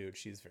this food,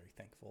 she's very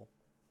thankful.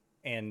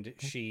 And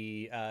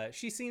she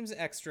seems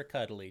extra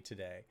cuddly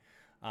today.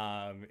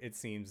 It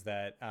seems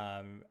that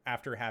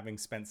after having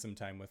spent some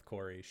time with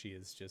Corey, she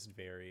is just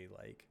very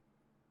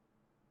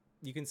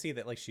you can see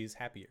that she's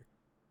happier.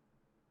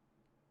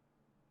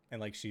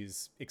 And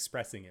she's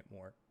expressing it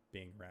more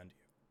being around you.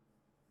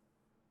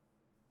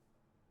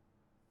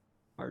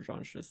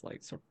 Arjan's just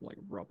sort of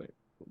rub it,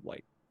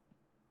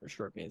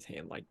 stroking his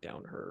hand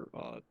down her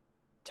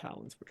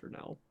talons, which are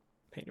now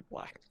painted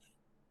black.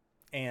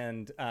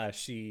 And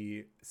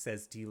she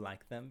says, "Do you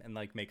like them?" And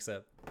makes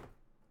a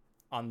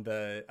on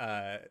the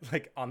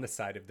on the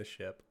side of the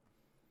ship.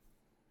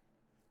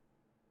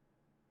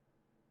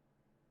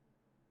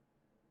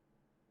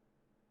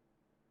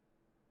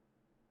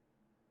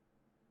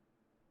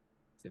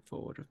 Is it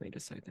forward of me to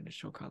say the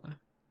initial color?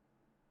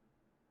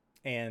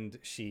 And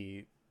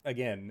she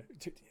again,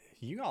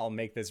 you all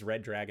make this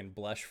red dragon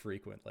blush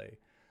frequently.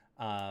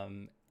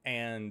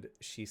 And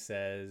she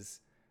says,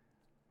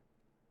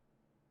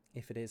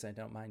 "If it is, I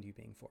don't mind you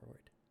being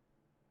forward."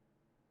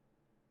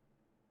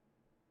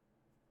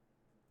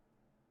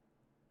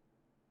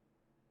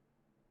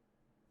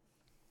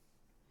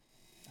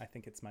 I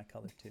think it's my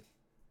color too.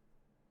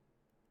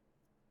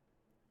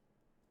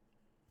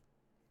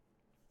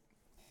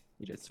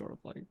 He just sort of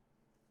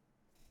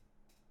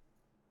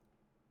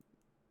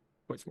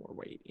puts more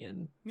weight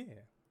in. Yeah.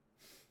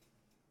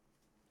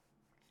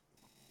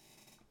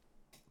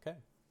 Okay.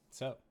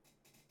 So,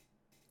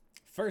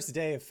 first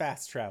day of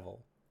fast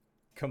travel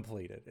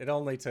completed. It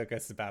only took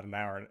us about an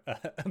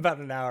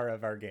hour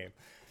of our game.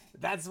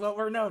 That's what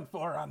we're known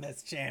for on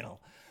this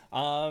channel.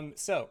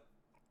 So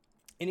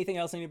anything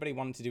else anybody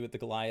wanted to do with the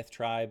Goliath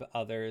tribe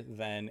other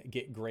than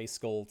get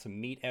Grayskull to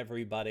meet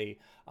everybody?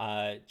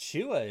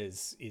 Chua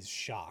is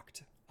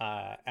shocked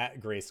at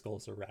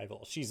Grayskull's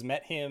arrival. She's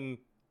met him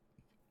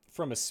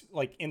from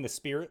in the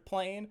spirit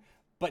plane,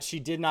 but she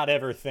did not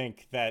ever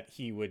think that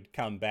he would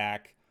come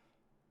back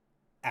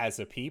as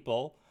a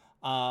people.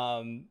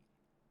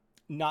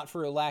 Not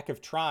for a lack of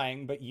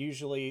trying, but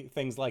usually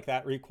things like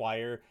that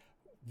require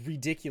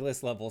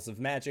ridiculous levels of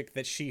magic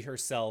that she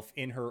herself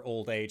in her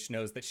old age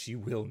knows that she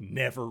will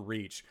never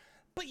reach.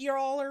 But you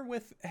all are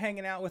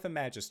hanging out with a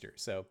magister,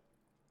 so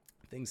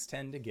things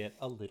tend to get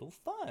a little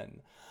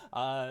fun.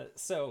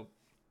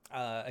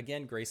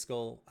 Again,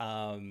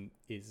 Grayskull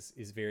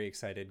is very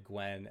excited.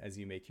 Gwen, as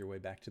you make your way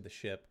back to the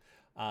ship,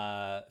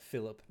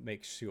 Philip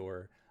makes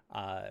sure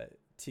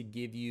to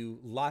give you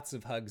lots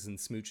of hugs and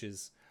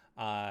smooches,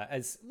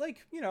 as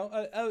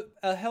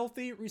a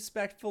healthy,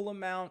 respectful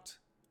amount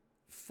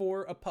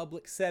for a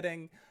public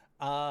setting.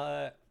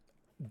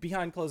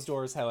 Behind closed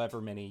doors,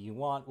 however many you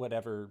want,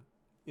 whatever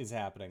is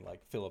happening,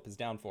 Philip is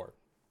down for,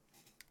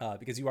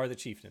 because you are the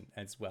chieftain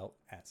as well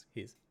as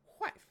his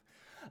wife.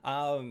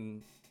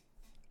 And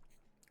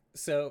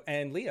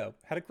Leo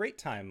had a great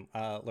time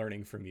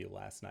learning from you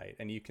last night,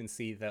 and you can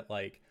see that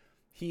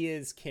he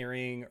is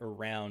carrying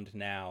around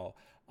now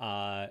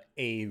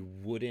a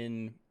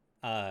wooden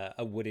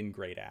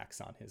great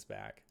axe on his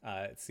back.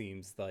 It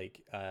seems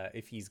like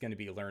if he's going to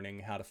be learning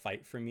how to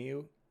fight from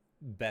you,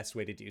 best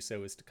way to do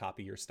so is to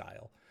copy your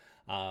style.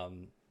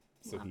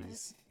 So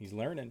he's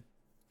learning.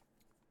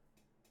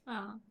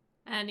 Oh.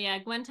 And yeah,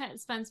 Gwen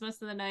spends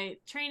most of the night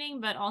training,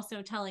 but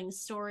also telling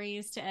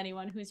stories to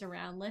anyone who's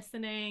around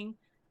listening,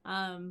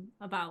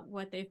 about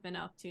what they've been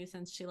up to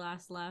since she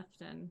last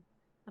left, and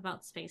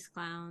about space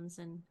clowns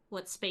and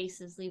what space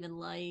is even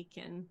like.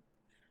 And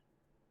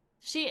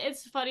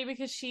it's funny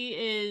because she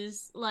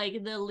is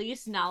like the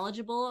least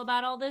knowledgeable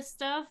about all this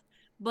stuff,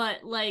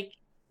 but like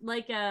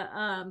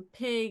a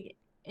pig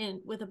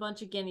in with a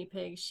bunch of guinea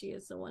pigs, she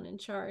is the one in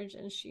charge,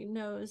 and she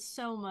knows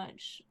so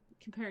much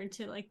compared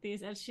to like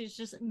these, and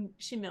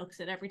she milks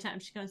it every time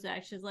she comes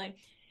back. She's like,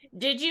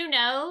 did you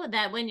know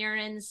that when you're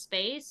in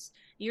space,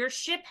 your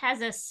ship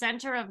has a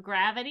center of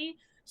gravity?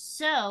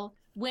 So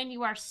when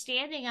you are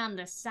standing on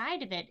the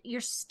side of it, you're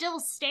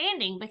still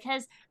standing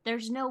because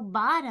there's no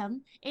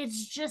bottom.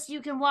 It's just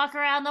you can walk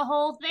around the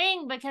whole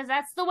thing because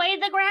that's the way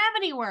the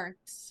gravity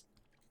works.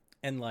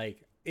 And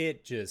like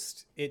it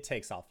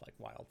takes off like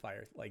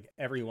wildfire. Like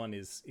everyone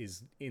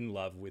is in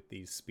love with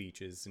these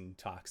speeches and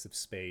talks of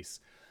space.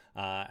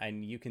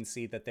 And you can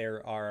see that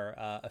there are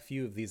a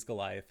few of these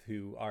Goliath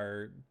who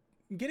are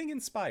getting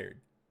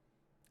inspired.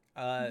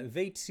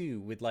 They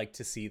too would like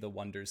to see the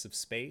wonders of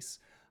space.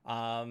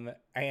 And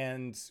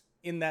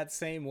in that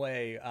same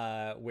way,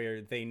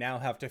 where they now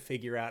have to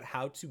figure out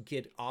how to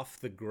get off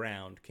the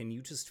ground. Can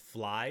you just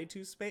fly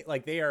to space?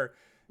 Like they are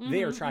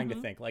trying to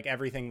think. Like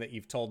everything that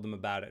you've told them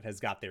about it has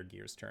got their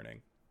gears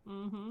turning.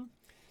 Mm-hmm.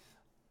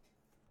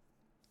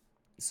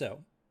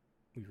 So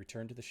we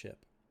return to the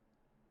ship.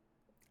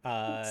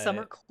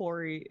 Summer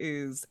Corey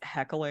is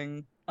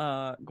heckling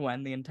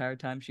Gwen the entire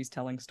time she's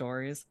telling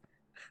stories,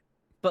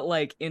 but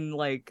like in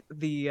like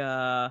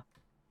the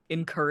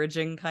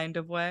encouraging kind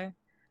of way,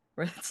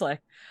 where it's like,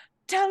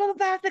 tell them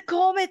about the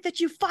comet that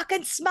you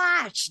fucking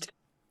smashed.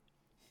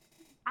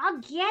 I'll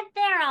get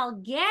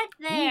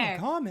there. Ooh, a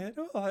comet.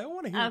 Oh, I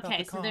want to hear about the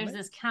Okay, so comet. there's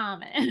this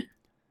comet.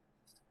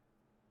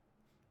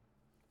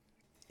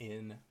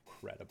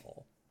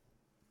 Incredible.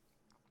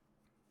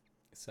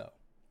 So,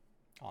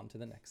 on to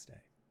the next day.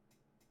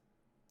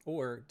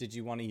 Or did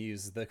you want to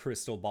use the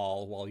crystal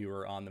ball while you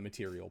were on the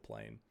material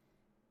plane?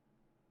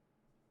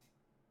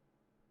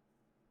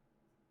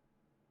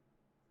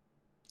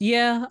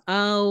 Yeah,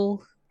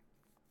 I'll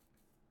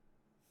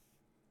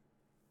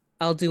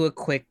do a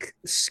quick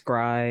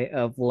scry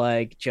of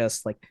like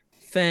just like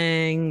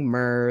Fang,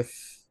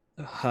 Mirth,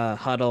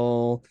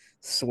 Huddle,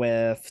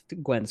 Swift,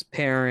 Gwen's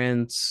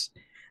parents,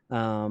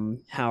 how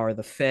are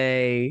the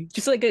Fae?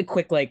 Just like a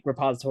quick like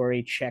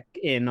repository check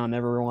in on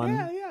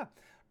everyone. Yeah.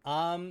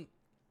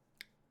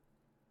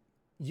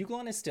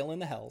 Yuglon is still in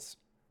the hells.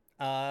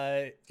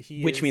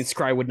 Which means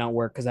scry would not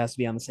work because it has to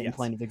be on the same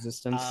plane of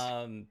existence.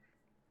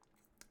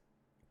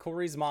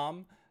 Corey's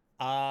mom,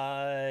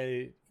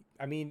 I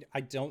mean,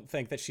 I don't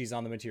think that she's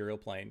on the material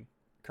plane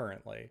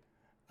currently.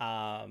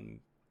 But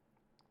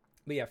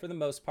yeah, for the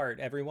most part,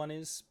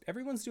 everyone's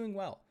doing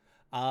well.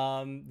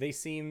 They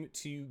seem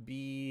to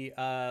be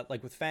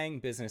like with Fang,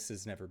 business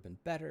has never been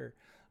better.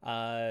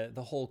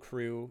 The whole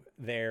crew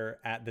there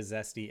at the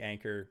Zesty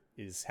Anchor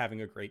is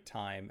having a great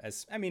time.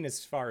 As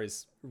far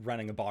as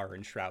running a bar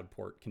in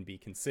Shroudport can be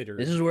considered.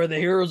 This is where the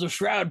heroes of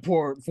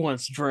Shroudport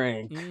once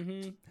drank.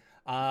 Mm-hmm.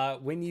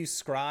 When you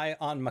scry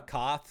on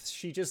Makoth,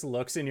 she just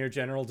looks in your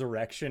general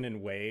direction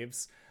and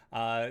waves,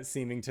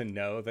 seeming to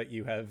know that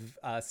you have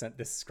sent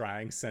this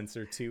scrying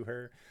sensor to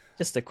her.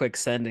 Just a quick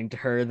sending to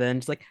her then.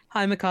 Just like,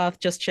 hi Makoth,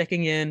 just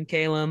checking in.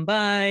 Calum,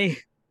 bye.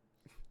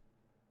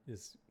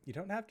 You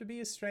don't have to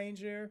be a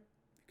stranger.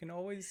 You can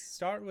always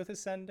start with a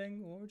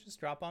sending or just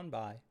drop on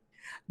by.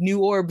 New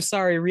orb,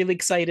 sorry, really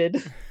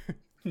excited.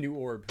 New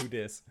orb, who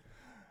dis?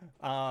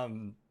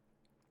 And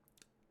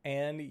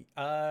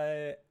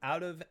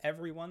out of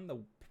everyone,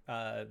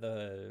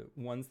 the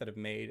ones that have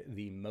made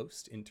the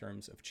most in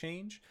terms of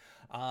change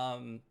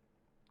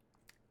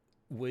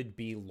would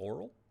be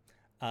Laurel.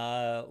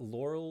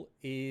 Laurel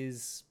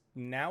is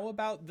now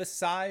about the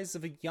size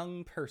of a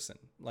young person,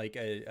 like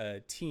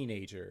a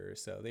teenager or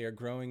so. They are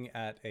growing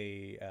at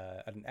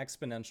an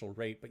exponential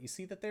rate, but you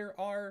see that there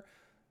are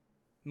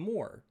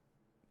more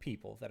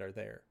people that are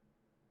there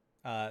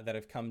that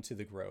have come to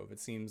the grove. It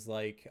seems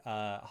like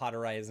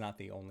Hadarai is not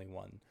the only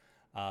one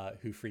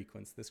who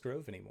frequents this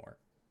grove anymore.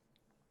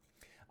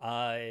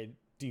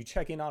 Do you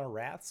check in on a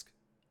Rask?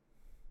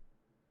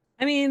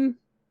 I mean,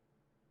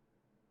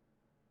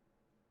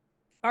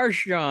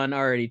 Arshon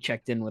already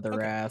checked in with a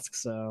Rask,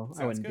 so Sounds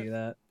I wouldn't good. do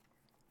that.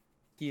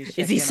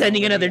 Is he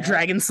sending another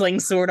Dragon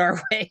Sling sword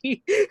our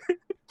way?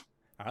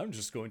 I'm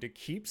just going to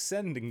keep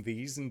sending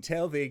these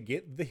until they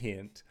get the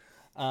hint.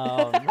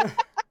 Do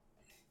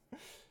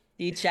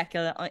you check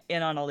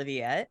in on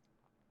Oliviette?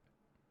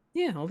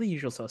 Yeah, all the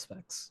usual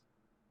suspects.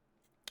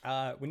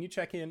 When you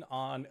check in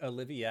on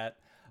Oliviette,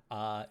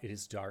 it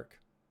is dark.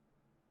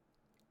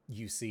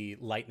 you see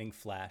lightning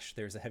flash.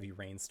 There's a heavy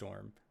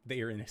rainstorm.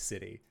 They are in a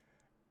city.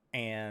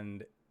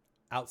 And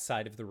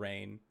outside of the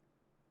rain,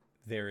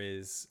 there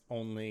is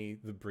only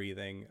the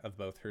breathing of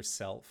both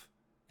herself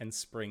and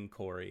Spring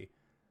Corey,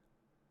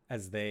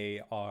 as they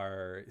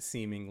are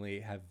seemingly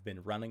have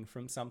been running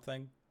from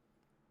something.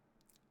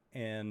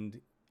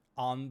 And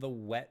on the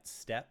wet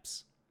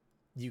steps,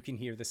 you can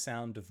hear the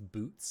sound of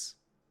boots.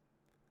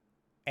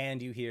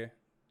 And you hear,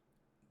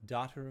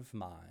 "Daughter of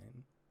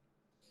mine."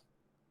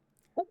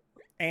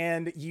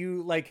 And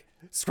you, like,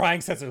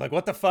 scrying sensor, like,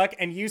 what the fuck?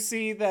 And you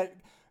see that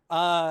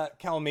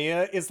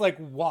Kalmia is, like,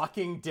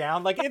 walking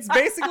down. Like, it's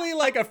basically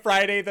like a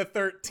Friday the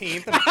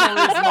 13th of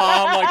Corey's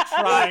mom, like,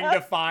 trying to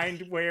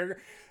find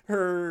where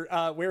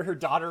her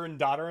daughter and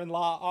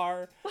daughter-in-law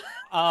are.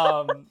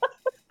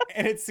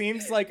 And it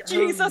seems like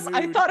Jesus, mood...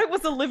 I thought it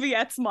was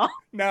Oliviette's mom.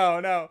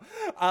 No.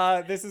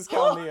 This is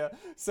Kalmia.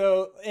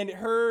 So, and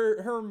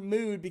her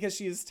mood, because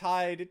she is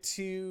tied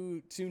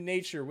to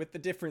nature with the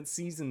different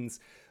seasons,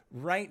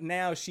 right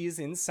now she is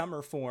in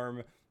summer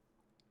form,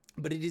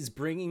 but it is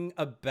bringing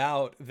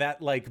about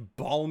that, like,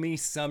 balmy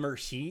summer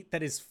heat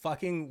that is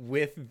fucking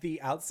with the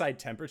outside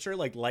temperature.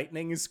 Like,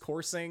 lightning is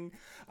coursing,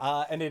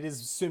 and it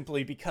is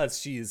simply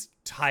because she is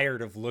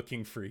tired of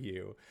looking for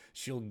you.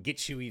 She'll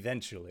get you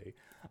eventually.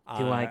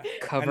 Do I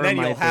cover and then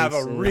my you'll have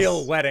bases? a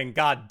real wedding,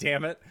 god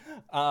damn it.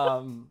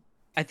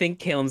 I think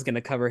Kalen's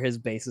gonna cover his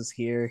bases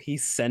here.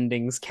 He's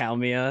sending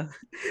Kalmia,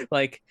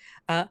 like,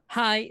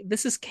 "Hi,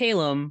 this is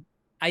Calum.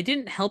 I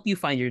didn't help you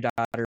find your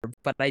daughter,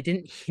 but I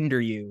didn't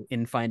hinder you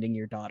in finding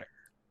your daughter."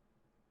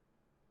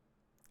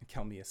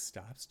 Kalmia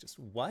stops, just,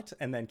 what?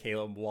 And then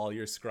Caleb, while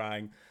you're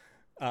scrying,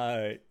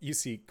 you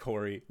see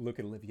Corey look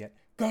at Olivia,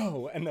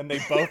 go! And then they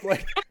both,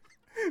 like,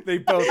 they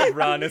both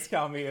run as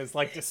Kalmia is,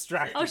 like,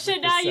 distracted. Oh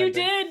shit, now you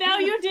did! Now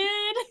you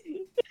did!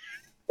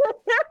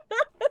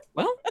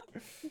 Well,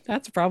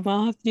 that's a problem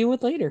I'll have to deal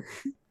with later.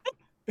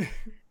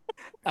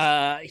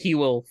 He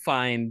will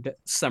find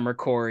Summer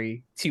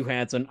Corey, two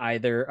hands on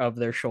either of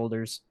their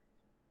shoulders.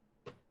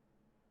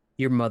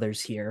 "Your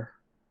mother's here.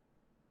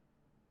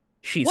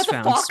 She's What the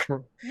found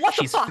fuck? What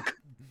the fuck?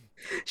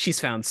 She's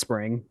found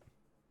Spring."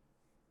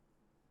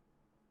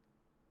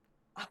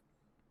 Oh,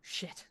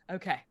 shit.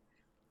 Okay.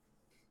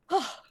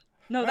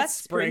 No, that's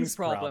Spring's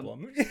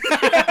problem.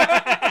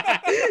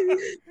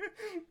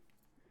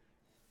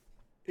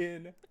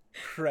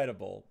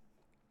 Incredible.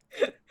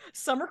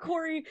 Summer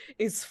Corey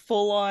is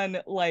full on,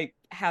 like,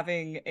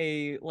 having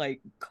a,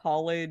 like,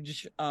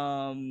 college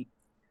Drunken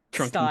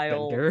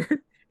style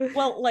bender.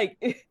 Well, like,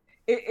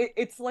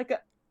 it's like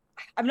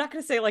I'm not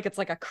gonna say, like, it's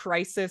like a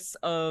crisis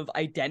of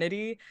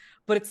identity,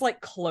 but it's,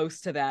 like,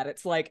 close to that.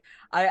 It's like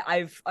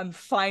I'm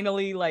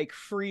finally, like,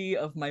 free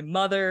of my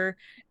mother,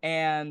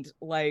 and,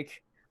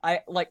 like,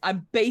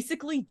 I'm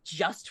basically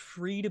just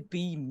free to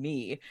be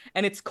me,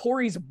 and it's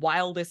Corey's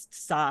wildest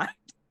side.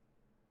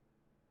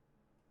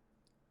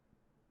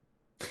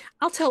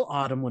 I'll tell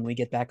Autumn when we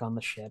get back on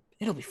the ship.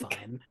 It'll be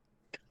fine.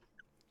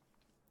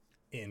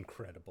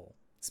 Incredible.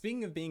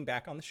 Speaking of being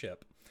back on the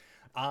ship,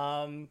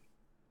 Hexton?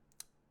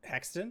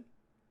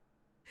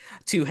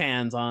 Two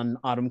hands on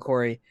Autumn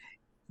Corey.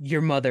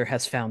 "Your mother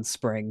has found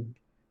Spring."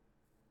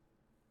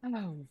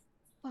 Oh,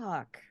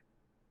 fuck.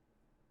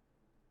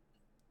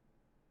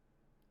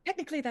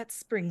 Technically, that's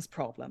Spring's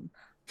problem,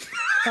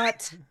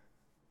 but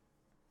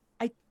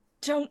I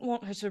don't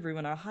want her to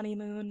ruin our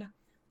honeymoon.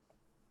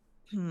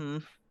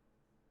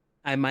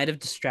 I might have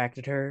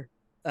distracted her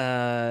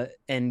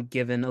and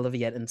given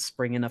Oliviette and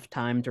Spring enough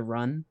time to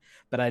run,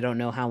 but I don't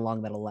know how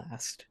long that'll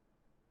last.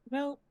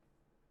 Well,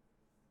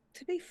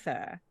 to be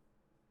fair,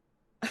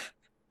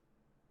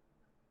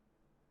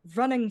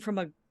 running from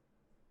a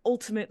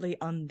ultimately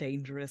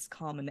undangerous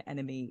common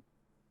enemy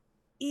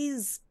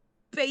is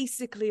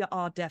basically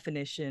our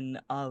definition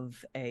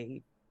of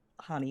a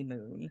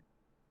honeymoon.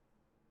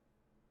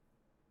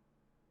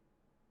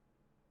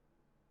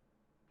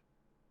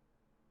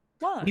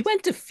 What? We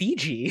went to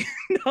Fiji.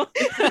 Don't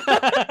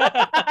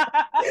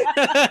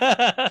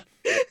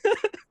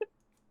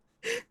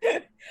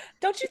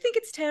you think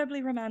it's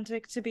terribly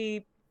romantic to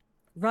be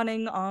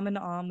running arm in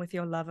arm with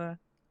your lover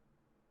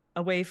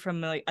away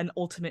from, like, an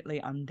ultimately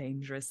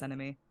undangerous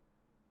enemy?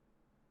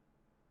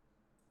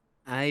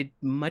 I'd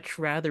much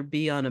rather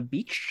be on a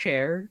beach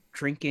chair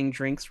drinking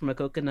drinks from a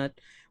coconut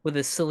with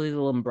a silly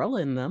little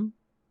umbrella in them,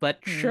 but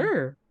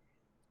sure.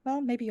 Well,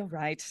 maybe you're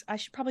right. I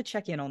should probably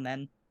check in on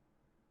then.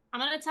 I'm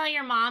gonna tell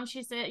your mom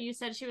you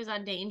said she was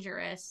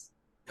undangerous.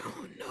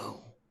 Oh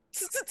no.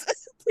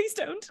 Please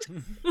don't.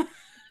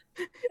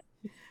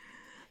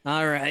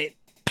 All right.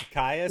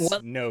 Caius,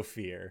 What? no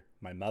fear.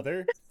 My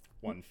mother,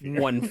 one fear.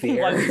 One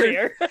fear. One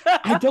fear.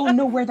 I don't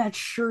know where that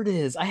shirt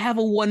is. I have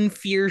a one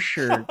fear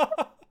shirt.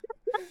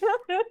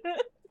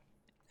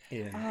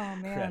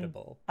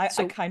 Incredible. I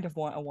kind of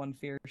want a one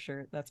fear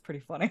shirt. That's pretty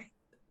funny.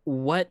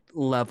 What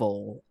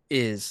level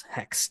is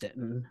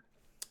Hexton?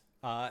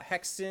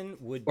 Hexton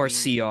would Or be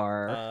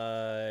CR?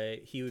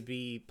 He would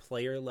be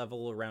player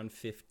level around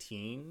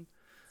 15.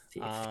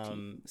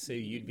 15. So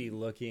you'd be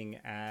looking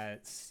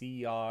at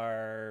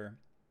CR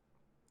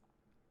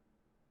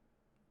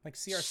Like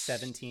CR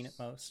 17 at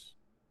most.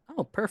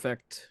 Oh,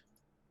 perfect.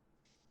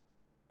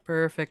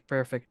 Perfect,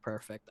 perfect,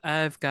 perfect.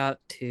 I've got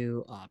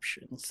two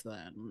options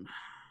then.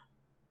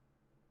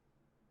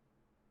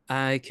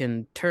 I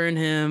can turn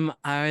him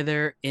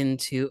either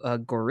into a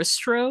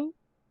Goristro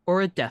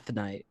or a Death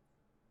Knight,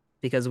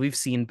 because we've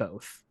seen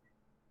both.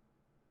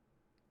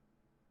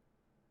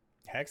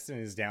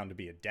 Hexton is down to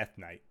be a Death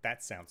Knight.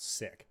 That sounds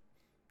sick.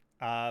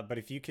 But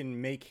if you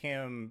can make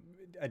him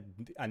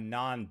a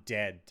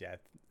non-dead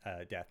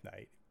Death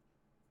Knight.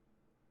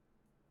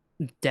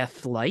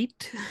 Death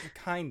Light?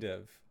 Kind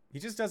of. He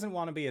just doesn't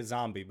want to be a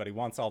zombie, but he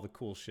wants all the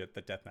cool shit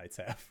that Death Knights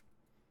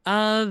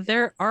have.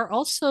 There are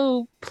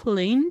also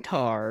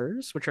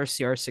Planetars, which are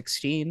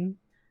CR16.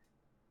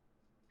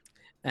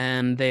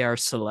 And they are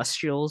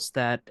celestials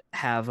that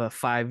have a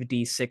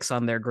 5d6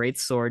 on their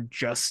greatsword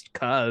just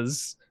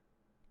cuz.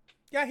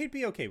 Yeah, he'd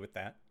be okay with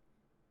that.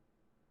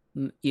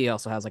 He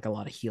also has like a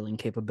lot of healing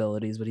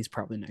capabilities, but he's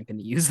probably not going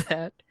to use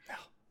that.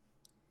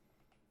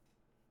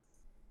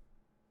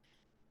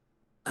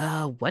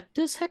 What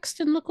does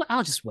Hexton look like?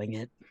 I'll just wing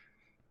it.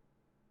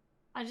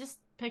 I just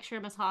picture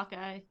him as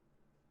Hawkeye.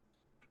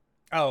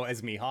 Oh,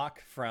 as Mihawk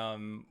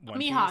from One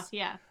Mihawk, Piece?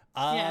 yeah.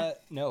 Yeah.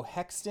 No,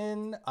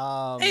 Hexton.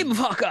 Aim of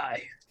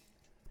Hawkeye!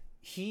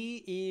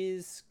 He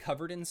is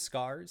covered in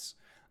scars.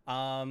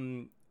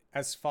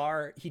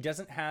 He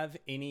doesn't have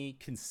any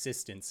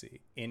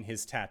consistency in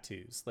his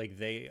tattoos. Like,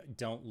 they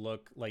don't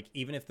look like,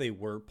 even if they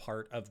were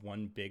part of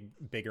one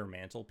bigger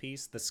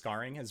mantelpiece, the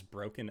scarring has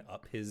broken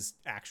up his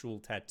actual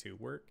tattoo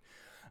work.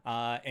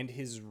 And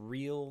his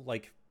real,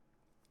 like,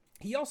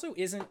 he also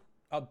isn't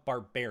a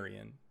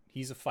barbarian.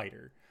 He's a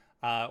fighter,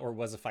 or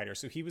was a fighter.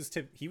 So he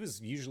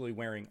was usually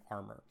wearing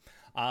armor.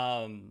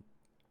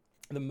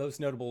 The most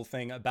notable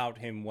thing about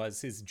him was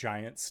his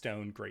giant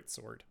stone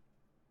greatsword.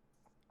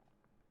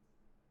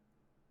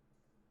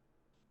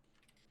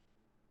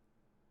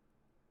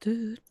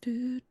 Okay,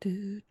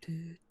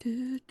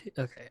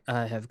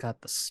 I have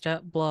got the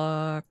stat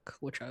block,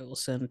 which I will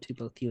send to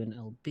both you and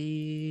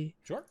LB.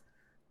 Sure.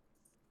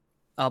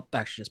 I'll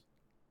actually just...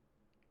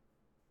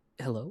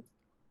 Hello?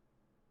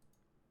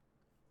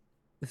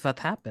 What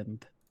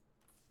happened?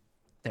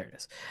 There it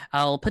is.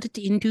 I'll put it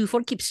into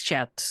For Keeps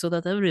chat so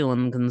that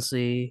everyone can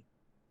see.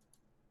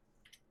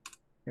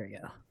 There we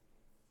go.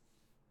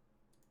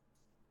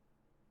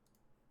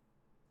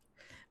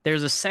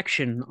 There's a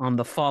section on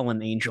the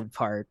fallen angel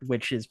part,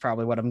 which is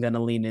probably what I'm going to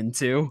lean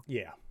into.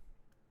 Yeah.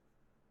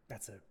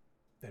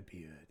 That'd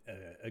be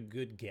a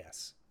good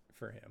guess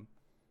for him.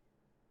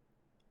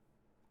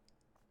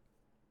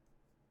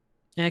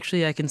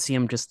 Actually, I can see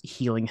him just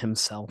healing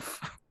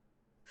himself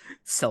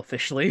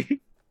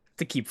selfishly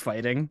to keep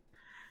fighting.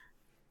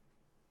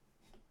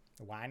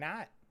 Why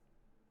not?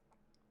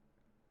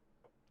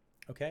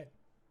 Okay.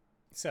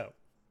 So,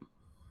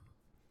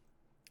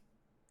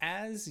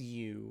 as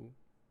you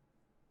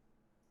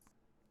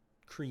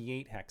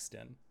create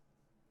Hexton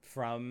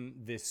from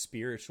this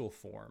spiritual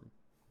form,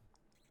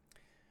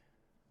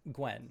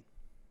 Gwen,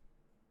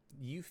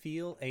 you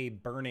feel a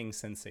burning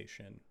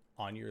sensation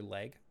on your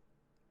leg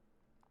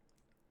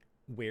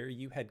where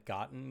you had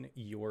gotten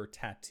your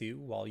tattoo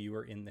while you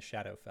were in the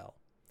Shadowfell.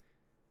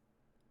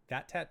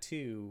 That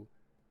tattoo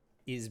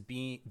is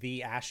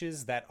the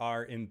ashes that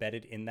are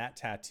embedded in that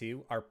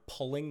tattoo are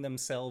pulling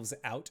themselves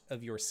out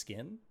of your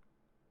skin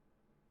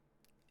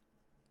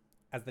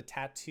as the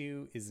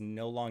tattoo is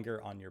no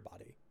longer on your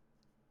body,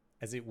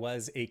 as it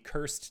was a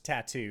cursed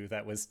tattoo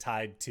that was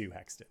tied to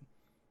Hexton.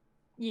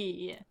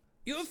 Yeah.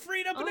 You have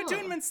freed up an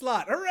attunement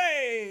slot.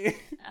 Hooray! Yay.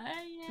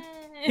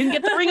 You can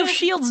get the Ring of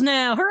Shields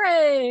now.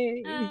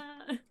 Hooray!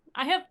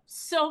 I have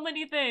so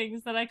many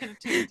things that I could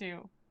attune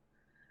to.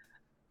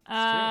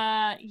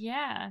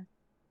 Yeah.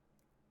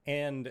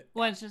 And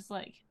One's just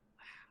like,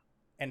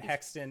 and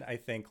Hexton, I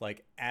think,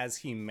 like, as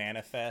he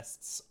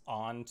manifests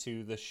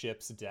onto the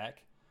ship's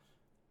deck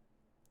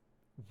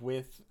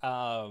with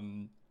as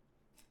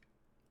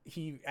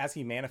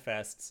he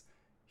manifests,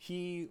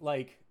 he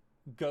like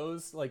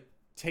goes, like,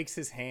 takes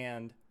his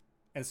hand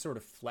and sort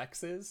of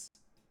flexes,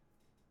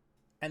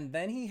 and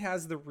then he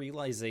has the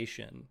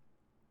realization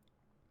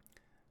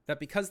that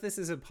because this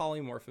is a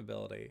polymorph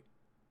ability,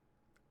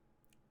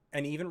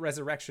 and even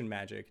resurrection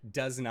magic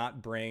does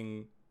not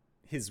bring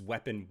his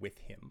weapon with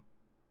him.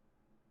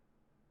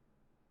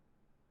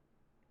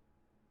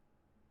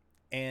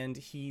 And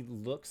he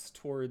looks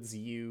towards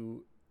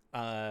you,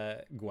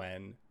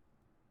 Gwen,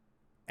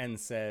 and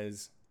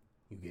says,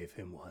 "You gave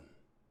him one."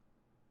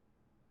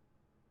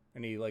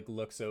 And he, like,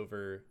 looks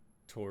over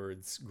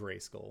towards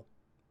Grayskull.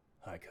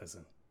 "Hi,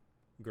 cousin."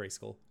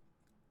 Grayskull.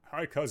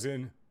 "Hi,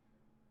 cousin."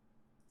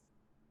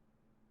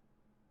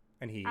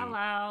 And he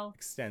hello.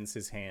 extends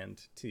his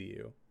hand to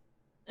you.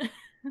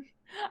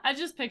 I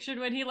just pictured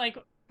when he like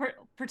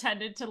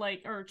pretended to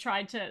like, or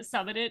tried to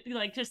summon it,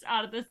 like just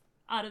out of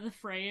the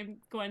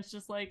frame. Gwen's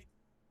just like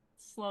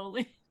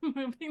slowly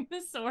moving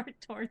the sword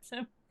towards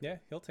him. Yeah,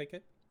 he'll take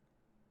it.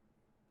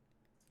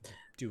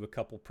 Do a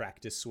couple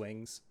practice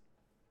swings.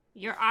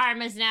 Your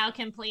arm is now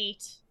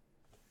complete.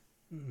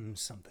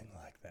 Something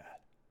like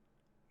that.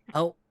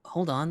 Oh,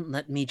 hold on.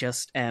 Let me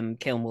just. And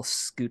Caleb will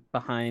scoot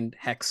behind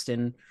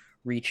Hexton,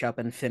 reach up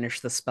and finish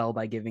the spell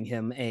by giving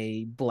him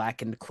a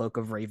blackened cloak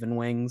of raven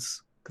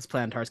wings, because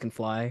Planetars can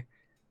fly.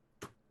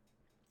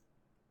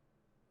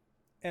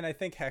 And I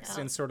think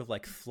Hexton sort of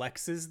like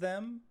flexes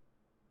them.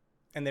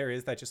 And there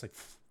is that just like,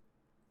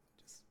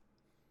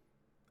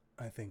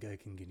 I think I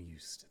can get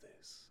used to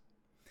this.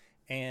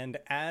 And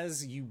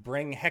as you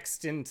bring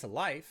Hexton to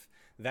life,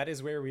 that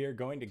is where we are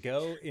going to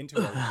go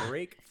into our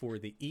break for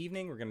the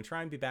evening. We're going to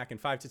try and be back in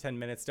 5 to 10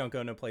 minutes. Don't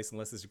go no place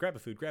unless it's to grab a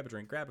food, grab a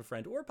drink, grab a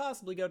friend, or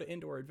possibly go to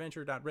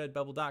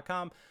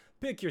indooradventure.redbubble.com.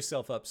 Pick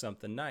yourself up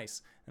something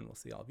nice, and we'll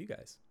see all of you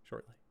guys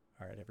shortly.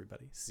 All right,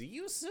 everybody. See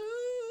you soon.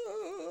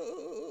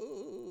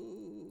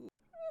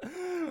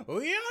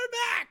 We are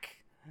back.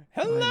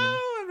 Hello,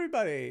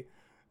 everybody.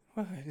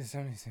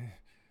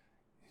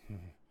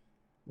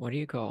 What do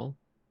you call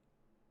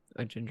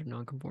a gender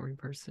non-conforming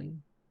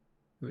person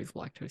who is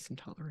lactose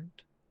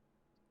intolerant?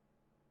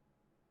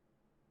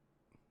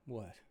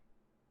 What?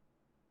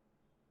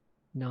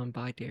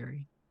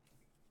 Non-binary.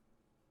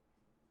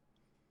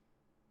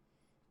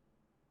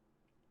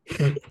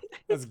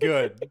 That's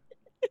good.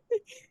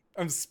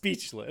 I'm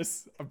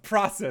speechless. I'm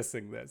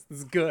processing this. This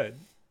is good.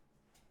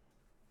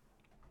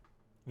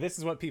 This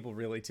is what people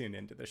really tune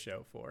into the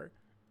show for.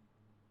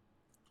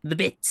 The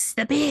bits,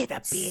 the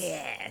bits, the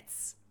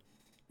bits.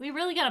 We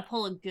really gotta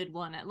pull a good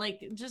one at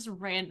like just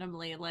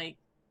randomly, like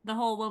the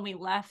whole when we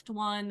left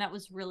one that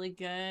was really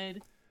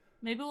good.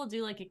 Maybe we'll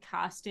do like a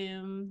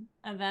costume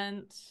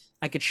event.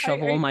 I could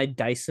shovel all my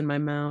dice in my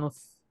mouth.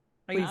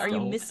 Are you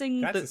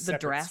missing That's a the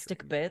separate drastic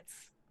stream. bits?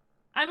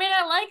 I mean,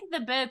 I like the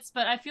bits,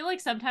 but I feel like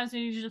sometimes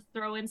we need to just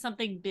throw in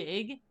something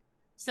big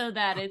so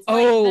that it's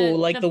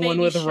like the one baby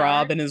with shark,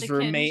 Rob and the his kitten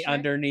roommate shark.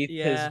 underneath his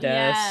Yeah.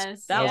 desk.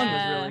 Yes, That one was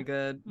yeah. really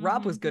good.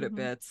 Rob was good at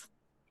bits.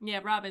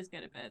 Yeah, Rob is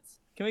good at bits.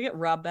 Can we get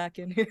Rob back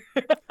in here?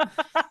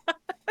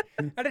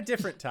 At a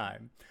different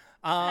time.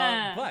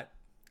 But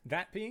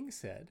that being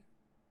said,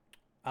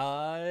 you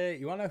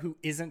want to know who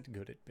isn't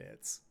good at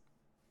bits?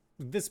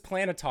 This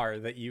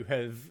planetar that you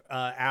have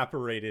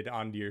apparated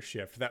onto your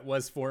ship that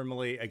was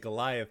formerly a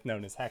Goliath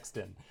known as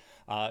Hexton,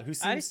 who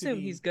seems I to assume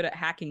be... he's good at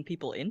hacking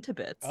people into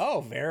bits.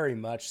 Oh, very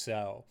much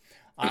so.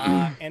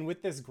 And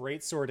with this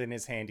great sword in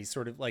his hand, he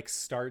sort of like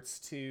starts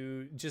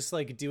to just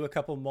like do a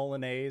couple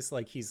Molinées,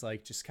 like he's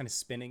like just kind of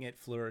spinning it,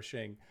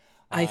 flourishing.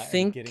 I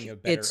think and getting a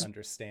better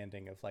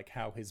understanding of like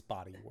how his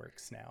body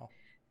works now.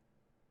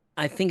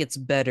 I think it's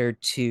better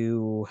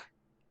to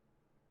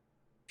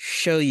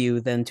show you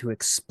than to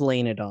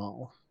explain it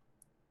all.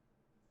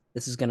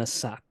 This is gonna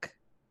suck.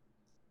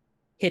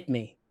 Hit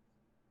me.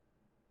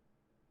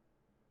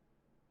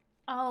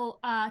 Oh,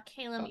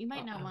 Caleb, you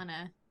might not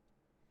wanna.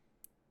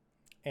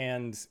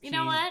 And you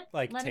know what?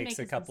 Like Let him takes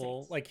make a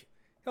couple like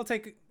he'll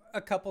take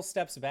a couple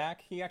steps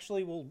back. He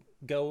actually will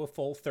go a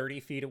full 30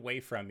 feet away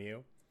from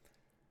you.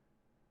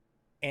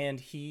 And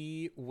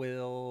he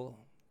will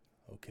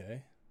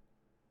okay.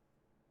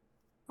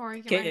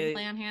 Corey, can I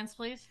lay on hands,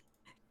 please?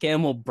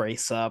 Cam will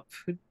brace up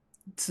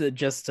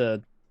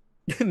to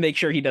make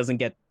sure he doesn't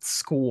get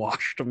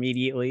squashed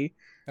immediately.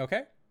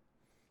 Okay.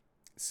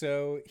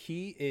 So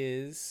he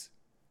is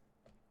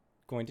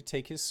going to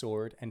take his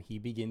sword and he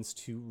begins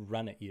to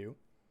run at you.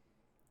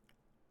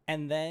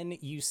 And then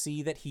you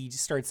see that he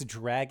starts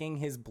dragging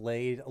his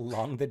blade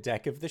along the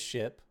deck of the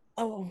ship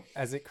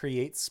as it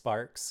creates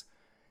sparks.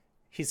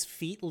 His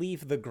feet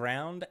leave the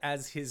ground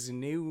as his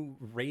new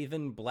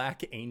raven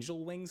black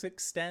angel wings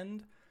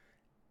extend,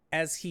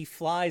 as he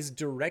flies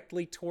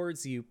directly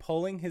towards you,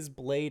 pulling his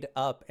blade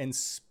up and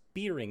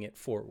spearing it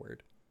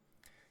forward.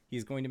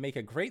 He's going to make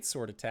a great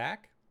sword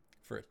attack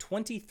for a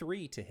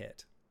 23 to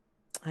hit.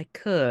 I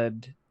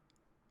could,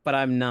 but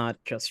I'm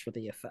not, just for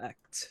the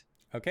effect.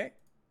 Okay.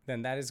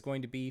 Then that is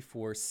going to be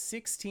for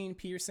 16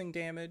 piercing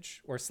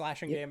damage or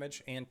slashing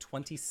damage and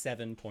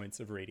 27 points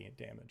of radiant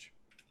damage.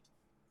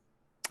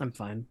 I'm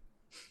fine.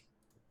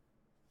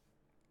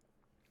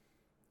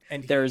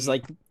 And there's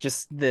like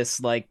just this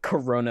like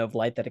corona of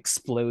light that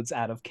explodes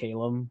out of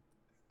Caleb.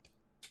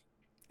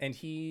 And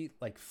he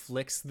like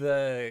flicks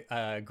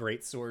the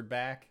great sword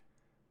back,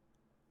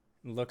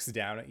 looks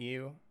down at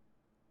you,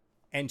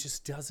 and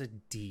just does a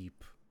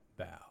deep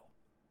bow.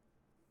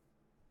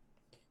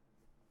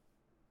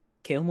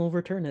 Caleb will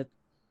return it.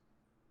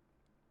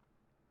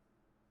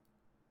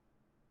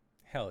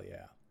 Hell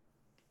yeah.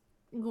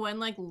 Gwen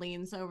like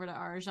leans over to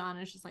Arjan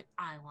and is just like,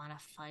 I want to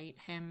fight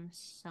him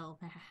so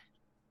bad.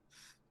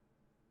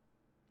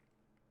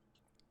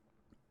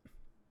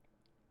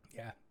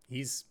 Yeah,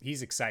 he's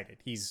excited.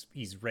 He's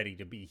ready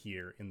to be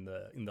here in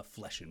the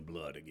flesh and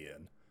blood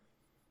again.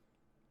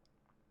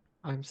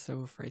 I'm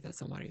so afraid that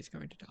somebody is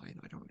going to die and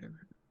I don't know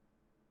who.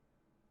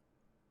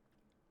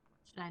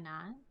 Should I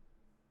not?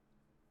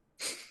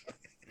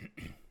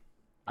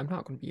 I'm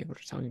not going to be able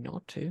to tell you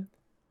not to.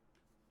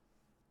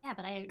 Yeah,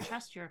 but I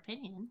trust your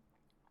opinion.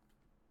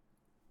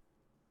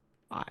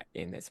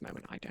 In this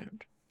moment, I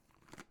don't.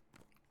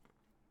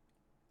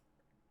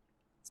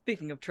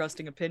 Speaking of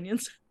trusting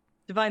opinions,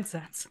 Divine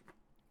Sense.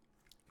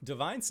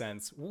 Divine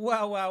Sense.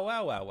 Wow, wow,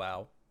 wow, wow,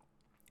 wow.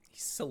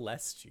 He's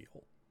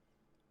celestial.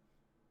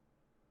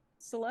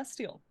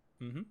 Celestial.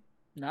 Mm-hmm.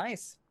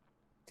 Nice.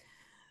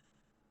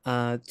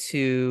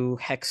 To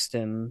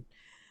Hexton,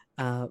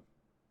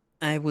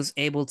 I was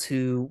able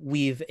to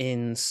weave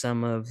in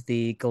some of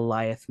the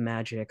Goliath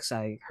magics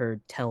I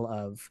heard tell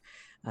of.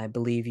 I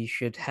believe you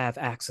should have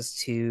access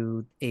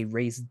to a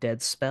Raise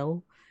Dead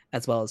spell,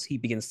 as well as he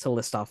begins to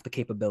list off the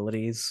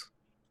capabilities.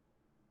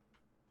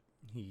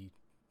 He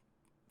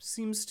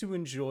seems to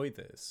enjoy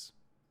this.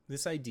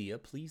 This idea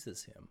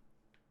pleases him.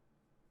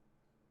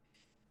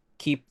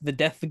 Keep the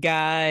deaf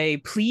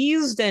guy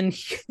pleased and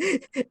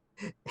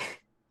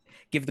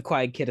give the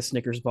quiet kid a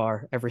Snickers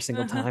bar every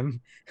single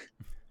time.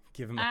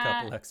 Give him a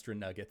couple extra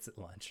nuggets at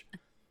lunch.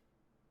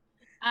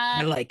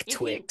 I like if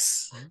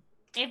Twix.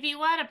 If you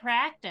want to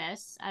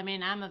practice, I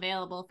mean, I'm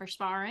available for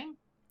sparring.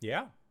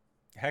 Yeah.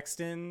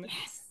 Hexton,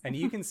 Yes. and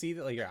you can see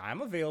that like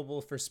I'm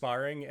available for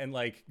sparring, and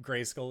like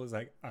Grayskull is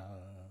like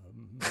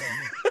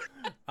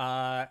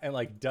and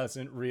like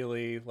doesn't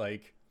really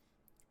like,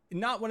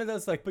 not one of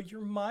those like, but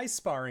you're my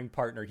sparring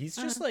partner. He's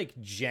just like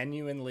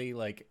genuinely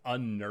like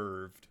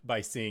unnerved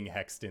by seeing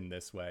Hexton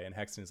this way, and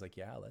Hexton is like,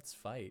 yeah, let's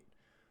fight,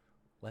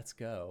 let's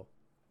go.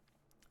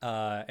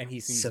 And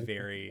he seems So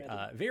very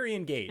very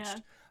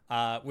engaged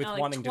with like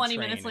wanting 20 to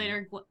train. minutes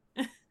later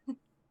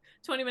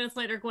 20 minutes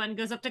later, Gwen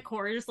goes up to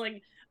Corey, just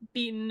like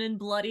beaten and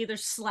bloody.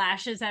 There's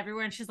slashes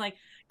everywhere, and she's like,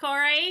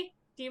 Corey,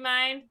 do you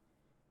mind?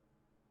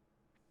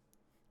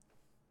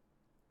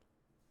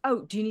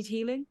 Oh, do you need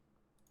healing?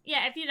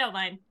 Yeah, if you don't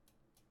mind.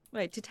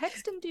 Wait, did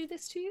Hexton do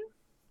this to you?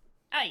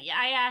 Yeah,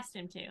 I asked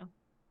him to.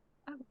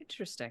 Oh,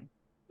 interesting.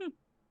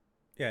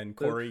 Yeah, and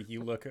Corey,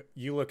 you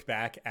look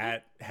back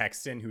at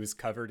Hexton, who is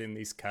covered in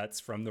these cuts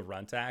from the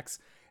Runtax,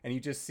 and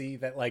you just see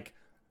that like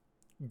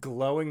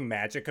glowing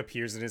magic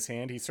appears in his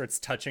hand. He starts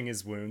touching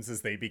his wounds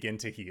as they begin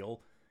to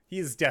heal. He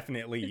is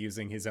definitely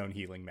using his own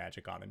healing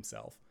magic on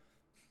himself.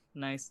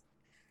 Nice.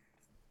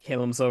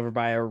 Caleb's over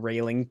by a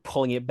railing,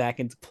 pulling it back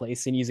into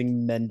place and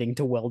using mending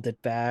to weld it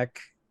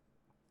back.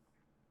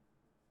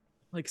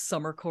 Like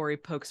Summer Corey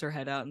pokes her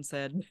head out and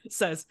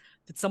says,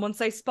 did someone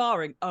say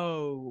sparring?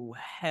 Oh,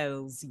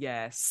 hells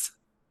yes.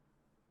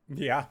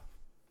 Yeah.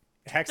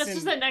 Hexton... That's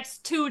just the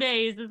next 2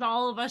 days is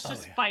all of us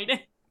just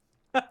fighting.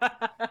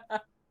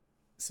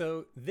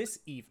 So this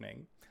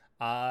evening,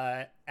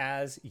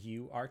 as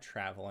you are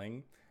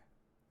traveling,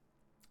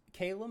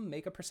 Caleb,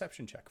 make a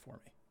perception check for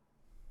me.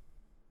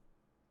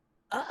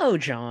 Oh,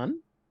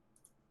 John.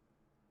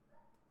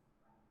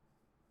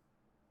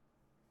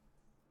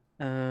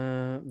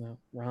 No,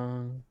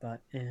 wrong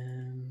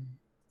button.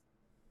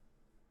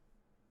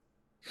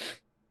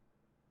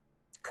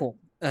 Cool.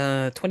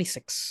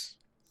 26.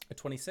 A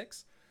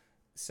 26.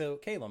 So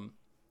Caleb,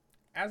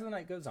 as the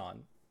night goes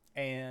on,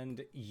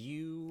 and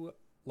you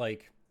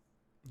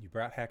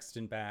brought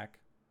Hexton back.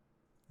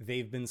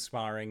 They've been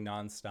sparring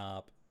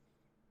nonstop.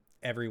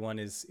 Everyone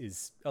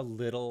is a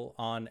little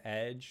on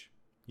edge.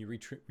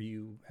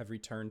 You have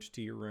returned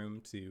to your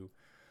room to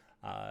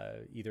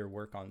either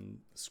work on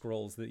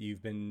scrolls that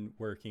you've been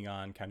working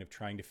on, kind of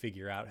trying to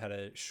figure out how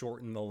to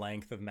shorten the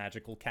length of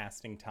magical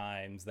casting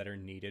times that are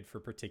needed for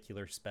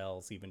particular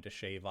spells, even to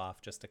shave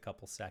off just a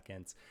couple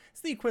seconds.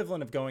 It's the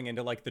equivalent of going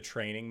into like the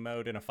training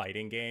mode in a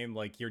fighting game.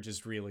 Like you're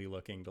just really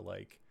looking to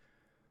like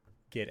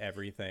get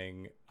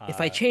everything. If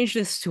I change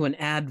this to an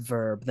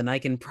adverb, then I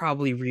can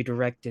probably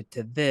redirect it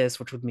to this,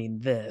 which would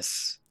mean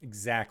this.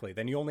 Exactly.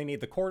 Then you only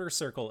need the quarter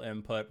circle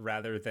input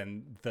rather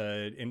than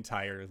the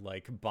entire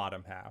like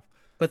bottom half.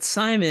 But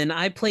Simon,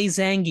 I play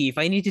Zangief.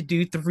 I need to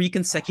do 3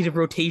 consecutive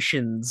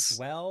rotations.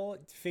 Well,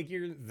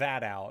 figure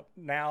that out.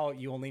 Now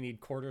you only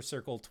need quarter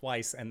circle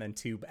twice and then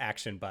 2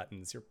 action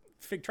buttons. You're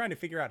trying to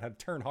figure out how to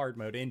turn hard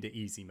mode into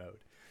easy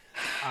mode.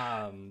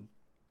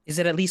 Is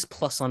it at least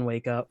plus on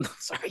wake up?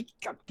 Sorry.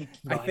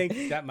 I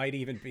think that might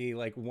even be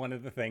like one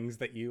of the things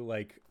that you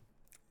like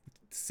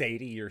say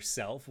to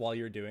yourself while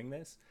you're doing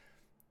this.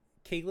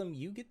 Caleb,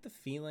 you get the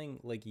feeling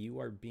like you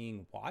are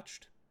being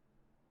watched.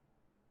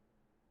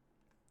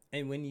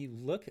 And when you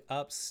look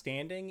up,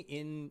 standing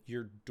in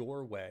your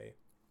doorway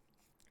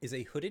is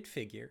a hooded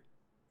figure.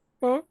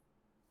 Huh?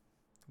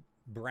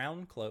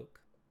 Brown cloak.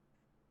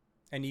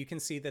 And you can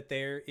see that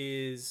there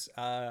is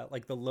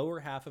like the lower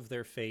half of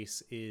their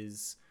face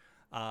is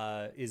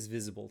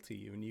visible to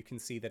you, and you can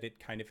see that it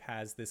kind of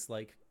has this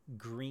like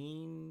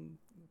green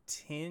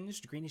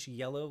tinged, greenish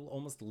yellow,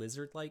 almost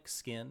lizard-like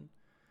skin.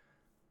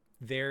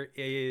 There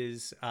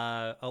is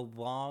a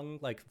long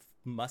like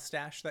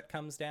mustache that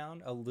comes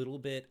down, a little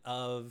bit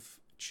of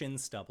chin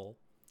stubble,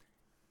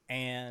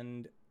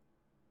 and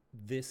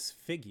this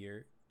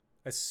figure,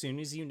 as soon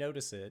as you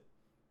notice it,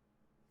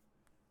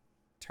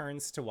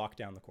 turns to walk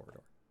down the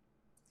corridor.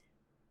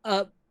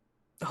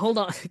 Hold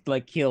on.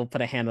 Like he'll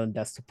put a hand on the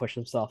desk to push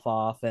himself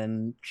off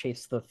and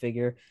chase the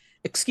figure.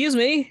 Excuse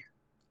me.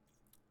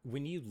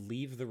 When you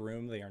leave the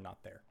room, they are not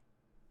there.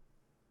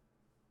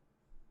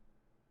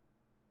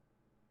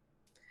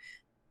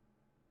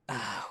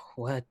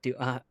 What do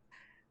I...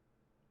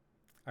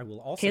 I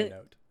will also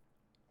note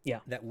Yeah.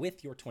 that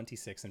with your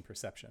 26 in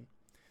perception,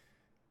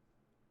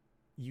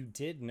 you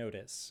did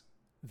notice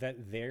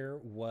that there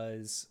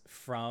was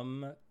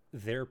from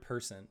their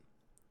person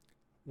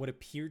what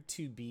appeared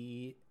to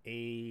be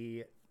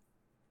a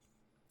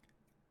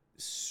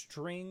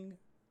string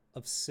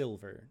of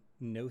silver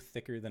no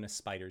thicker than a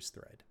spider's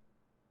thread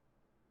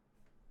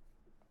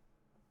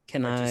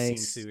Can that just I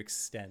seemed to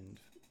extend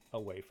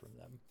away from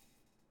them.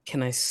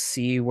 can I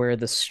see where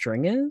the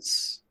string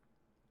is?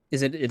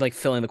 Is it like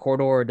filling the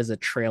corridor, or does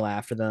it trail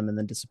after them and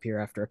then disappear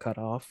after a cut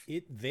off?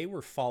 They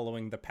were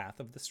following the path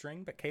of the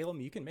string, but Caleb,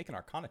 you can make an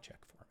Arcana check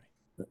for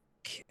me.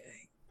 Okay.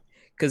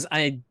 Because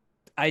I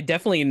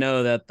definitely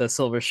know that the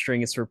silver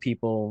string is for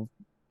people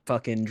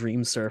fucking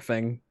dream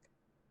surfing.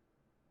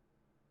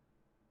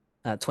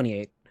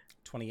 28.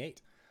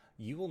 28.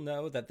 You will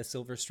know that the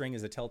silver string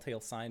is a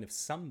telltale sign of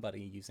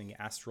somebody using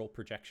astral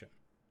projection,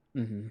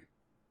 Mm-hmm.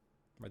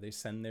 where they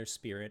send their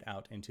spirit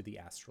out into the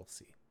astral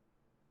sea.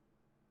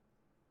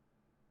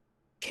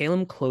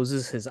 Caleb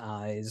closes his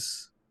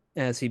eyes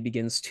as he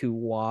begins to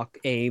walk.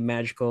 A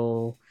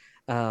magical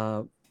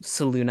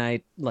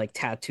Selunite like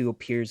tattoo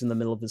appears in the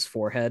middle of his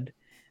forehead.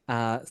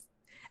 As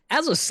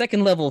a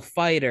second level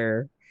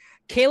fighter,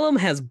 Caleb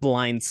has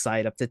blind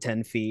sight up to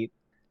 10 feet.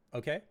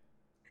 Okay?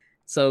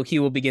 So he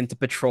will begin to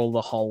patrol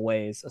the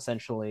hallways,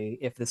 essentially.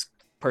 If this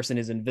person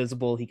is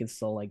invisible, he can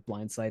still like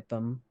blindsight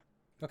them.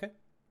 Okay.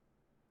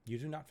 You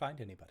do not find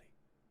anybody.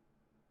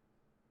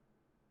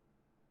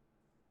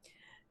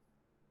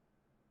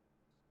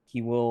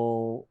 He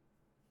will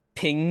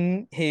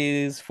ping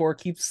his four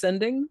keeps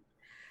sending.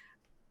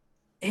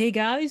 Hey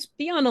guys,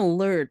 be on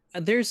alert.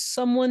 There's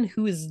someone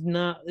who is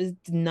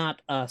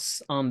not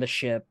us on the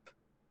ship.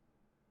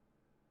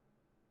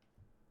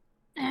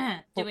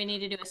 Do we need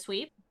to do a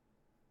sweep?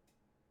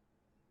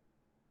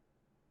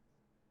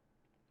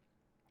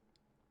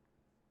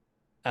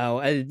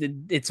 Oh,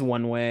 it's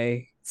one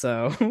way.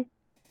 So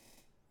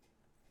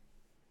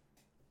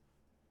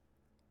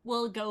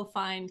We'll go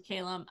find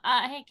Caleb.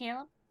 Hey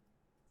Caleb,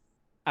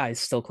 eyes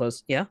still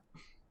closed. Yeah.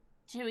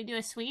 should we do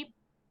a sweep?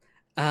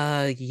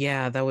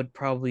 Yeah, that would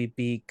probably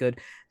be good.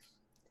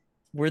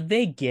 Were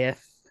they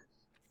Gith?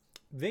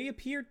 They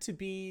appeared to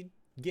be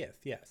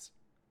Gith, yes.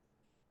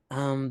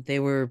 They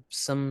were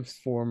some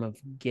form of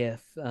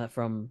Gith.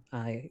 From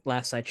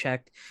last I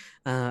checked.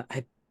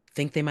 I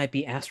think they might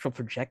be astral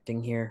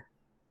projecting here.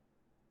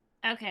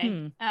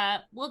 Okay.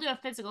 We'll do a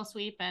physical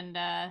sweep, and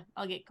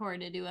I'll get Corey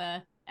to do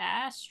a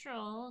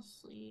astral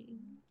sweep.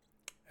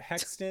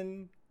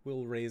 Hexton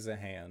will raise a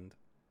hand.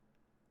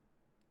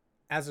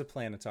 As a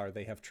planetar,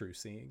 they have true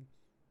seeing.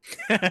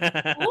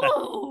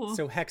 Ooh!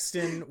 So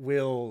Hexton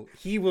will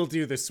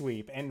do the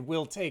sweep and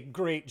will take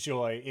great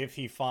joy if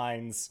he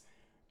finds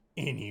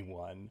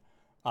anyone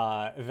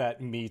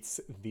that meets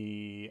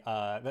the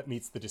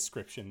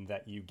description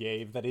that you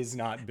gave that is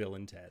not Bill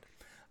and Ted.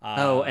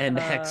 And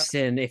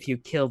Hexton, if you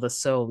kill the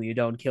soul, you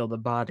don't kill the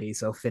body,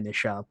 so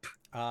finish up.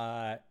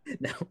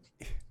 No.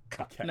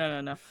 Okay.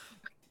 No.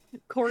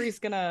 Corey's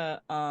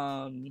gonna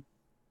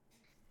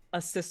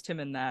assist him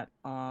in that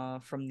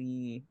from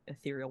the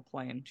ethereal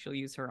plane. She'll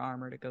use her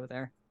armor to go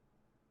there.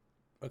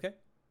 Okay.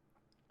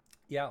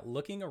 Yeah,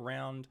 looking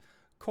around,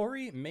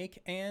 Corey,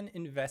 make an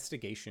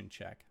investigation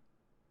check.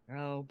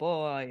 Oh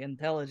boy,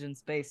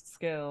 intelligence-based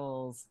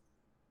skills.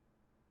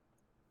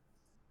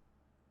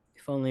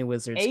 If only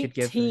wizards could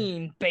give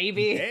 18,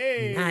 baby.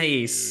 Hey!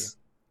 Nice.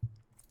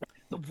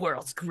 The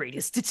world's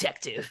greatest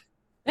detective.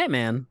 Hey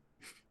man.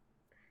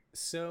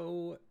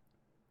 So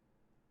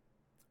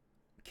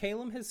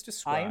Caleb has I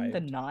described am the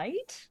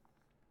knight?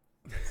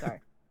 Sorry.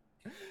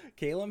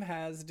 Caleb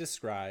has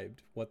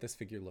described what this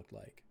figure looked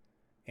like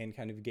and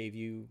kind of gave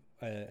you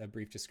a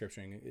brief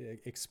description,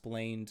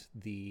 explained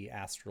the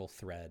astral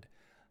thread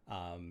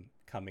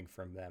coming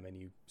from them, and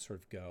you sort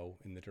of go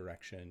in the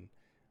direction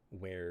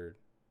where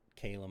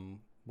Caleb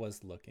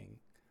was looking,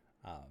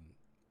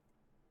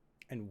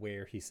 and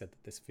where he said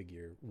that this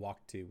figure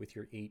walked to with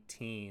your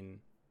 18.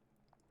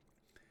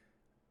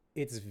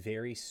 It's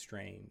very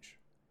strange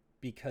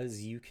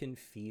because you can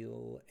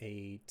feel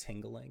a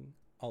tingling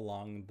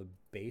along the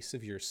base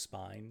of your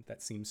spine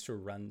that seems to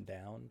run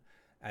down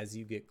as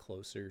you get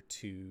closer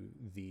to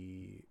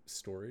the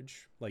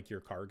storage, like your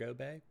cargo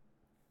bay.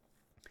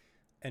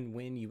 And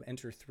when you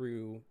enter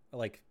through,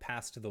 like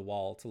past the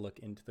wall to look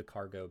into the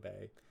cargo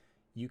bay,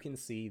 you can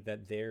see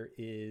that there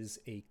is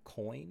a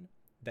coin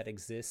that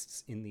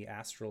exists in the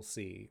astral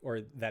sea,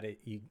 or that it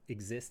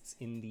exists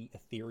in the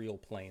ethereal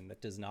plane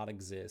that does not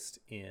exist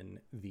in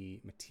the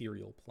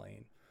material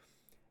plane.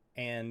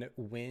 And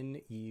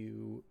when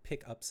you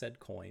pick up said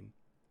coin,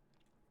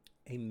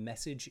 a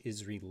message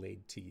is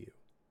relayed to you.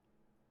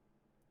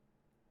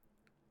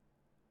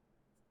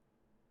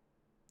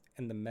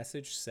 And the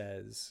message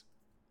says,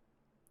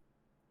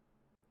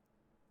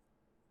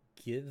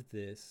 give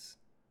this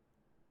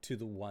to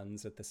the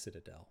ones at the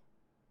Citadel.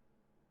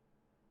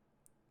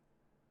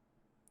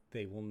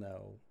 They will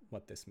know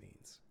what this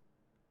means.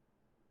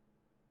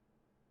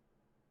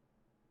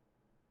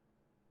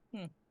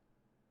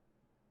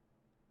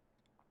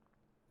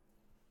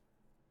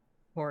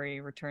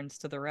 Hori returns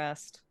to the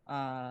rest,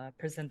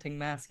 presenting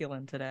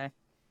masculine today.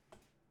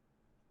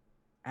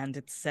 And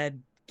it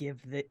said,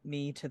 give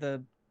me to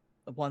the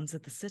ones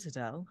at the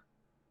Citadel.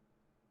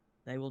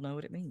 They will know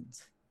what it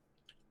means.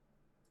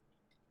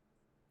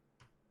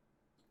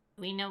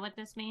 We know what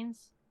this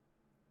means?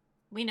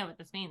 We know what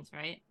this means,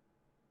 right?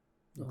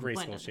 Grayskull Gwen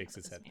doesn't shakes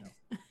know his what head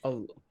this no.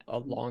 means.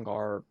 Along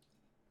our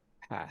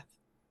path,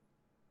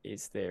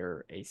 is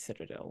there a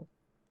citadel?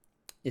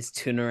 Is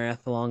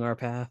Tunarath along our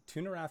path?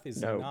 Tunarath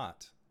is No.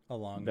 not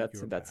along That's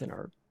your path. in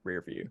our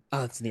rear view.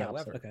 Oh, it's in the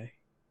However, opposite. Okay.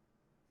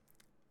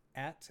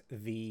 At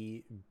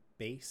the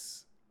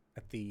base,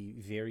 at the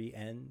very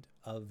end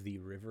of the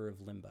River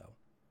of Limbo,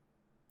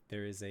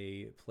 there is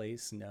a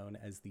place known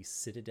as the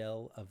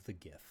Citadel of the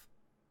Gith.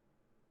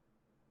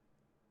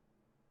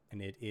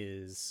 And it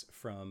is,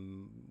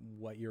 from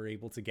what you're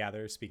able to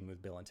gather, speaking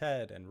with Bill and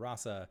Ted and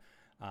Rasa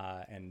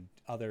and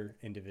other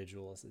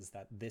individuals, is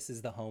that this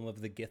is the home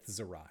of the Gith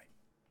Zerai,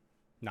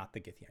 not the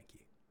Gith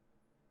Yankee.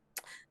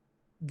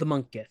 The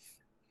monk Gith.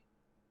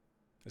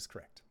 That's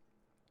correct.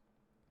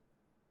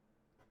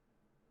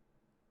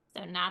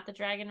 So not the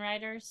Dragon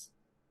Riders?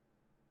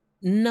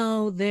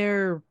 No,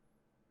 they're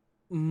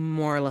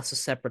more or less a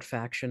separate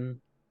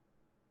faction.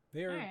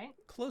 They're Alright.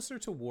 closer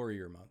to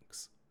warrior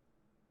monks.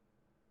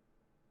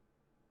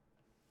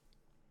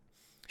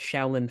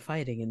 Shaolin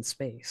fighting in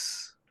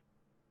space.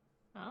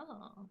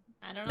 Oh,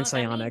 I don't know And what that means,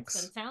 psionics.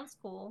 but it sounds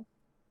cool.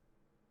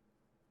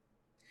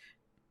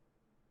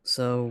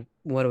 So,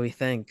 what do we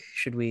think?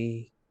 Should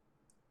we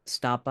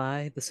stop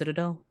by the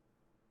Citadel?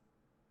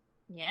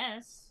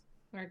 Yes.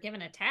 We're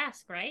given a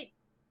task, right?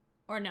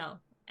 Or no?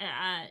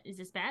 Is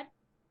this bad?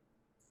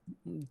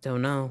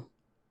 Don't know.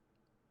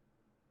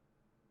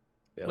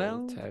 Bill,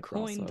 Well, the Ted,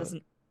 coin Rasa.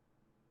 doesn't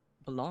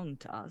belong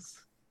to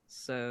us,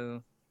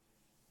 so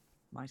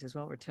might as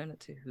well return it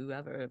to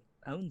whoever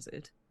owns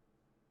it.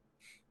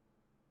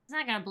 It's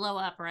not gonna blow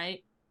up,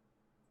 right?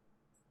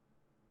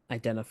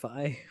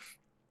 Identify.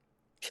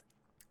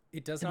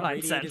 It does not Divine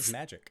radiate as sense.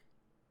 magic.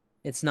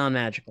 It's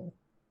non-magical.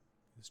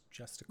 It's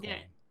just a coin. Yeah.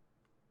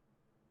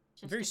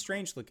 Just Very a-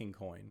 strange looking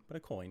coin, but a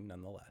coin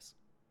nonetheless.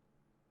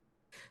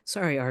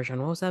 Sorry, Arjan,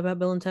 what was that about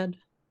Bill and Ted?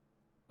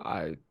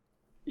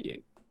 Yeah,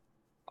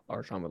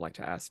 Arjan would like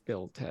to ask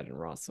Bill, Ted, and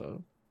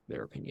Rasa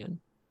their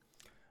opinion.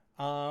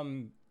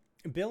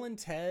 Bill and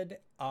Ted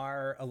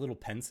are a little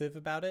pensive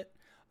about it.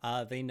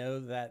 They know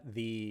that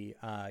the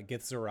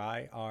Gith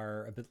Zerai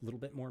are a little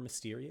bit more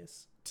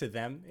mysterious, to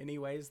them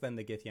anyways, than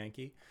the Gith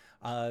Yankee.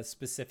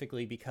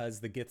 Specifically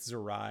because the Gith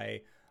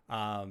Zerai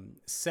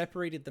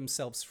separated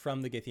themselves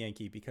from the Gith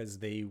Yankee because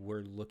they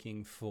were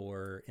looking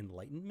for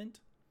enlightenment,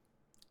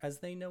 as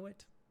they know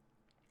it.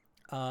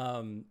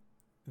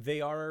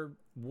 They are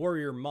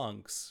warrior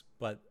monks,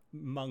 but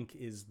monk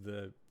is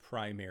the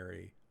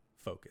primary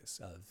focus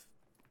of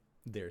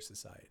their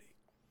society.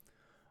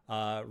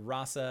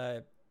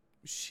 Rasa,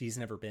 she's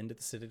never been to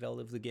the Citadel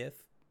of the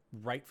Gith.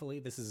 Rightfully,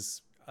 this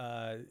is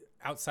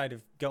outside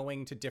of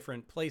going to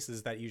different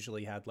places that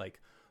usually had like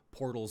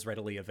portals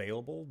readily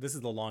available. This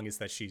is the longest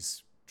that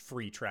she's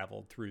free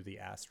traveled through the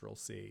Astral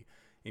Sea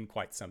in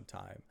quite some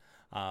time.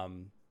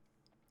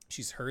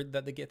 She's heard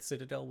that the Gith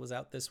Citadel was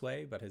out this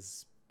way, but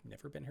has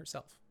never been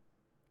herself.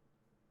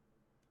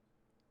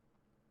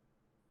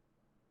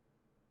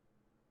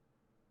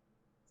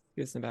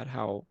 Isn't about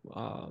how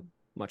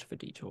much of a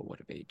detour would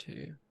it be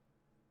to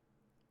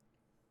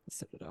the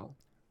Citadel?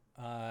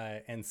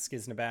 And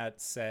Skiznabat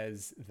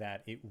says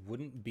that it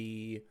wouldn't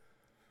be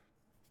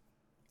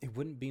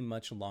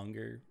much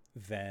longer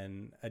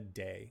than a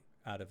day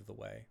out of the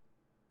way.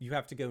 You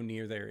have to go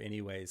near there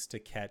anyways to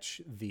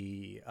catch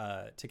the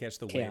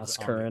Chaos waves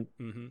current.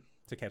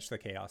 to catch the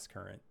chaos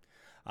current.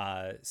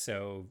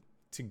 So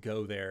to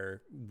go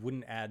there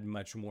wouldn't add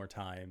much more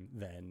time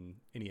than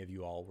any of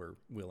you all were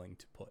willing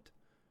to put.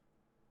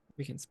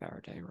 We can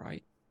spare a day,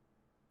 right?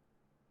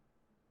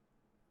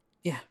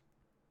 Yeah.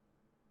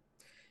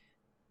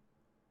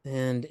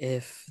 And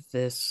if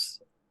this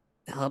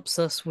helps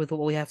us with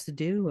what we have to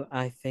do,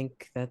 I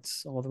think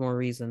that's all the more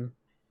reason.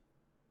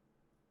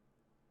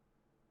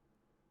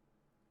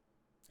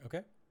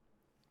 Okay.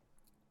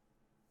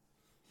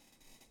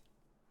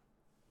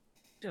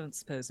 Don't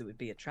suppose it would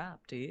be a trap,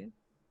 do you?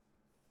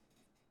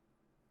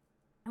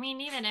 I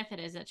mean, even if it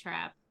is a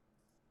trap,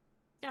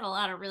 got a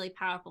lot of really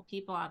powerful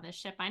people on this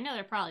ship. I know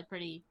they're probably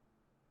pretty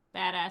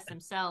badass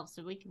themselves,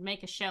 so we could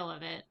make a show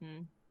of it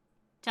and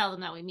tell them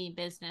that we mean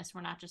business.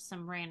 We're not just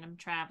some random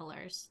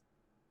travelers.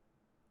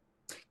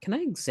 Can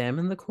I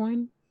examine the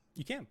coin?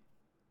 You can.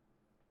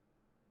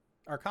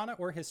 Arcana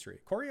or history.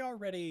 Corey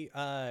already,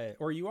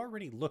 or you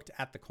already looked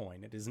at the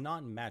coin. It is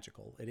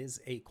non-magical. It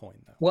is a coin,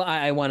 though. Well,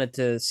 I wanted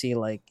to see,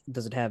 like,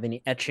 does it have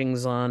any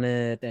etchings on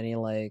it? Any,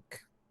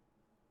 like,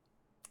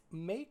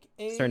 Make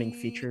a certain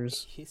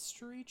features?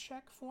 history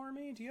check for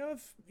me.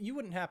 You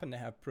wouldn't happen to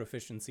have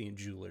proficiency in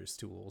jeweler's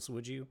tools,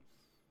 would you?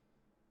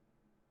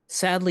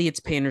 Sadly,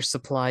 it's painter's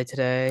supply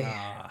today.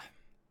 Ah,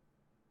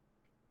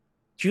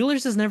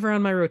 Jewelers is never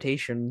on my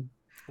rotation.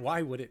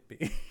 why would it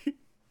be?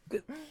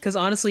 Because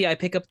honestly, I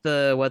pick up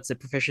the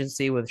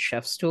proficiency with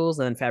chef's tools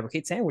and then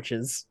fabricate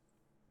sandwiches.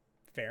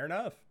 Fair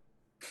enough.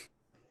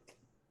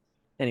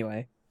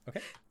 Anyway,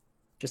 Okay.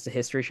 just a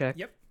history check.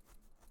 Yep.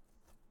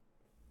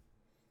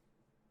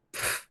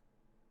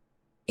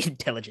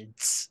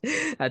 Intelligence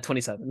at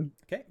 27.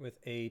 Okay, with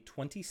a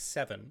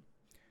 27,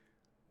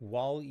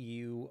 while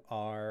you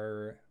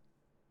are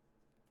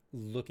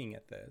looking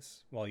at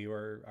this, while you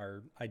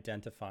are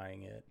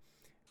identifying it,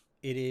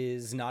 it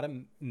is not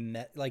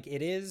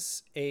it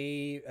is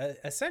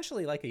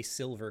essentially like a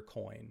silver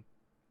coin,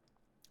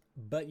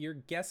 but you're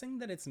guessing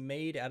that it's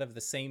made out of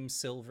the same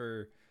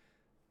silver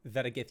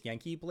that a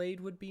Githyanki blade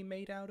would be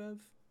made out of.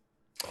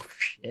 Oh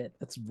shit,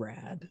 that's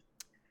rad.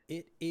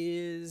 It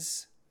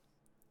is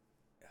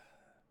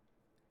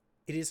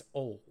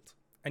old,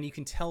 and you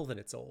can tell that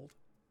it's old.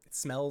 It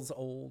smells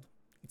old.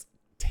 It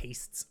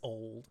tastes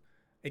old.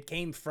 It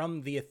came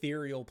from the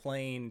ethereal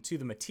plane to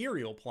the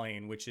material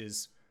plane, which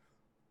is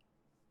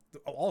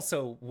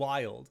also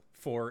wild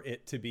for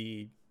it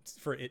to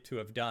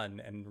have done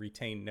and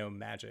retain no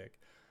magic.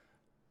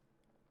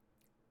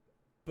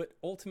 But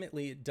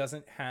ultimately, it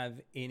doesn't have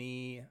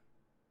any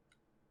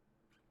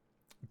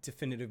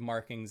definitive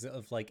markings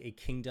of like a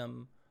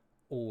kingdom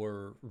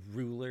or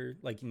ruler.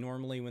 Like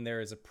normally when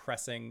there is a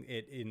pressing,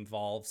 it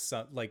involves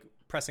some, like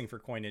pressing for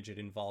coinage, it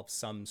involves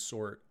some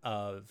sort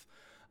of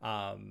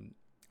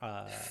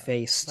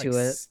face like to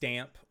it,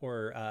 stamp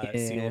or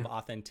seal of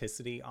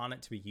authenticity on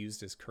it to be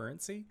used as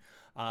currency.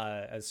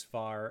 As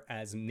far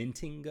as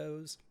minting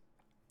goes,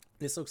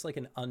 this looks like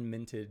an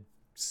unminted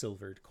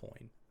silvered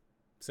coin.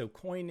 So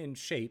coin in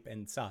shape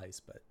and size,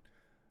 but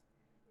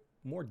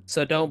more.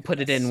 So don't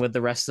put it in with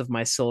the rest of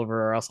my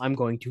silver, or else I'm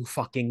going to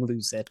fucking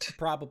lose it.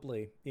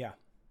 Probably, yeah.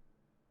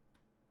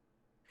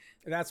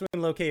 That's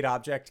when locate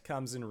object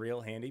comes in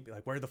real handy. Be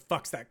like, where the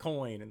fuck's that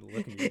coin? And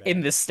look at me in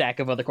this stack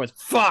of other coins.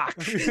 Fuck.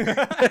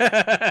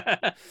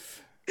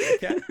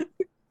 Okay.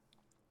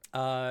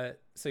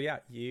 So yeah,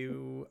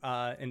 you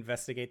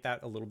investigate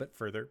that a little bit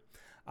further.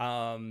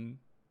 Oh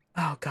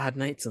god,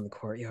 Knight's in the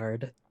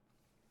courtyard.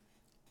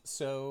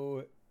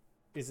 So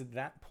is at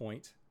that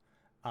point,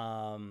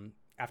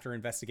 after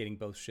investigating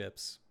both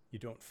ships, you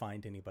don't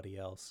find anybody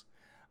else.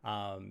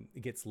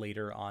 It gets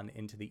later on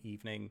into the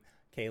evening.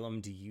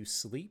 Calum, do you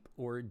sleep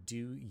or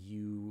do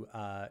you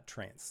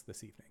trance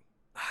this evening?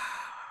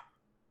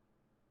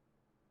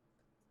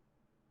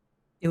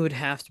 It would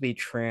have to be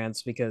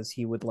trance because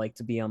he would like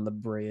to be on the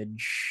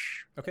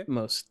bridge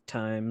most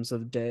times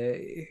of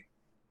day.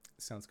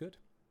 Sounds good.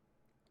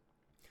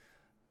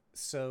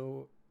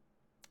 So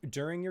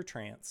during your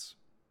trance,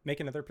 make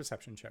another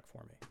perception check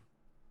for me.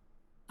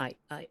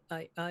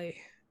 I.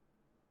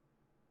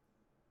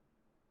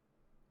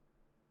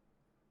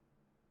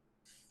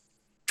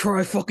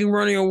 Try fucking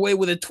running away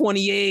with a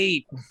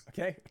 28.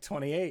 Okay,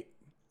 28.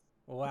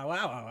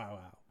 Wow.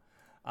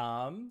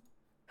 I'm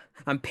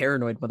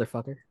paranoid,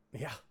 motherfucker.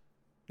 Yeah,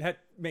 that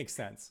makes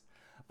sense.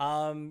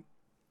 You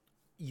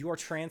are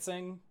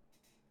trancing.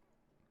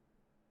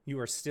 You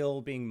are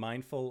still being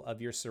mindful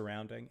of your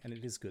surrounding, and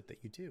it is good that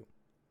you do.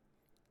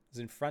 As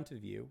in front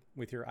of you,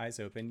 with your eyes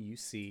open, you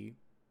see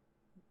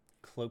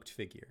cloaked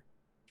figure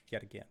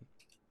yet again.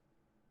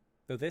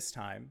 Though this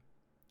time,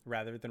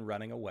 rather than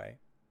running away,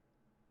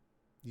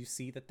 you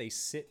see that they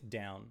sit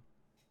down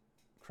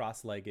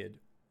cross-legged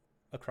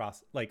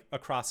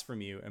across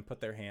from you and put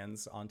their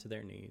hands onto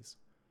their knees.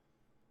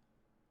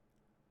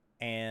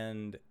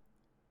 And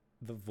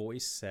the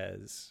voice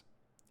says,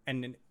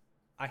 and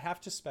I have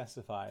to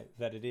specify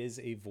that it is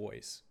a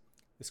voice.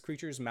 This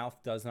creature's mouth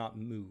does not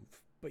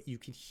move, but you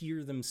can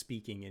hear them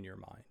speaking in your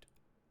mind.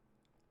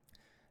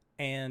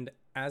 And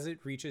as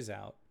it reaches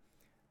out,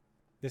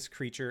 this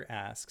creature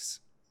asks,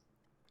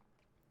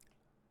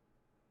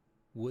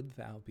 "Would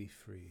thou be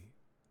free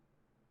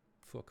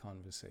for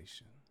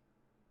conversation?"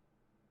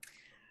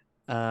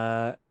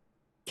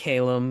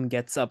 Calum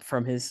gets up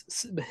from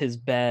his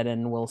bed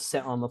and will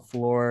sit on the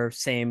floor,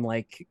 same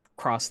like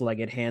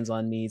cross-legged, hands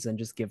on knees, and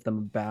just give them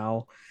a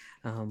bow.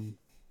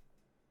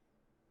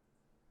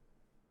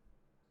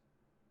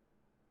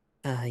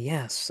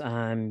 Yes,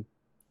 I'm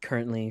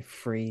currently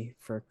free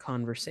for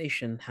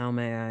conversation. How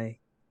may I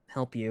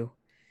help you?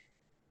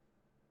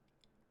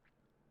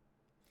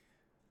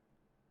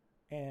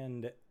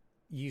 And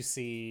you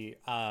see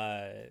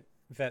that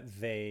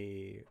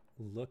they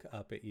look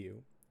up at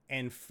you.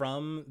 And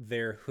from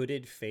their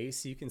hooded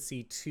face, you can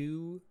see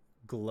two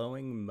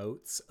glowing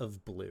motes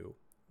of blue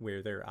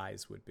where their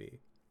eyes would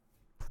be.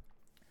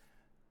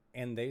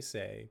 And they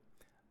say,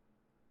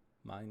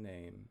 "My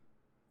name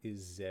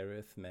is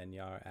Zereth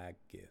Menyar Ag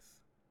Gith.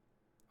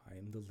 I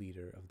am the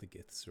leader of the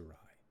Gith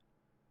Sarai.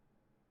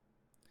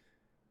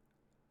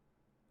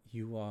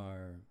 You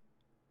are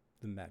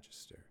the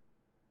Magister,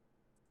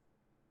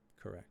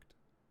 correct?"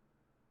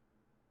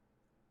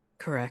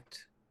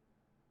 Correct.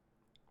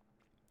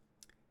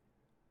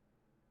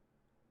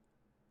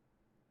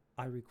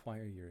 "I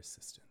require your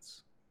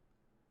assistance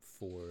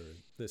for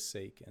the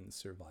sake and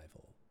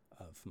survival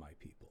of my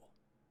people."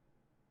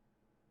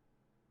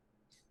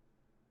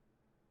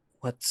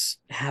 what's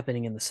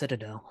happening in the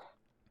Citadel.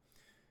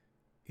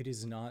 It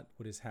is not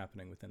what is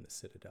happening within the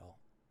Citadel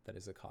that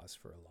is a cause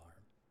for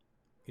alarm.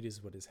 It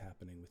is what is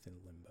happening within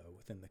Limbo,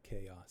 within the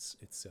chaos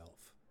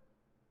itself.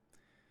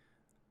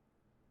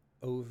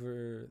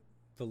 Over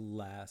the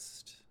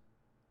last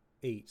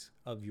 8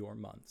 of your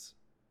months,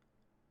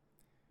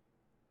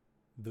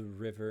 the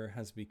river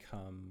has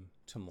become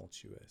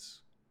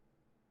tumultuous.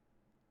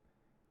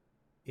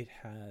 It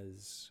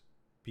has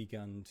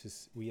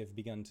we have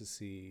begun to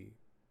see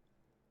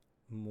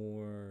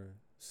more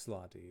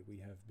Slotty. We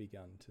have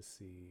begun to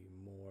see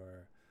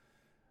more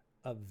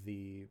of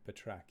the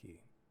Batraki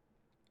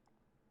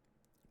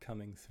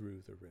coming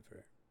through the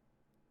river.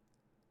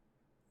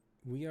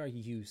 We are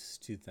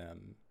used to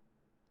them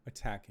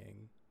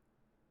attacking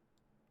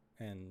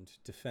and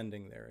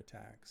defending their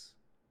attacks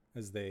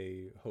as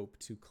they hope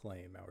to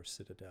claim our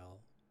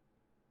citadel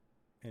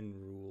and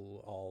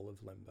rule all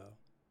of Limbo.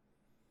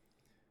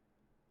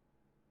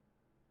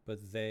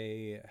 But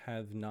they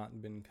have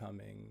not been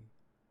coming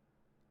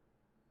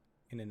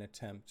in an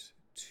attempt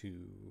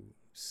to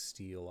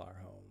steal our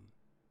home.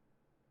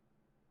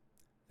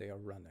 They are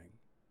running.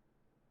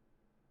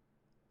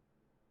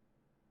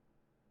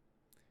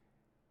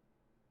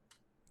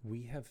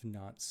 We have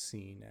not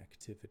seen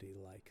activity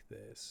like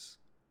this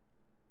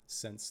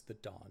since the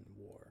Dawn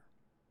War.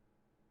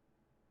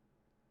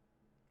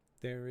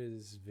 There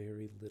is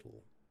very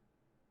little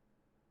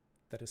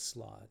that a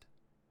Slod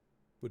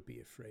would be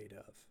afraid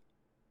of.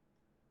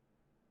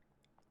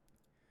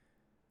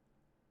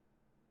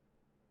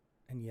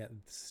 And yet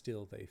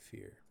still they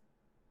fear.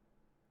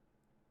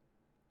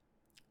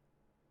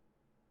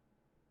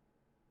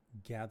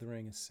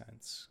 Gathering a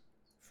sense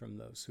from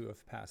those who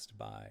have passed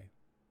by,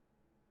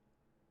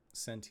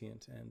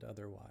 sentient and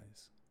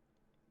otherwise,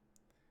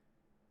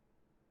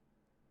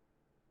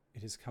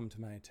 it has come to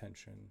my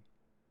attention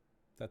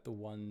that the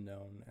one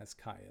known as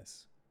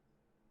Caius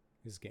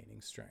is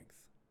gaining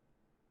strength.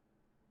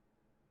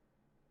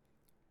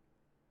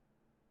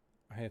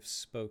 I have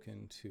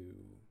spoken to,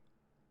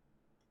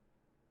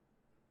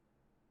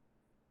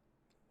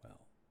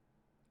 well,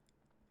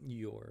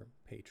 your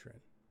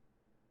patron,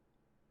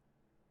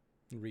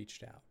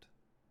 reached out,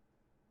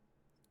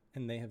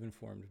 and they have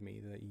informed me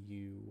that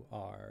you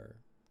are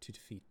to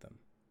defeat them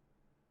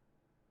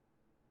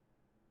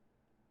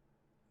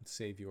and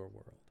save your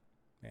world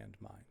and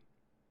mine.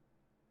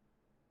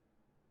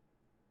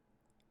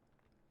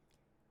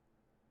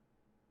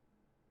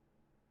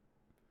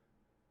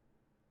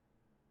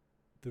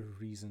 The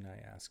reason I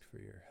ask for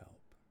your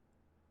help,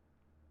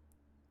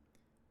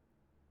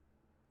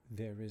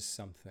 there is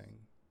something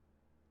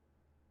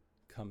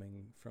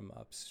coming from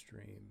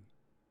upstream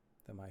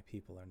that my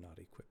people are not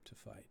equipped to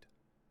fight.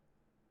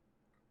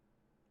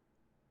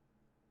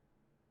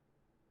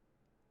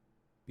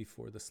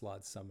 Before the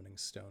Slod summoning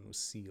stone was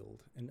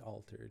sealed and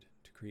altered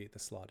to create the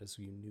Slod as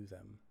you knew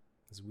them,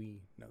 as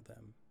we know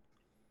them,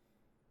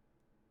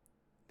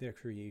 their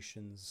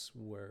creations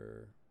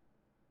were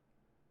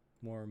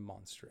more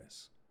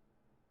monstrous,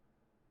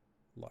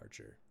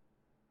 larger,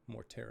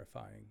 more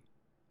terrifying.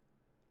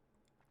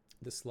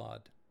 The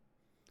Slod,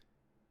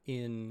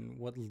 in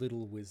what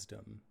little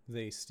wisdom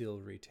they still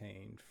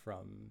retained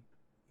from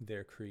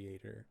their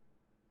creator,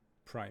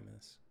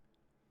 Primus,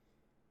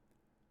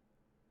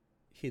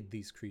 hid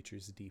these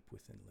creatures deep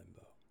within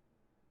Limbo.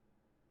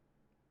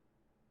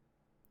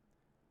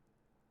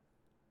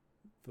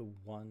 The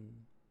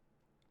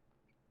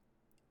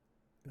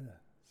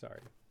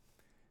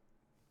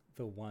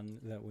one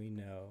that we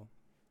know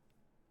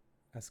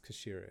as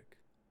Kashyyyk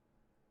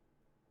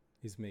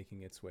is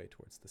making its way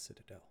towards the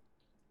Citadel.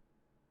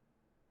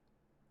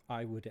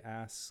 I would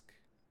ask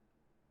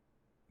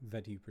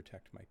that you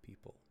protect my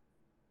people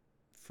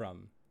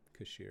from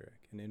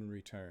Kashyyyk, and in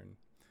return,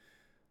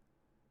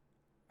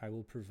 I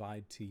will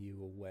provide to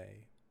you a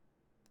way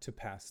to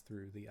pass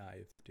through the Eye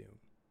of Doom.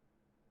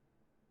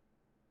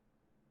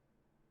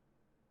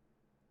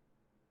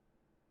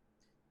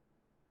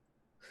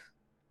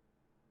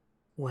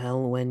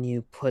 Well, when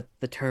you put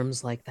the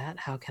terms like that,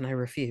 how can I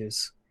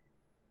refuse?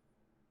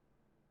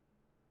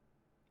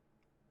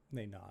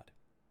 They nod.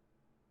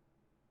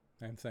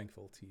 I am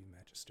thankful to you,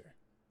 Magister.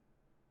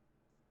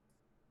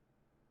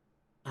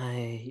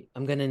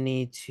 I'm gonna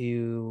need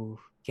to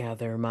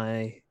gather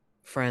my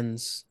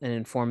friends and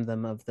inform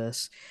them of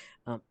this.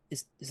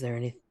 Is there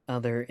any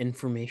other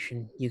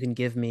information you can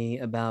give me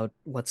about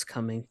what's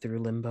coming through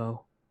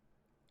Limbo?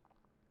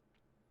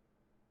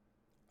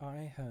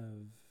 I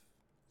have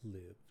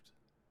lived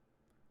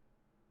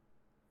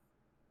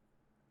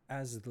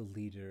as the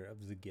leader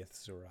of the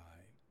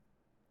Githzerai,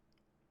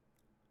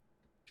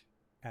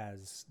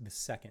 as the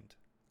second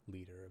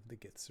leader of the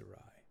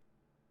Githzerai,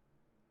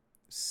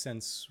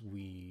 since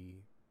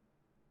we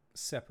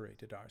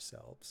separated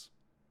ourselves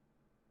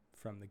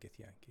from the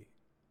Githyanki.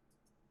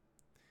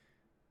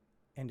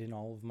 And in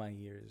all of my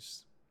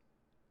years,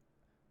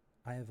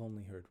 I have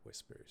only heard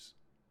whispers.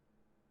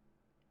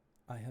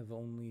 I have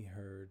only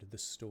heard the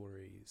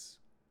stories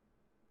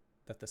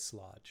that the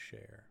Slod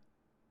share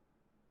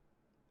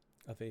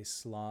of a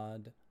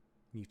Slod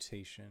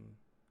mutation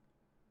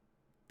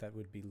that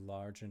would be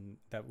large and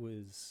that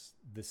was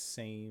the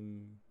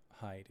same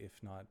height, if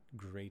not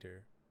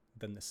greater,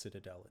 than the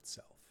citadel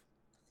itself.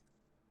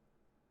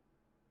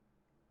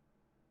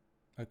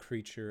 A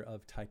creature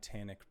of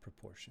titanic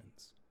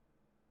proportions.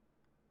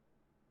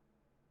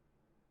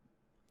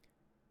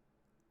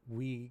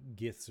 We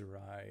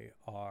Githzerai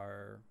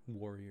are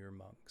warrior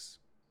monks.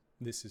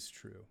 This is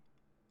true.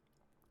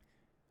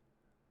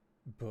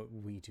 But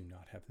we do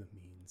not have the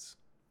means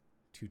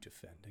to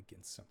defend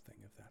against something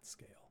of that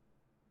scale,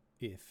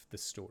 if the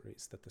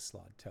stories that the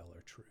Slod tell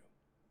are true.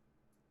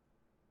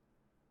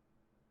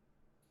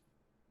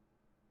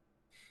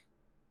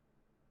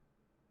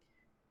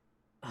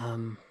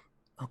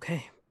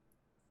 Okay.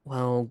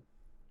 Well,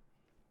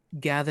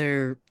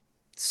 gather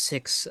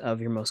 6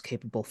 of your most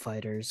capable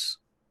fighters.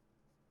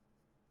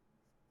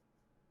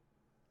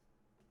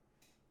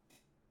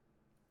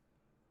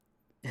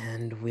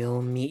 And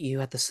we'll meet you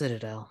at the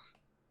Citadel.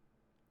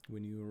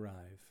 When you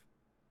arrive,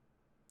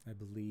 I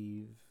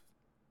believe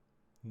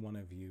one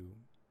of you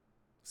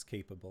is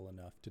capable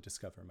enough to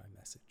discover my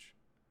message.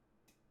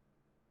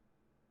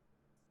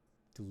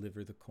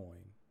 Deliver the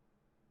coin.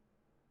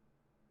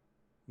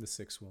 The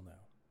 6 will know.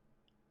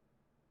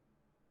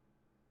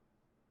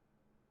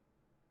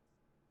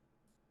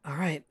 All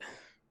right.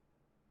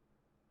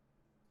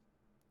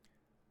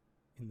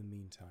 In the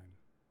meantime,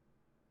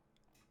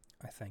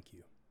 I thank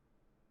you.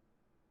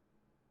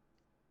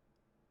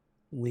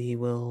 We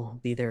will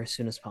be there as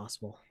soon as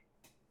possible.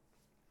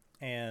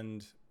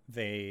 And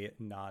they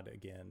nod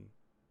again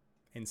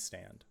and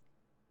stand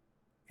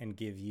and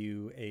give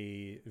you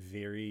a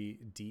very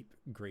deep,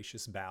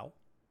 gracious bow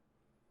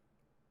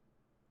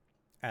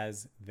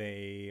as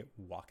they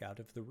walk out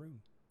of the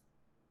room.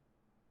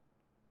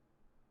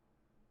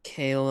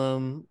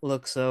 Calum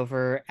looks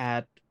over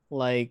at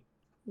like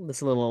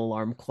this little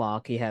alarm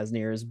clock he has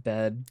near his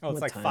bed. Oh, it's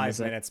What like time 5 is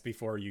it? minutes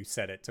before you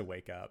set it to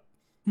wake up.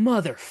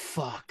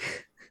 Motherfuck.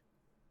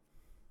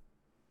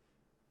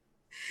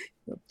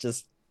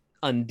 Just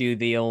undo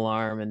the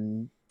alarm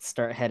and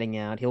start heading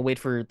out. He'll wait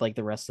for like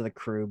the rest of the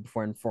crew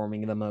before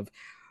informing them of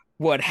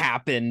what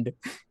happened.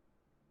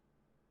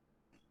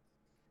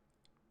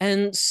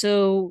 And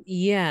so,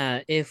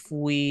 yeah, if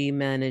we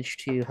manage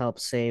to help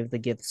save the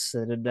Gith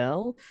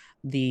Citadel,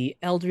 the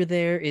Elder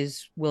there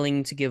is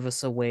willing to give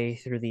us a way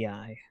through the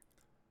Eye.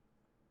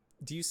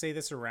 Do you say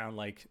this around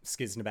like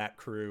Skiznabat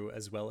crew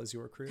as well as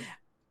your crew?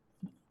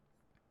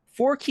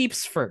 4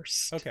 keeps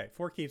first. Okay,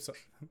 4 keeps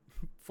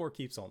 4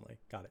 keeps only.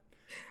 Got it.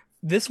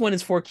 This one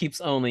is 4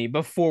 keeps only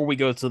before we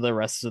go to the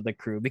rest of the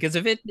crew, because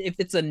if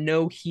it's a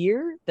no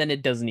here, then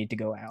it does need to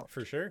go out.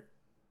 For sure.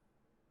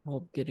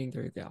 Well, getting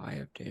through the Eye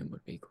of Doom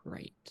would be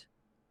great.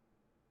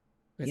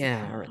 Because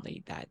Yeah.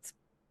 apparently that's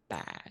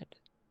bad.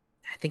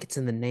 I think it's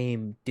in the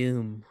name,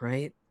 Doom,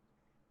 right?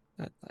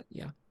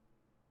 Yeah.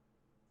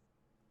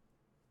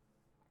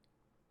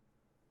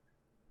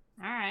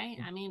 All right.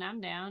 I mean, I'm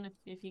down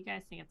if you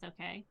guys think it's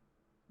okay.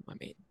 I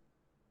mean,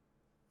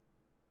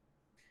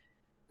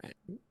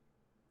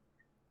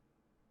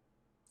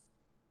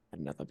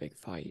 another big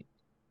fight.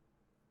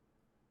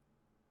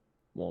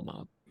 Warm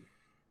up.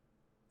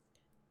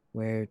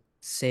 We're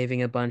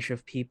saving a bunch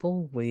of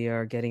people. We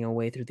are getting a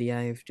way through the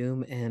Eye of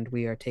Doom, and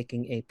we are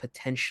taking a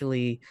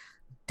potentially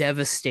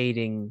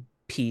devastating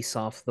piece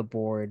off the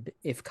board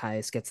if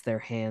Caius gets their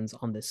hands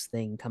on this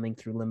thing coming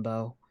through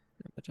Limbo.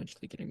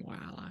 Potentially getting more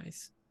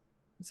allies.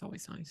 It's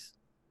always nice.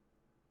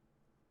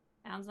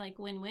 Sounds like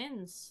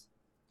win-wins.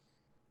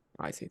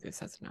 I see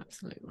this as an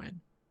absolute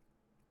win.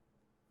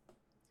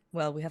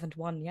 Well, we haven't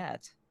won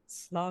yet.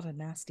 Slaughter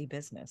nasty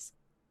business.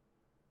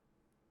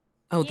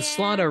 Oh, the Yeah.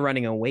 Slot are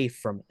running away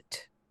from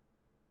it.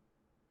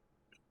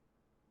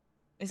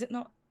 Is it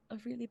not a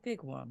really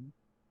big one?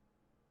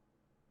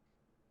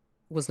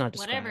 Was not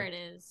described. Whatever it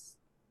is,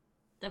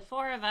 the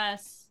 4 of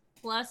us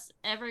plus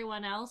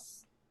everyone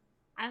else,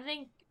 I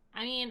mean,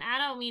 I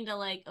don't mean to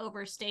like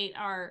overstate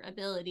our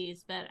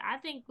abilities, but I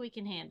think we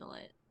can handle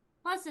it.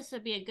 Plus, this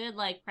would be a good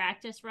like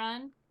practice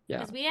run. Yeah.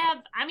 Because we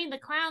have, I mean, the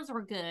clowns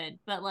were good,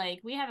 but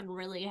like we haven't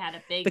really had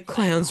a big. The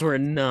clowns were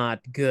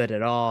not good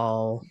at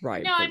all.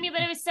 Right. No, I mean,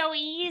 but it was so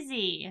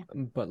easy.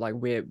 But like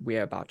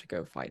we're about to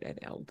go fight an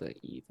elder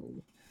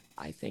evil.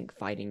 I think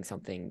fighting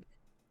something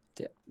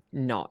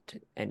not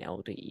an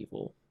elder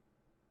evil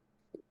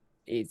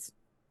is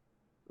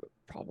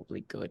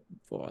probably good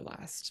for our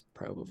last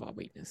probe of our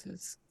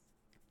weaknesses.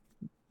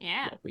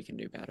 Yeah. What we can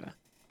do better.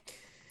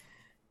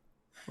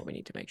 But we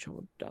need to make sure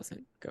it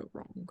doesn't go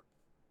wrong.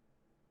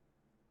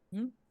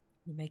 You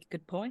make a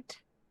good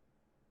point.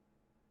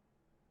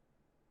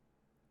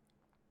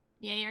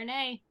 Yay or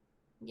nay?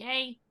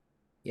 Yay.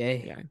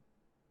 Yay. Yeah.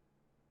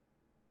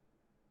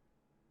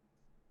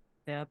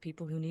 There are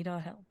people who need our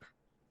help.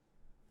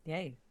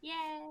 Yay. Yay.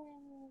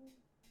 I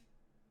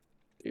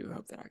do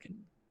hope that I can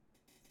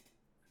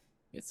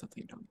get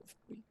something done before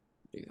we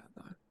do that,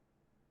 though.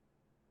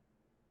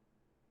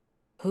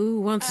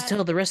 Who wants to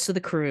tell the rest of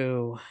the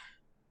crew?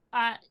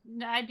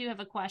 I do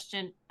have a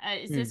question.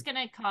 Is this going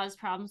to cause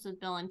problems with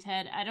Bill and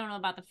Ted? I don't know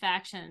about the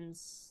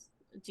factions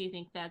do you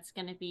think that's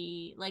going to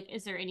be like?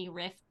 Is there any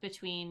rift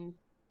between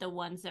the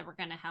ones that were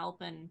going to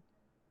help and?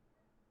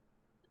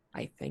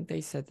 I think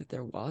they said that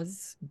there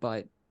was,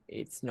 but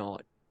it's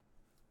not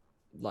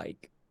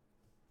like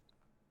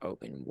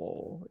open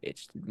war.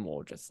 It's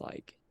more just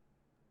like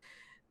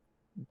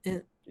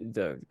And,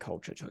 the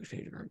culture took two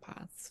different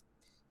paths.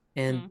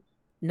 and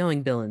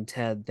knowing Bill and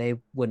Ted, they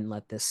wouldn't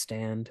let this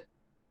stand.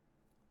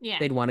 Yeah.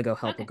 They'd want to go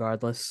help Okay.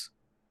 regardless.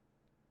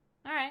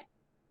 All right.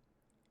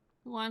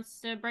 Who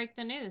wants to break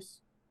the news?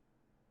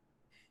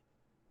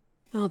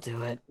 I'll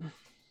do it. All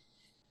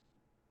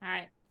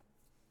right.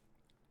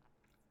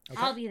 Okay.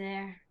 I'll be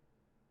there.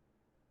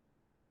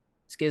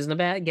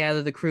 Skiznabat,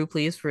 gather the crew,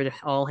 please, for the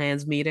all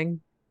hands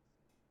meeting.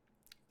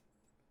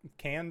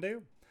 Can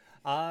do.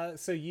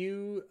 So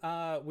you,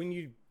 when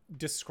you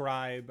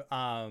describe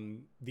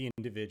the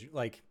individual,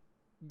 like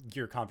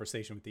your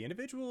conversation with the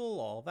individual,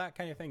 all that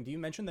kind of thing, do you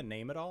mention the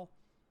name at all?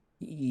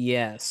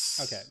 Yes.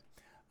 Okay.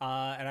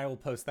 And I will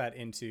post that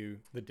into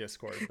the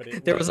Discord.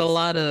 But there was a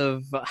lot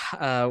of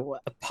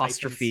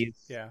apostrophes.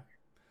 Yeah.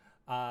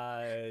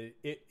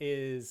 It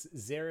is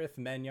Zareth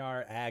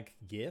Menyar Ag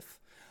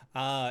Gif.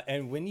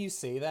 And when you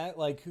say that,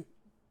 like,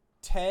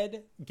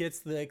 Ted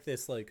gets like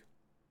this, like,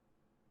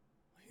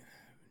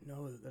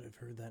 know that I've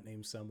heard that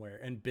name somewhere.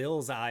 And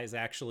Bill's eyes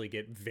actually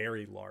get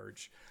very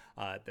large.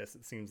 This,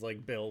 it seems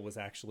like Bill was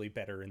actually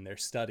better in their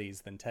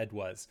studies than Ted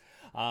was.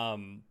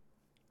 And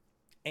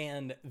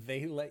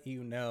they let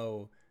you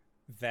know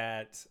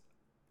that,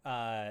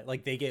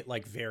 like, they get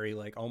like very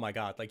like, oh my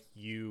God, like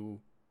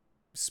you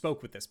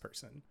spoke with this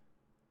person,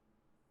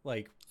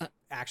 like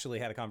actually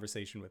had a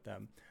conversation with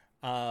them.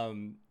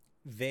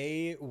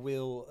 They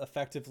will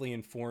effectively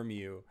inform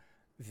you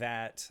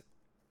that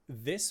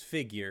this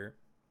figure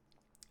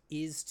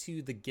is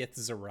to the Gith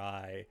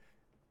Zerai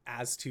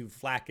as to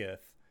Vlaakith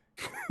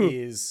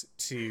is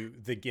to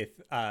the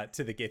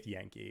Gith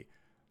Yankee.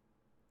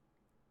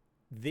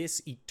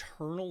 This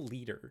eternal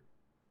leader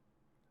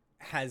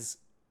has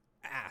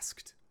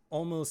asked,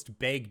 almost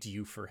begged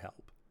you for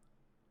help.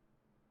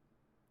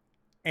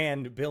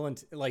 And Bill and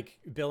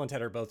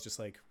Ted are both just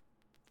like,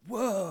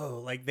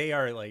 whoa, like they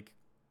are like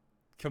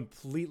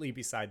completely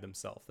beside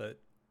themselves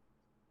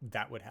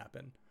that would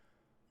happen.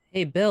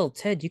 Hey, Bill,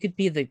 Ted, you could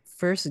be the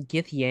first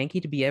Gith Yankee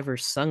to be ever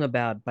sung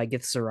about by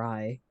Gith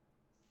Sarai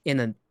in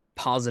a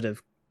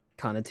positive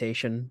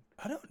connotation.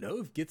 I don't know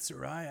if Gith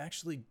Sarai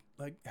actually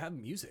like have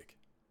music.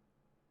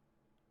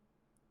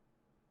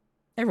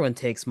 Everyone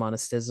takes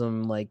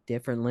monasticism like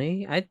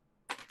differently. I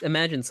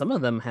imagine some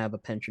of them have a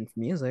penchant for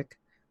music.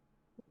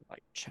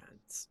 Like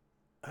chants.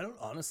 I don't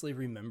honestly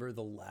remember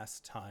the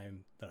last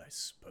time that I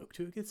spoke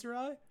to a Gith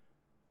Sarai.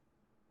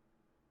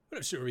 But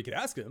I'm sure we could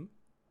ask him.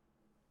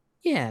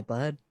 Yeah,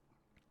 bud.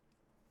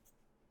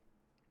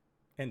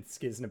 And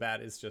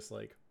Skiznabat is just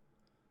like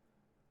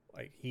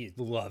he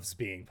loves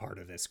being part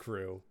of this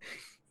crew.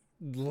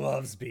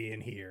 Loves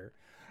being here.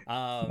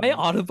 My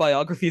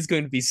autobiography is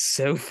going to be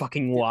so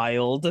fucking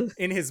wild.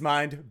 In his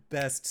mind,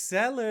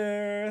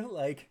 bestseller.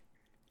 Like,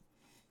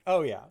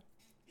 oh yeah,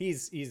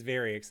 he's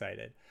very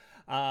excited.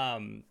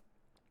 But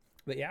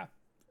yeah,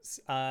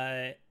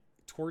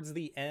 towards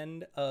the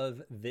end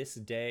of this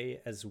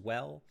day as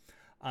well,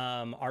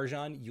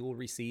 Arjan, you will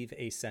receive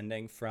a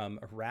sending from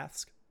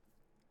Rathsk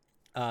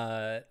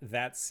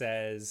that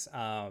says,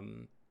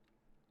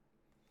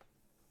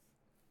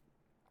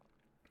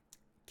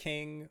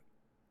 King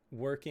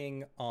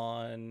working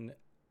on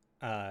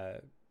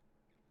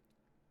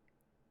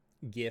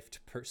gift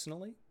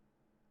personally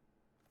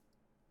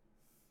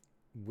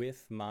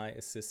with my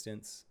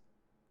assistance.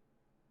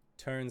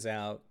 Turns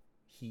out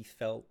he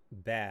felt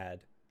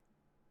bad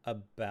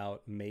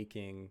about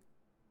making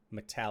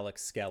metallic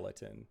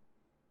skeleton.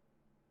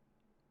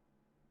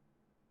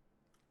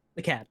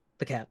 The cat.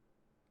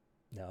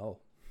 No.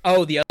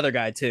 Oh, the other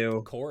guy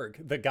too.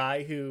 Korg, the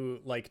guy who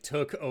like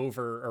took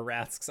over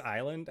Arathsk's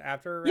island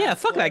after. Yeah,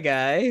 fuck that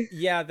guy.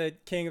 Yeah, the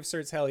king of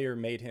Sir's Hellier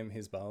made him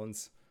his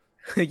bones.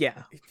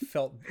 Yeah. It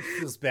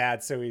feels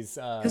bad, so he's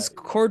because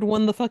Cord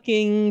won the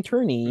fucking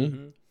tourney.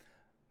 Mm-hmm.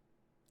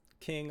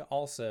 King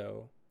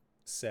also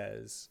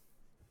says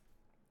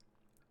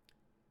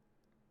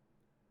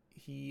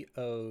he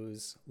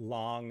owes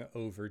long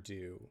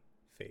overdue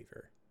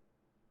favor.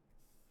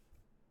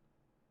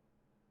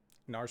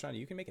 Narjan,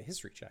 you can make a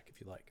history check if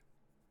you like.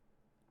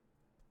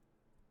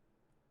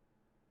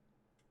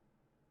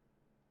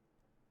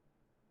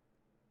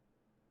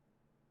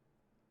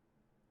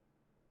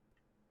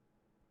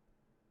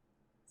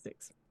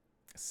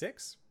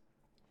 Six?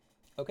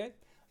 Okay.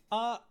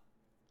 I'll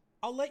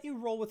let you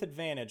roll with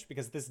advantage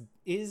because this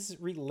is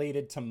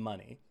related to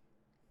money.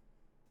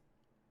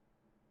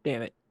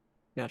 Damn it.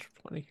 Natural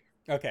 20.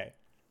 Okay.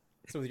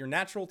 So with your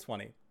natural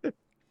 20,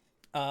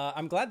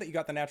 I'm glad that you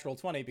got the natural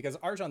 20 because,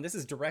 Arjan, this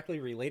is directly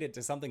related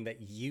to something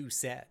that you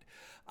said.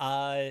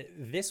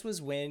 This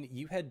was when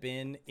you had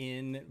been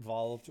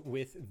involved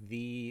with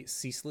the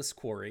Ceaseless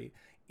Quarry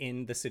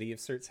in the city of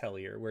Sirts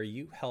Hellier, where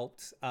you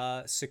helped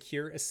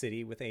secure a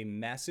city with a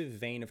massive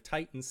vein of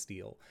Titan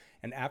steel.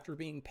 And after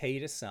being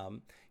paid a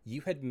sum,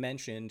 you had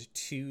mentioned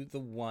to the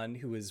one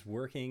who is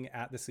working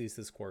at the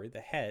Ceaseless Quarry, the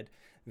head,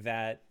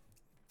 that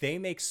they're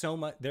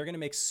going to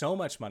make so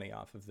much money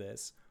off of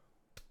this.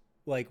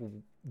 Like,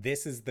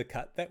 this is the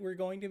cut that we're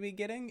going to be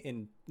getting,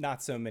 in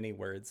not so many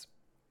words.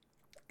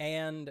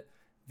 And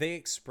they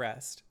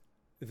expressed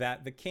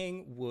that the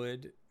king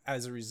would,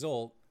 as a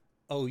result,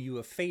 owe you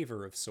a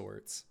favor of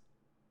sorts.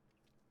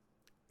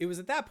 It was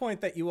at that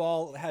point that you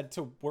all had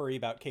to worry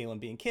about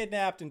Kaelin being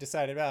kidnapped and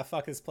decided,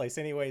 fuck this place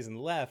anyways,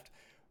 and left.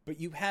 But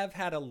you have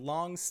had a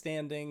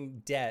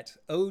long-standing debt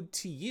owed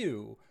to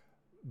you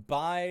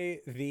by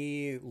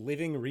the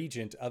living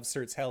regent of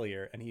Sirts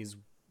Hellier, and he's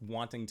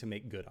wanting to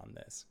make good on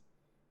this.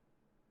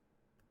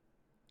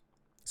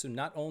 So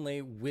not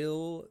only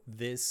will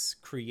this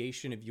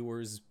creation of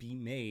yours be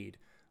made,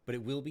 but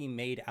it will be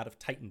made out of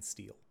Titan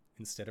steel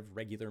instead of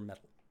regular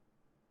metal.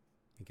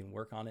 You can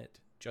work on it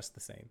just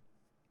the same.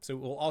 So it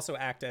will also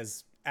act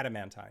as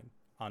adamantine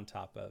on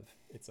top of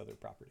its other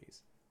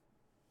properties.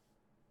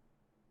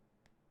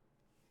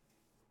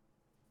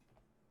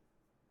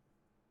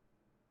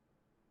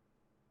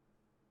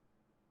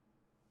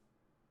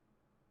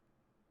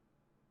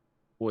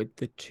 Would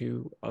the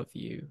two of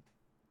you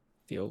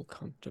feel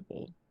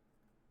comfortable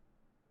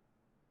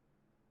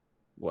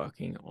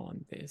working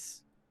on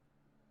this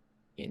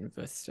in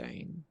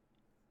Verstein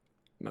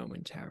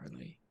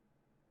momentarily?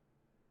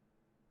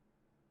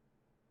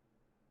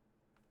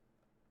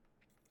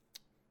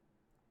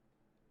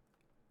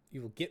 He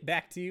will get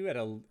back to you at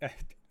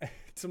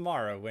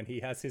tomorrow when he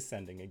has his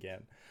sending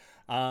again.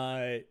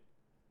 But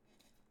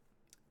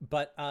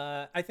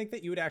I think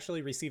that you would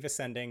actually receive a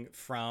sending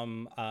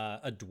from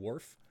a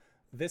dwarf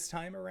this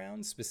time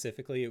around.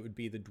 Specifically, it would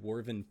be the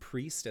dwarven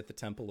priest at the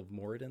Temple of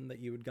Moradin that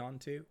you had gone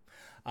to,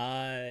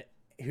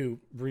 who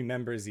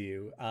remembers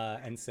you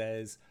and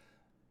says,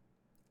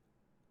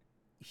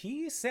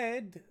 he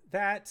said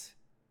that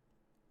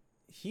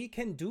he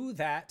can do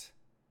that.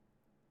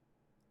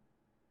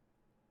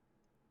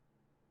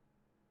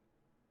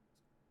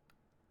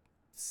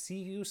 See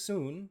you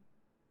soon? ?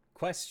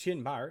 That's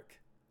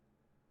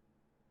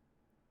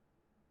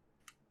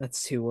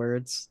 2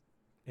 words.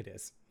 It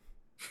is.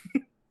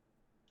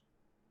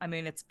 I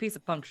mean, it's a piece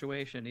of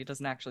punctuation. He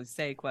doesn't actually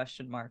say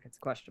question mark. It's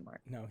question mark.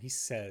 No, he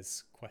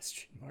says ?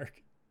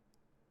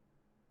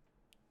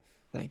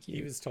 Thank you.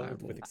 He was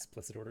told with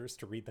explicit orders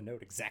to read the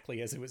note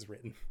exactly as it was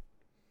written.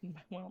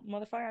 Well,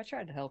 motherfucker, I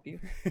tried to help you.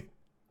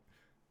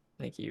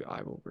 Thank you.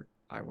 I will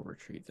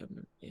retrieve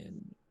them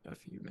in a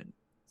few minutes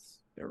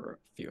or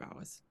a few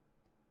hours.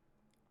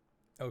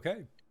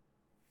 Okay.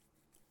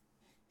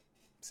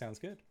 Sounds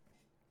good.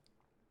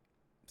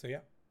 So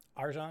yeah,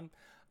 Arjan,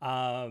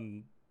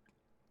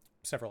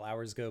 several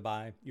hours go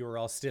by. You are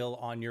all still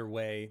on your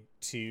way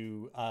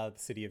to the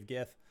city of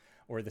Gith,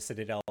 or the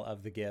citadel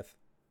of the Gith.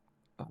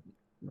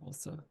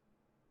 Rasa,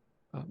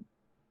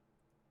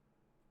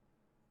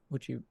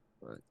 would you,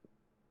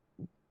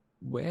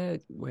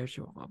 where's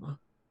your armor?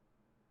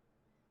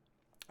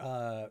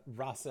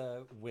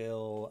 Rasa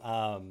will,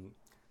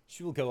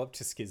 she will go up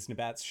to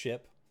Skiznabat's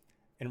ship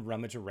and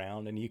rummage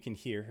around, and you can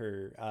hear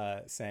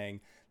her saying,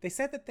 they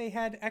said that they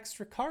had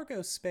extra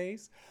cargo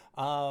space.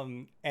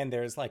 And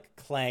there's like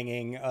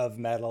clanging of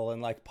metal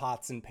and like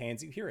pots and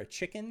pans. You hear a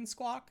chicken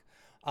squawk,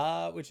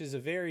 which is a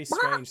very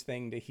strange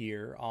thing to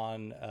hear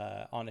on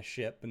a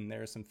ship. And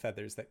there are some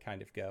feathers that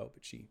kind of go,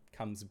 but she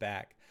comes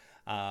back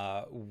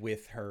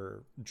with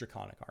her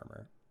draconic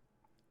armor.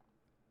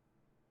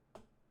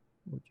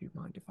 Would you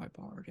mind if I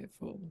borrowed it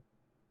for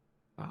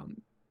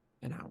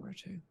an hour or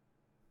two?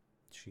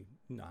 She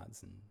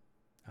nods and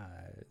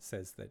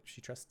says that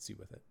she trusts you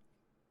with it.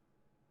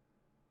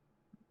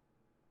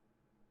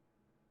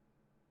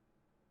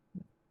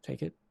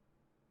 Take it.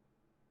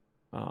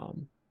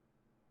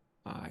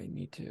 I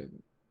need to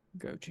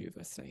go to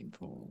Verstein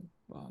for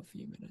a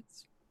few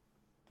minutes.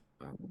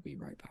 I will be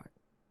right back.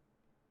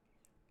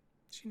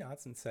 She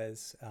nods and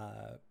says,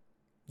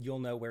 you'll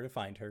know where to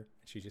find her.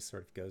 She just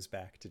sort of goes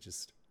back to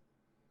just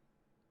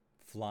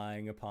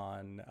flying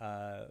upon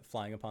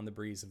the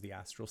breeze of the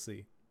astral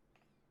sea.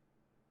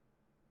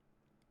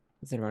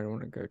 Does anybody want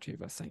to go to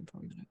Verstein for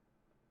a minute?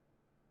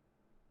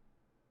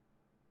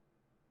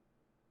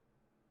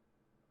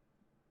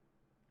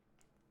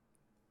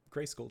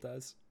 Grayskull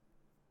does.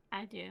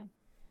 I do.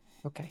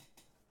 Okay.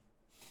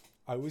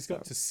 I always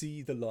got to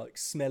see the like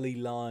smelly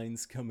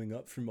lines coming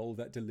up from all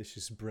that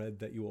delicious bread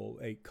that you all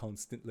ate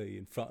constantly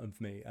in front of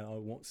me, and I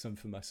want some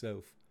for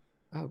myself.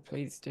 Oh,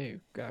 please do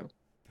go.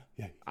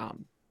 Yeah.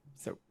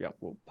 So yeah,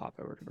 we'll pop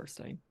over to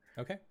Verstein.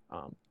 Okay.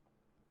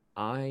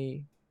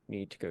 I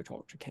need to go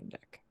talk to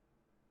Kendek.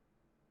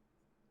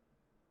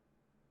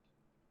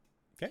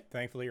 Okay.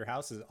 Thankfully, your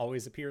house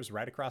always appears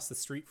right across the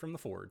street from the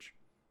forge.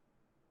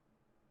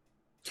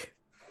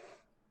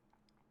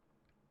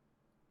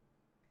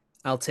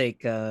 I'll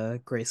take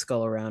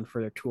Grayskull around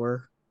for their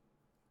tour.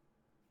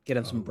 Get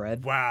him some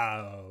bread.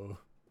 Wow.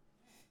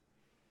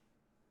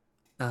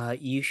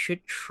 You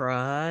should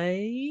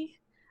try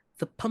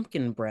the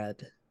pumpkin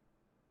bread.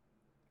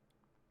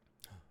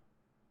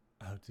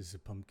 How does a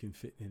pumpkin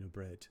fit in a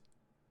bread?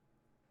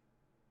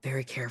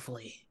 Very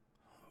carefully.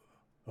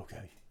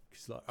 Okay,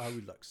 because like, I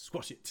would like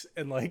squash it,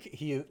 and like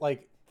he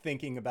like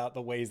thinking about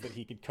the ways that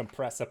he could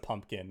compress a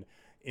pumpkin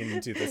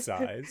into the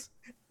size.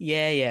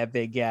 Yeah,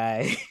 big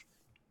guy.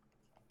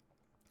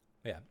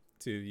 Yeah.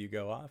 Two, you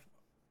go off.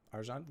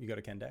 Arjan, you go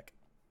to Kendek.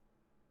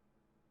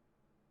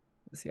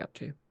 What's he up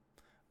to?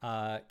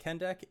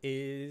 Kendek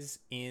is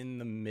in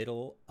the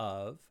middle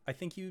of. I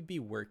think you'd be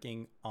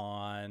working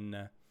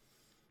on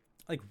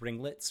like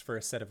ringlets for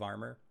a set of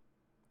armor.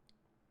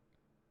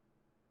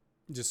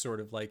 Just sort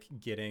of like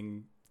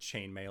getting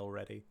chainmail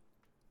ready.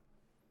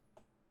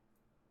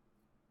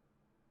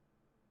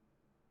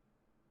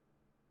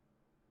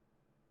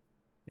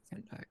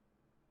 Kendek.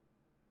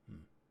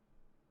 Hmm.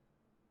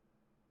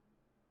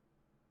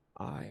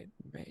 I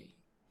may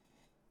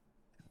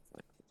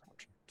like the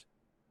project,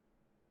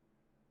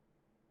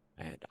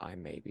 and I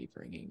may be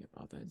bringing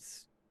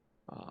others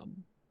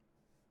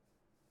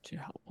to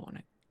help on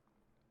it.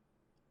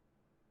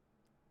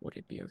 Would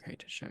it be okay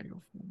to share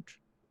your forge?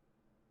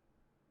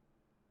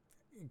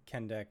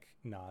 Kendek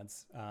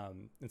nods.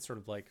 And sort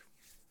of like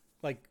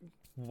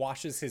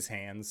washes his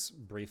hands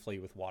briefly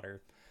with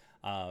water,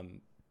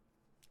 and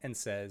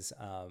says,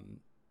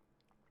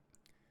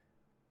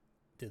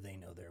 "Do they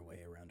know their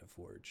way around a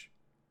forge?"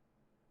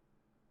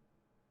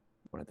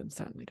 One of them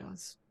certainly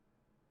does.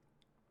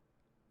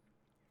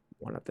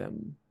 One of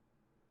them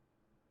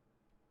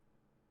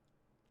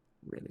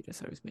really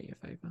just owes me a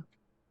favor,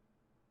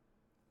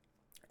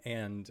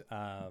 And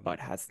but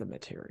has the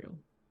material.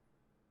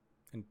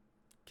 and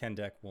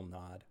Kendek will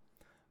nod.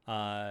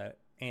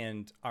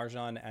 And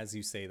Arjan, as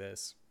you say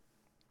this,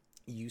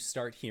 you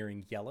start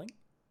hearing yelling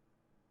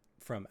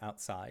from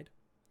outside,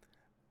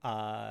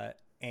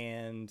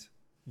 and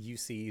you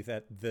see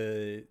that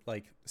the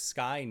like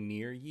sky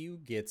near you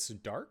gets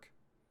dark,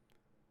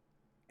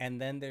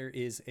 and then there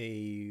is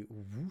a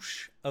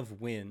whoosh of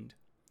wind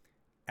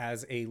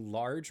as a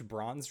large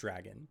bronze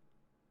dragon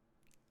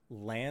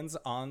lands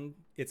on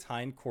its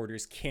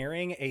hindquarters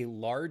carrying a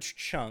large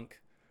chunk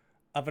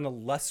of an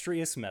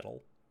illustrious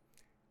metal.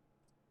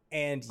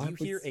 And you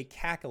hear a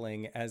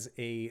cackling as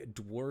a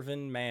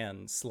dwarven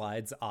man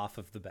slides off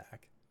of the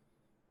back.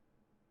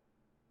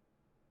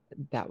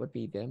 That would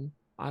be them.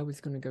 I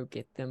was gonna go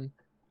get them.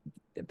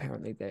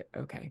 Apparently they're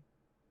okay.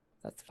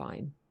 That's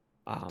fine.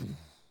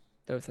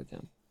 Those are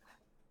them.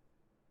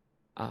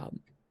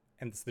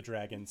 And the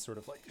dragon sort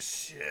of like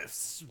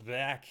shifts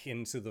back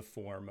into the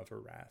form of a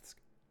Rask.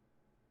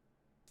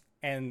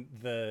 And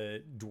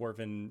the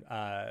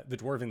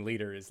dwarven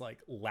leader is like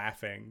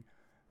laughing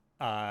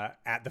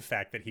at the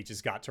fact that he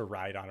just got to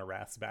ride on a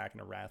Rask's back,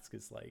 and a Rask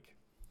is like,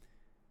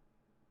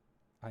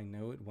 "I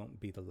know it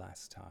won't be the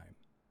last time,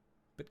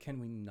 but can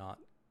we not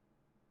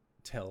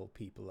tell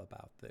people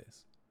about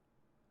this?"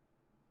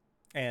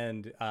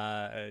 And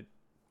the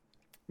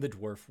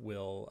dwarf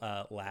will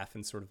laugh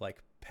and sort of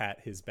like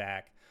pat his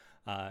back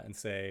and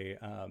say,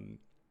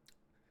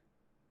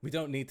 "We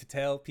don't need to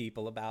tell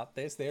people about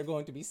this. They're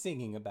going to be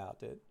singing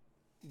about it.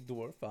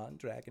 Dwarf on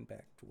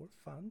Dragonback,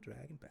 dwarf on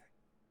Dragonback."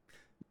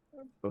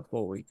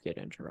 Before we get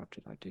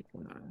interrupted, I did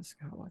want to ask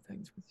how are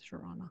things with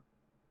Sharana?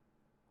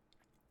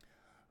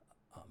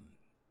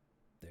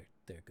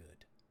 They're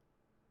good.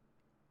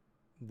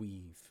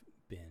 We've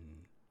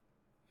been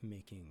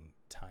making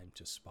time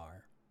to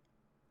spar.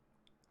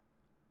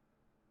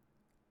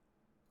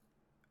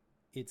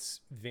 It's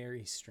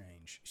very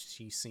strange.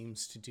 She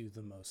seems to do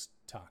the most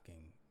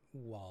talking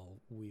while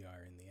we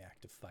are in the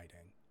act of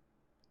fighting.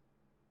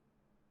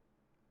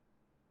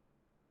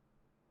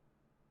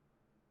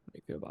 How do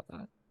you feel about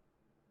that?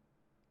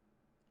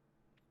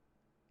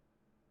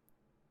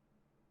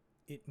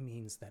 It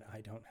means that I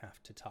don't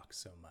have to talk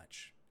so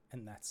much,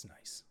 and that's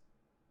nice.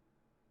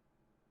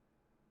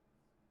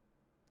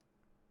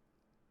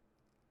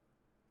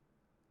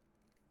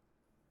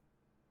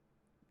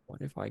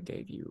 What if I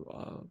gave you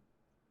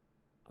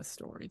a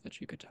story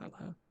that you could tell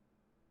her,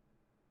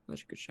 that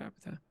you could share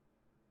with her?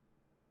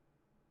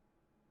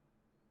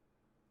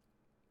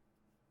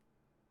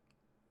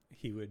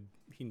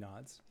 He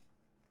nods.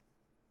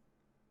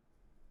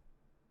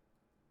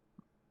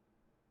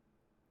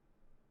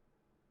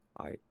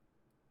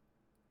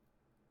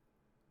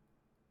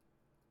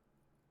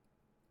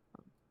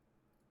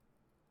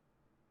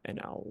 And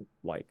I'll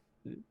like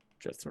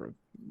just sort of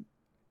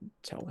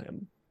tell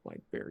him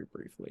like very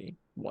briefly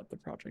what the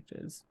project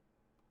is,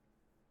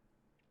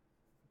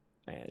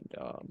 and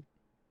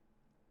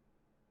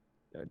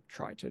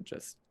try to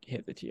just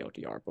hit the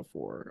TLDR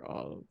before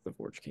the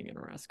Forge King and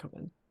Rask come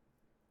in.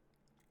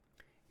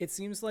 It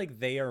seems like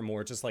they are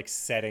more just like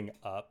setting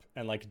up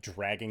and like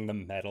dragging the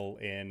metal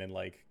in and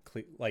like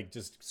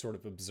just sort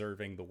of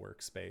observing the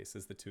workspace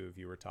as the two of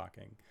you are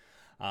talking.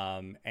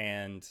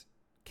 And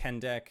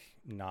Kendek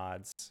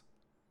nods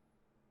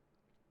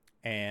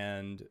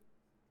and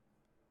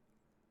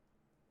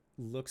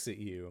looks at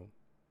you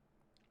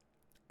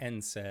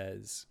and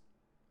says,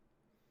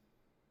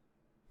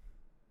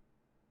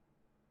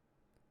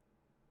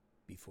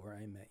 before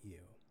I met you,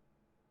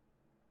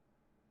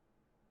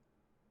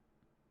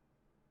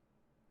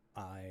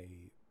 I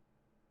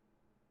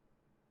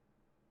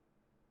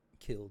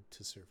killed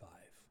to survive.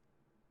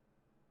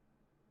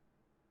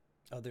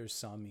 Others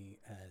saw me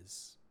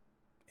as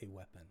a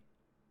weapon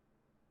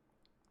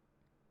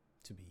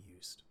to be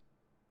used.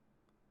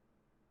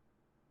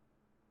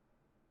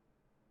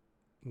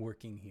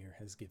 Working here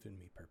has given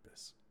me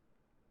purpose.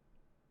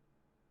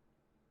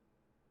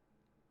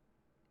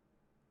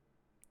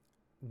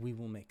 We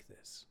will make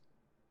this,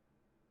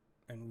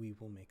 and we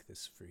will make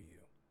this for you.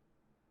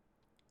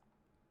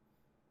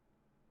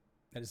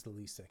 That is the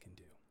least I can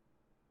do.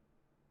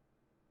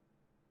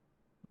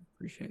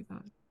 Appreciate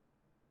that.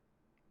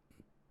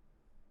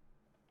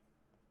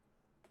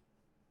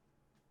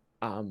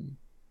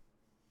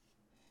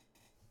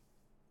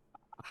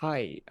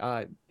 Hi,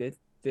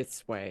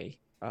 this way.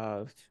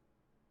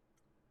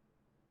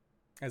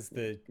 As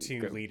the two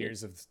Go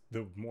leaders of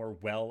the more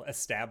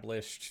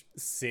well-established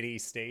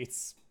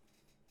city-states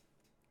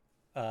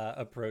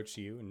approach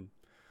you,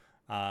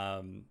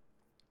 and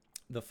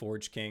the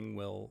Forge King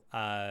will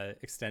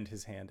extend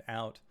his hand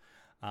out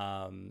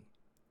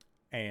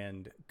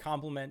and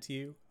compliment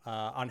you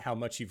on how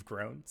much you've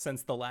grown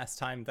since the last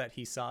time that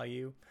he saw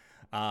you.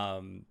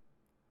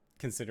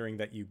 Considering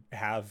that you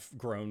have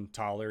grown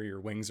taller, your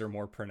wings are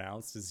more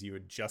pronounced as you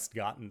had just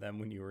gotten them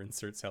when you were in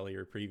Sirt's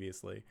Hellier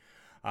previously.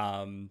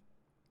 And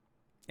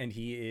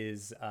he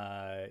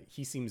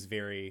seems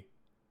very,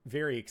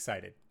 very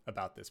excited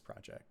about this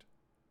project.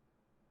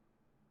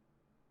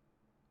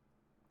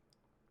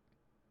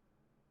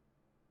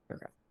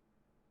 Okay.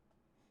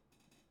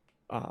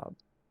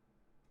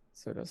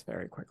 So just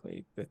very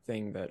quickly, the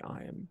thing that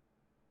I am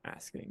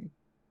asking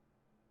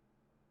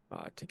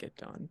to get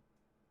done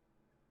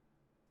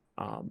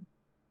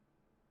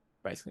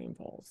basically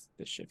involves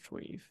the shift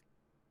weave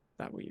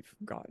that we've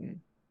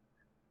gotten.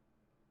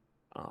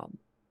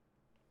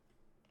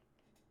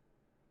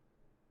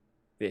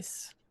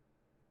 This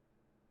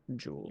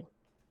jewel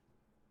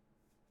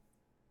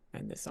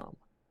and this armor.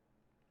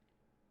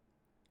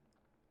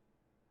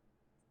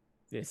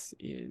 This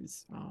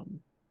is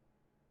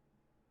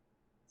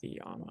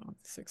the armor of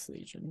the 6th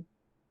Legion.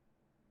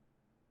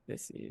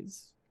 This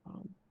is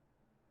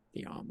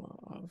the armor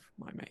of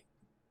my mate,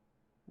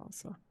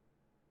 Elsa.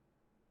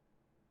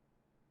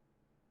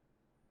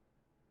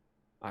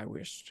 I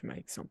wish to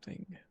make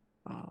something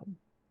a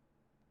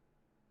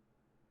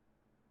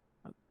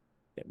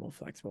bit more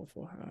flexible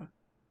for her,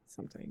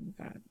 something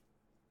that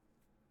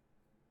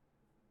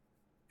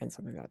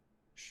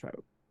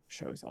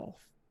shows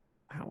off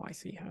how I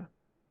see her.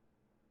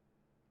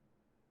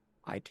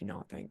 I do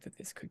not think that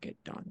this could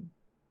get done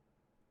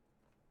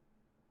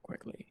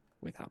quickly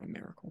without a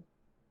miracle.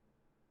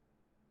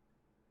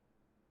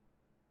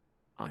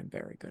 I'm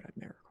very good at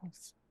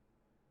miracles.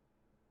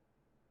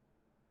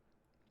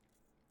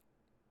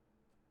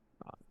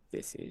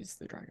 This is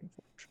the Dragon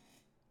Forge.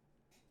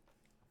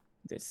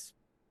 This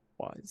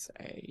was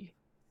a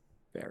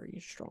very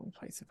strong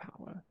place of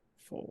power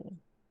for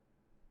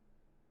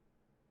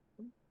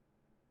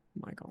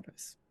my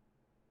goddess.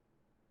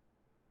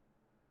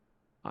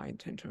 I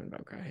intend to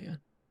invoke her here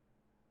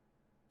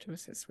to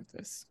assist with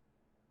this.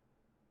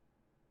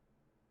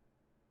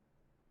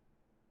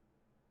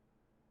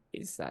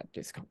 Is that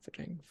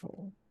discomforting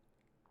for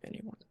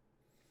anyone?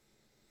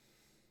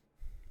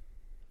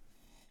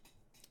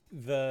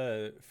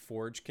 The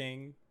Forge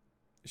King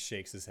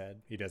shakes his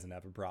head. He doesn't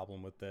have a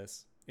problem with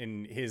this.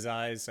 In his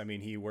eyes, I mean,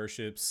 he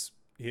worships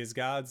his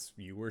gods.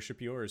 You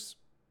worship yours.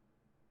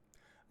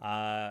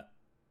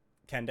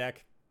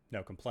 Kendek,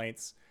 no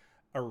complaints.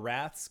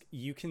 Arathsk,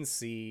 you can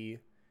see,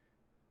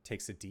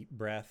 takes a deep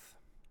breath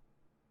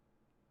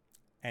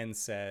and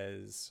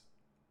says,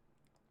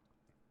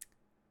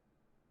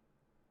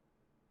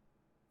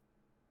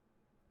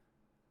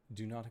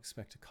 "Do not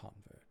expect a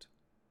convert.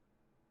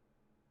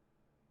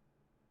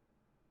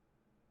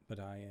 But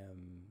I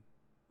am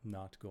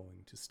not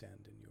going to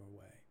stand in your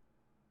way.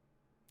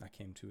 I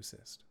came to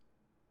assist."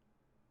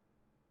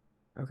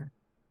 Okay.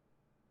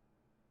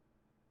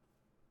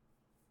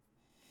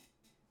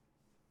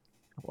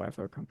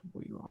 However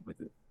comfortable you are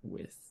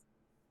with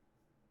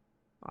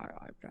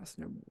I've asked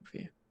no more of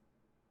you.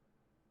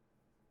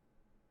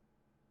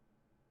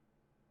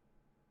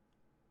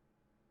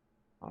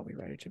 Are we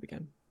ready to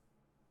begin?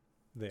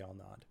 They all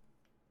nod.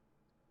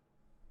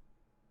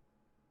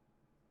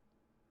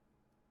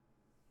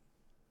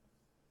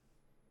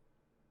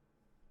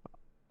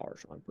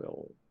 Arjan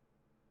will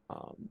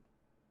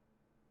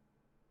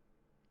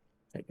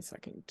take a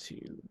second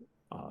to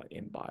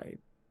imbibe.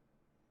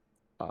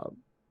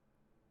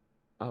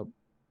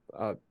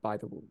 By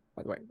the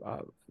way,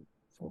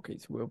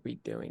 Forkies will be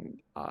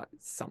doing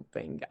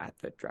something at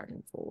the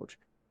Dragon Forge.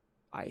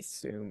 I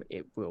assume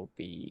it will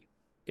be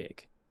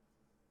big.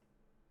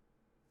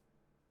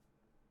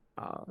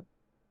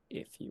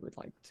 If you would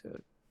like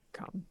to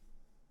come.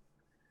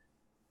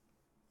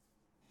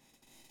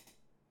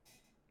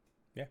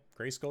 Yeah,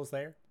 Grayskull's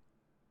there.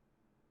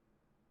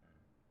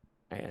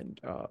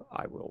 and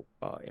I will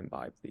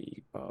imbibe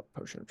the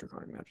potion of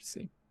Draconic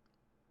Majesty.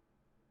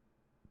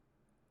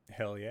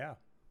 Hell yeah.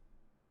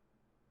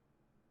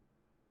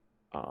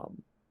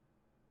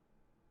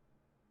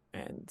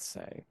 And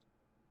say,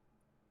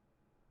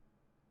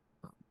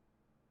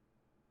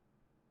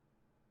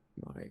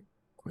 my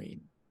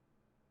queen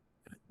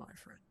and my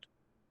friend,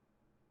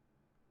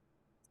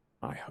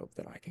 I hope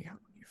that I can count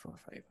on you for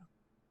a favor.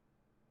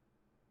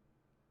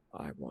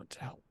 I want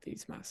to help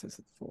these masters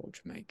of the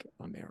Forge make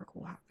a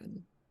miracle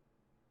happen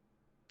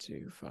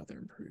to further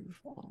improve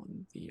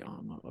on the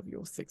armor of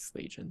your 6th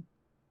Legion.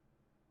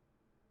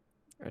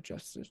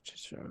 Just to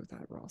show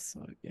that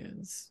Rasa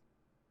is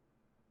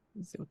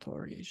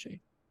Ziltoriishi.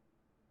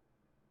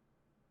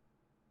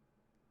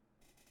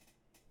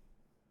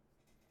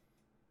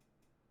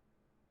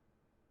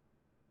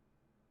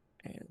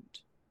 And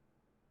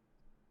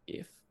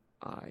if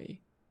I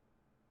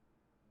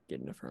get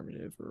an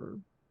affirmative or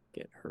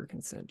get her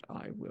consent,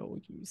 I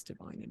will use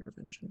divine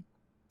intervention.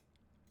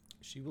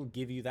 She will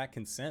give you that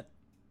consent.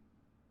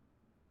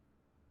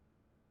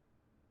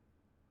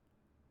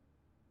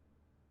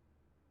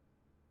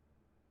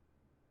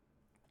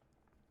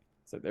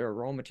 So there are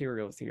raw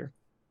materials here.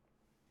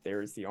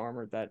 There's the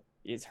armor that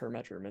is her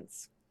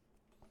measurements.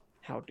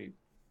 How do?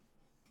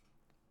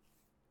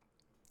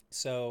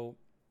 So,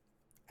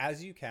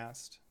 as you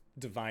cast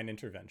divine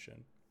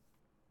intervention,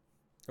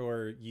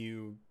 or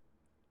you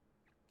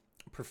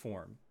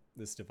perform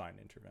this divine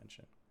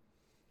intervention,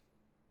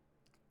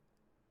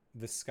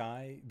 the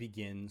sky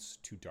begins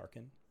to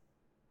darken,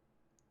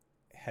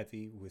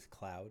 heavy with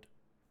cloud.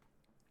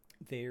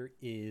 There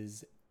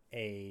is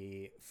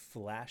a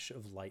flash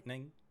of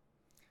lightning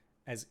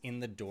as in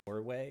the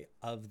doorway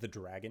of the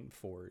Dragon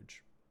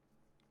Forge,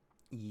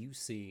 you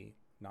see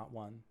not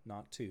one,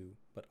 not two,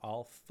 but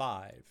all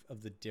 5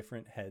 of the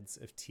different heads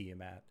of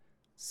Tiamat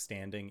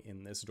standing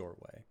in this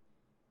doorway.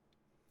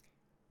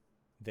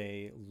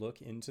 They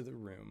look into the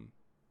room,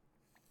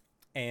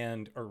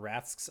 and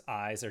Arath's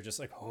eyes are just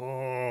like,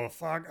 oh,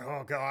 fuck,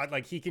 oh, God.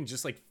 Like, he can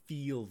just, like,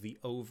 feel the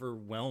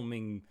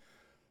overwhelming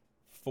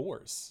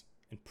force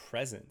and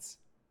presence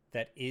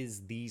that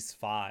is these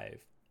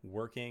 5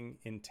 working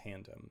in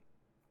tandem.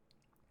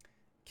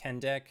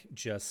 Kendek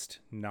just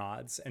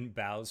nods and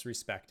bows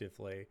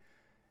respectively,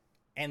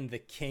 and the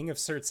King of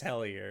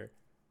Sertelier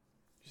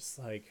just,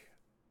 like,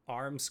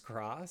 arms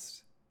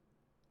crossed,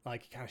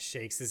 like, kind of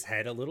shakes his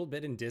head a little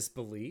bit in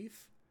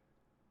disbelief.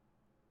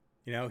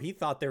 You know, he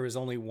thought there was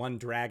only one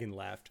dragon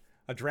left.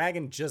 A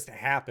dragon just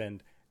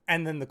happened,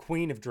 and then the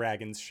Queen of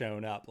Dragons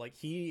shown up.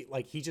 He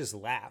just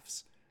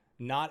laughs,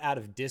 not out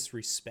of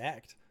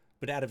disrespect,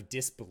 but out of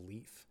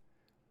disbelief.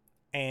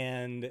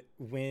 And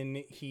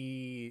when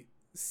he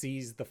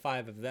sees the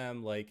 5 of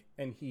them, like,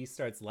 and he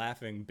starts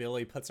laughing,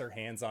 Billy puts her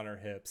hands on her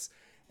hips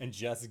and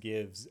just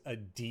gives a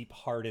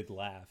deep-hearted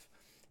laugh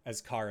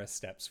as Kara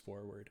steps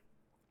forward.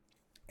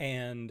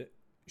 And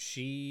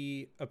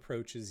she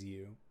approaches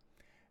you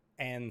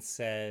and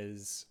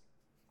says,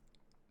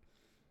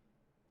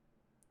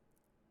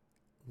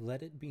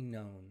 "Let it be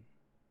known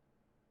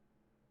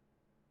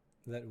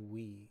that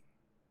we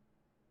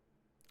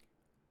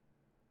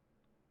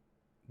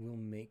will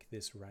make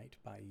this right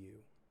by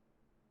you.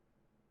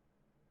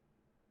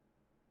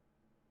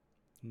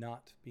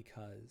 Not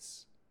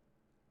because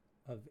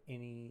of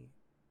any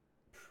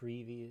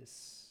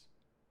previous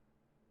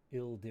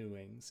ill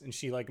doings." And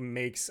she, like,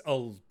 makes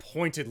a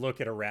pointed look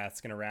at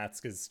Arathsk, and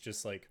Arathsk is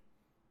just like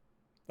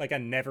a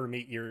never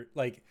meet your,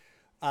 like,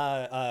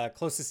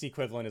 closest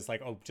equivalent is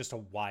like, oh, just a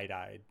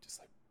wide-eyed, just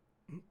like,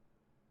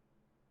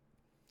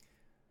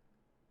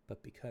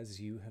 but because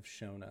you have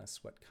shown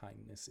us what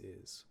kindness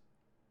is.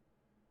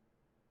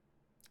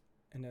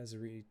 And as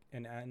and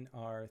in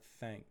our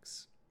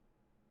thanks,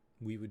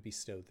 we would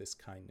bestow this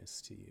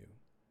kindness to you.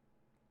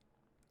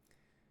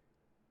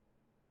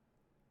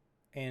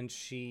 And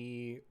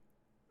she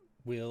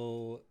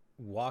will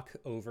walk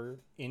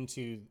over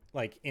into,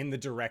 like, in the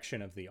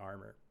direction of the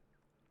armor.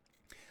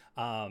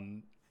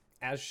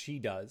 As she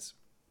does,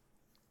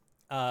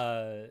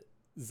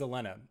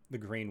 Zelena, the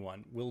green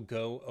one, will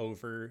go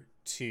over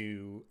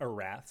to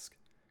Arathsk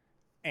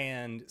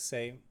and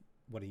say,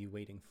 "What are you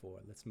waiting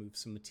for? Let's move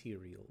some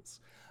materials."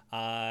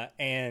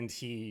 And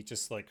he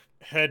just, like,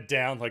 head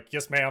down, like,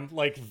 "Yes, ma'am,"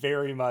 like,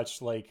 very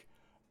much, like,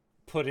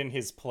 put in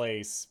his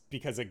place,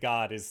 because a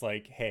god is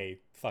like,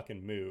 "Hey,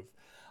 fucking move."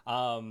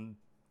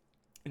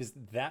 It is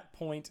that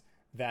point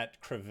that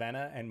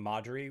Kravenna and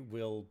Madri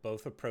will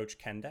both approach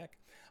Kendek.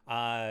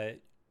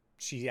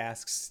 She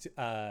asks,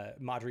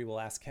 Madri will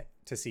ask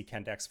to see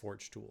Kendek's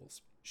forge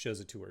tools. Shows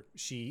it to her.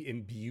 She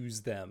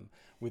imbues them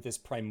with this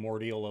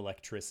primordial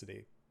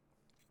electricity.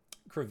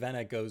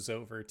 Kravenna goes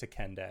over to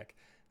Kendek,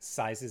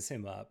 sizes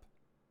him up,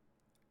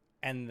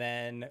 and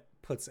then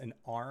puts an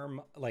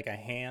arm, like a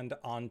hand,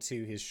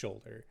 onto his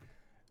shoulder,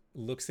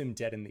 looks him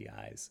dead in the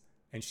eyes,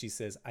 and she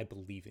says, "I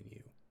believe in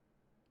you.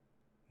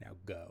 Now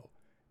go."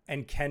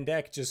 And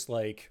Kendek just,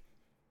 like,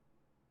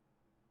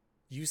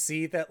 you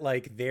see that,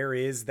 like, there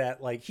is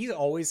that, like, he's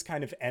always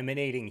kind of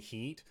emanating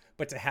heat,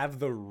 but to have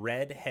the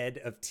red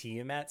head of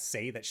Tiamat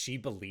say that she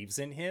believes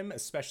in him,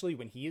 especially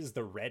when he is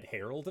the red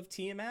herald of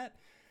Tiamat,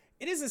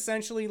 it is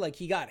essentially like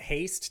he got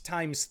haste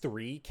times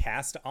 3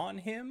 cast on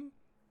him.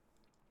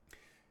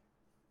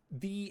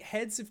 The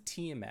heads of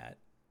Tiamat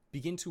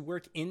begin to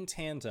work in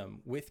tandem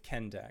with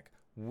Kendak,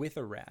 with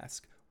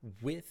Arask,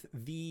 with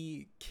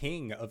the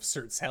king of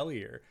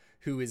Sertelier,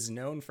 who is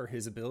known for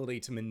his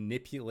ability to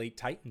manipulate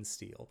Titan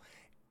Steel.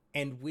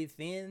 And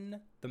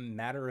within the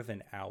matter of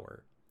an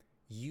hour,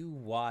 you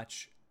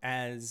watch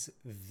as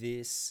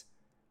this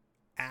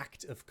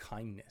act of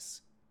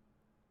kindness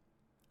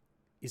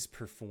is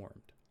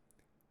performed.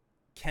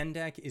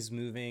 Kendak is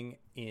moving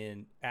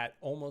in at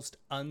almost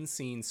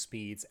unseen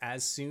speeds.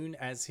 As soon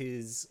as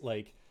his,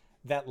 like,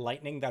 that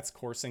lightning that's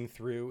coursing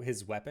through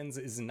his weapons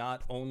is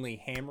not only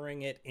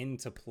hammering it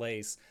into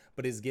place,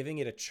 but is giving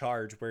it a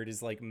charge where it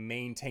is like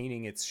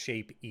maintaining its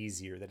shape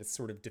easier, that it's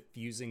sort of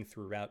diffusing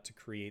throughout to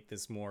create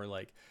this more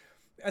like,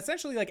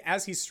 essentially like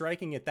as he's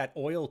striking it, that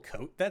oil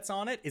coat that's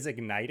on it is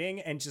igniting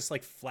and just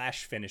like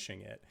flash finishing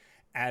it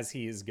as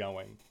he is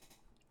going.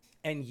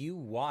 And you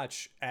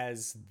watch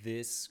as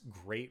this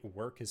great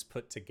work is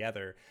put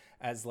together,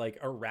 as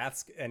like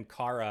Arask and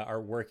Kara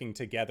are working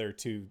together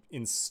to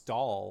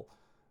install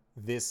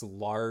this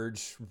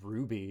large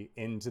ruby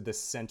into the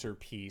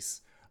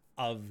centerpiece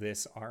of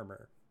this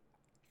armor.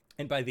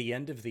 And by the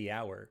end of the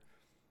hour,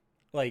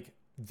 like,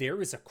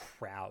 there is a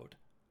crowd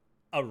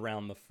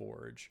around the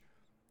forge.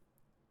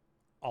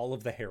 All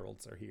of the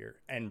heralds are here,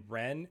 and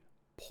Ren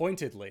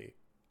pointedly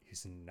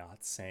is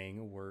not saying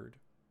a word.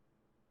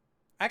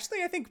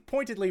 Actually, I think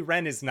pointedly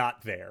Ren is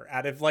not there.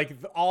 Out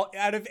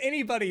of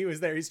anybody who is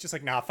there, he's just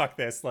like, nah, fuck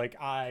this. Like,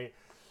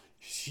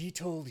 she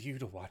told you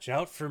to watch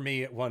out for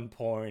me at one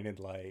point, and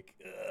like,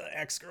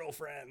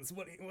 ex-girlfriends,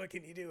 what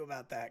can you do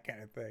about that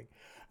kind of thing?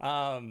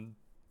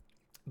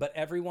 But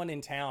everyone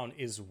in town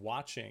is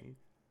watching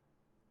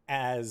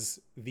as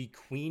the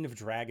Queen of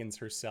Dragons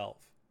herself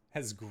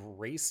has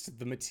graced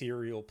the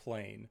material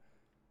plane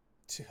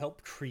to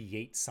help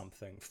create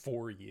something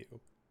for you,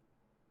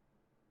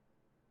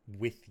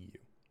 with you.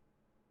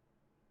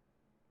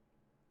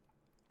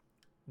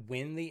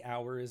 When the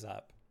hour is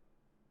up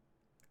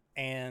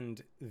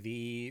and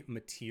the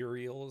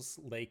materials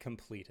lay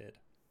completed,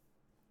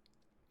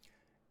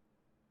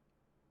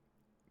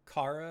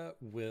 Kara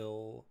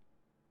will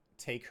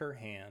take her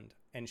hand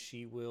and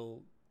she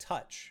will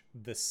touch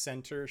the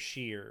center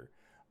shear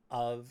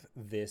of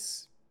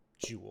this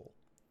jewel.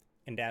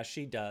 And as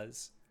she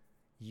does,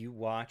 you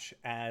watch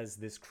as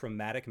this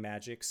chromatic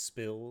magic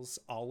spills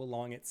all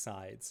along its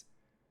sides,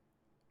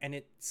 and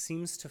it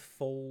seems to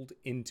fold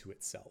into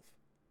itself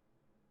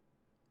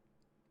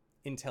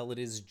until it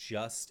is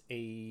just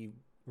a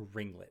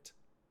ringlet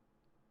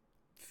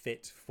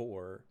fit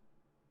for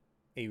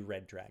a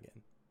red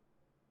dragon.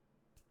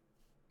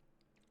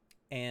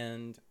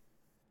 And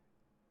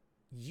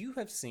you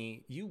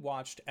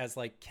watched as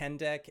like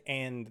Kendak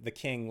and the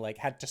king like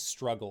had to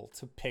struggle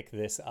to pick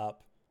this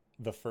up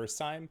the first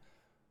time.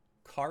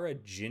 Kara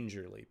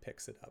gingerly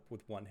picks it up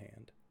with one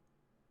hand,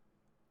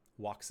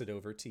 walks it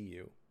over to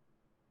you,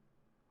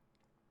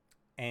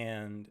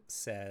 and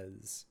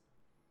says,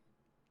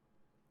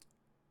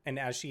 and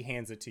as she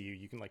hands it to you,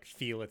 you can like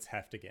feel its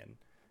heft again.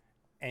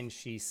 And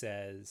she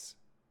says,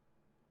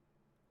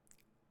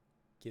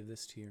 "Give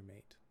this to your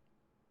mate.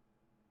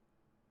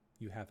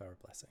 You have our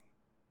blessing."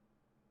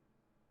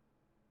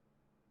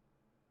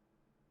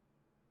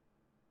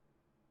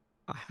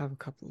 I have a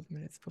couple of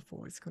minutes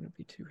before it's going to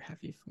be too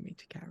heavy for me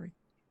to carry.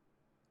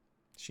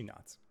 She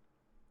nods.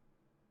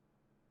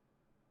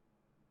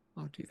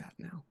 I'll do that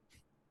now.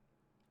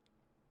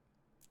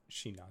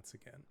 She nods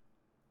again.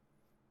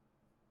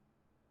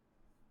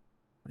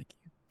 Thank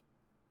you.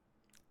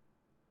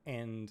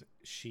 And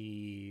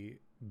she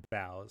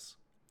bows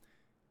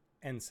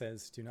and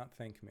says, "Do not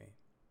thank me.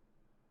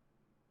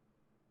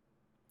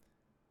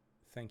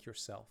 Thank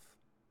yourself.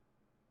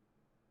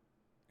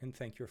 And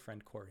thank your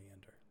friend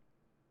Coriander."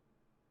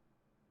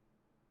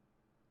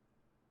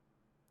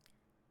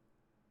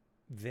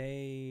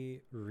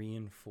 They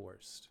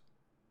reinforced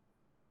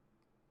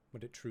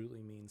what it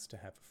truly means to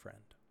have a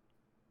friend.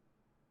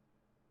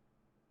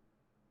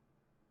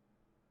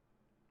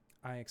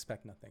 I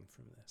expect nothing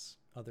from this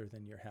other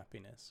than your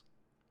happiness.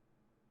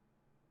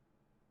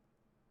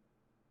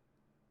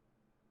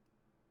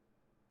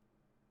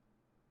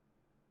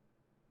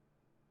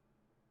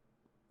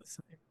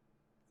 Listen, I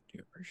do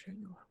appreciate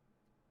your help.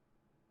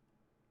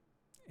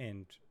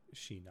 And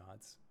she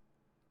nods.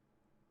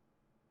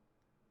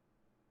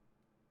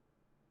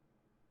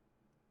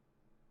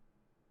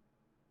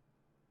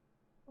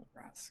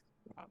 Rask,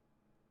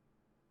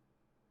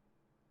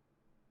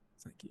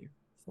 thank you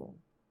for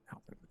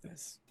helping with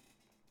this.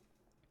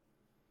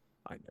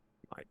 I know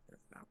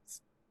that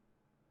was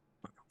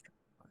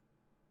uncomfortable.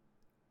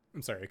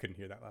 I'm sorry, I couldn't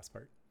hear that last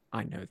part.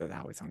 I know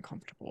that was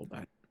uncomfortable,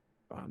 but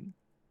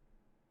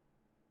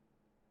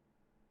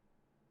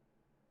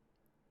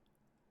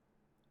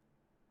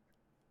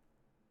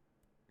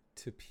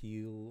to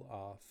peel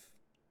off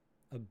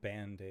A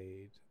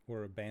band-aid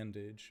or a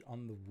bandage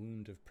on the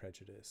wound of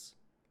prejudice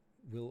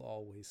will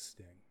always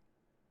sting.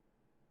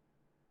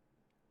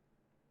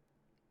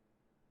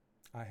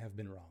 I have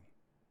been wrong.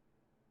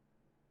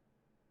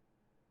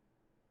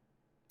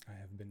 I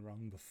have been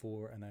wrong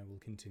before, and I will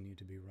continue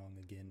to be wrong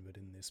again, but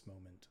in this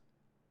moment,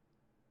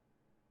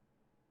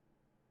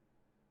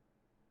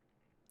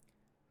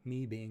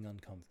 me being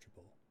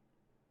uncomfortable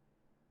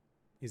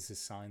is a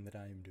sign that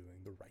I am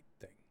doing the right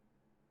thing.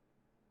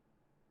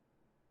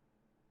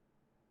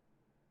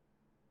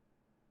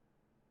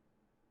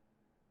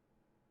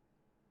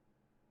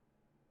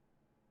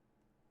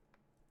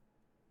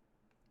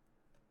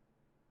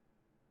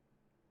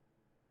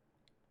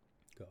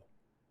 Go.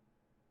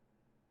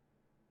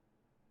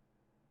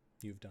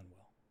 You've done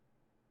well.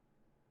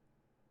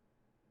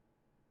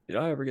 Did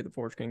I ever get the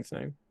Forge King's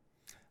name?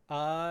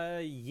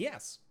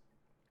 Yes.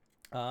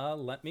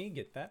 Let me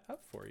get that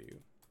up for you.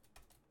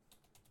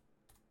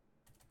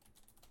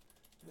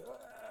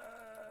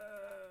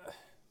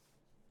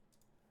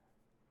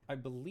 I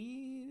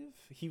believe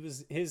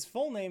his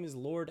full name is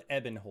Lord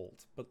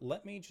Ebenholt, but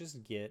let me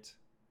just get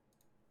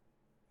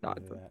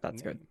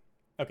That's good.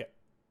 Okay.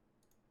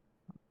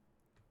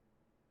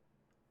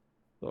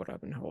 Lord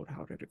Ebenhold,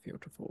 how did it feel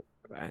to forge?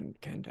 And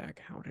Kendak,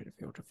 how did it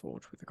feel to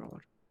forge with a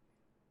god?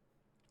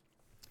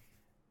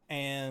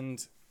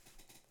 And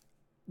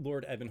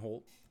Lord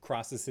Ebenholt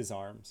crosses his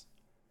arms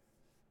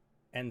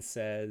and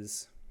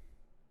says,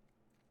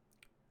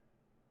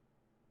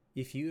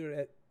 if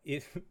you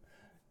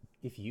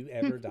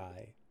ever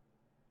die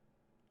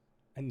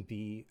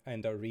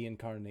and are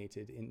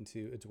reincarnated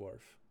into a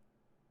dwarf,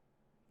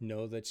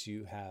 know that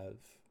you have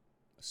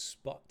a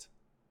spot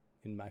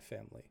in my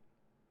family.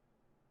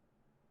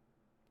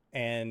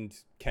 And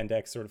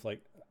Kendek sort of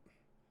like,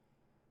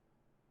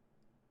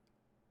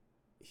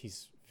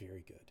 he's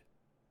very good.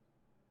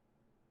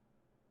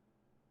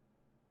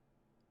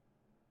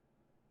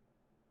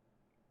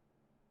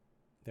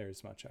 There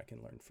is much I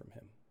can learn from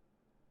him.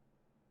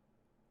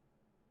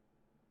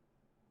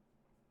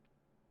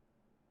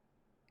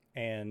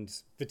 And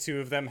the two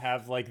of them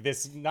have like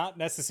this not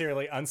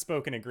necessarily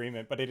unspoken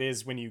agreement, but it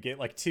is when you get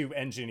like two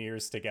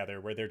engineers together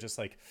where they're just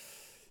like,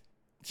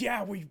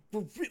 yeah, we're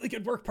really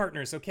good work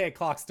partners. Okay,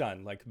 clock's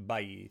done. Like,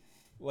 bye.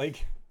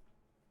 Like,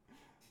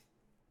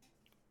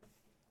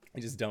 I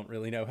just don't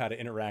really know how to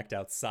interact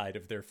outside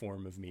of their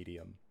form of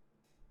medium.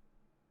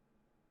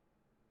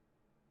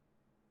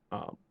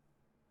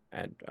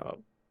 And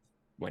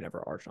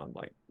whenever Archon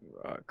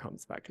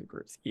comes back to the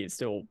groups, he is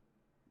still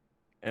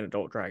an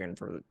adult dragon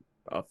for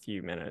a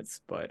few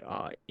minutes, but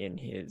in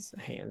his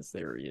hands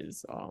there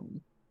is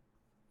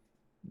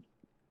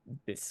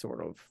this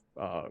sort of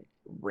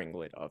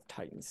ringlet of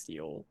Titan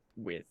steel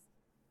with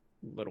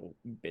little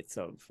bits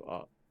of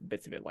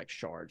it like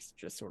shards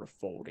just sort of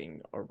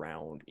folding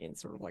around in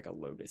sort of like a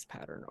lotus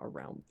pattern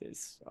around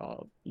this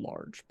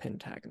large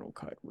pentagonal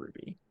cut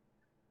ruby.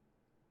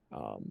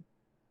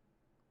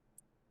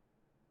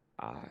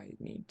 I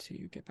need to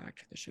get back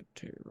to the ship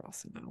to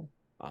Rasa now.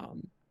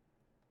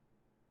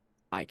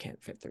 I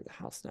can't fit through the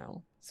house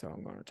now, so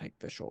I'm going to take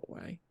the short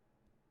way.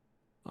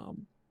 I'll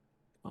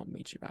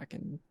meet you back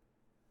in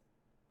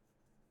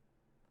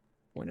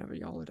whenever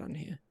y'all are done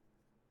here.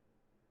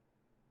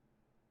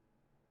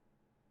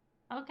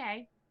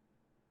 Okay.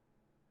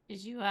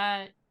 Did you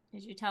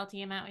tell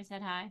Tiamat we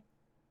said hi?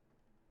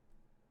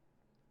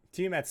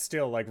 Tiamat's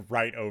still like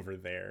right over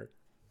there.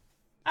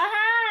 Oh,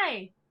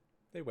 hi!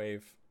 They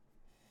wave.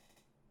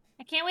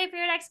 I can't wait for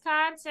your next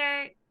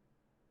concert.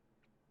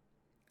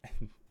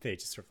 And they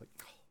just sort of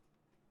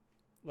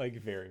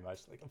like very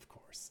much like, of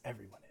course,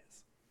 everyone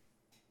is.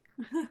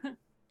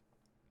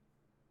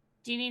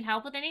 Do you need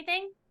help with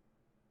anything?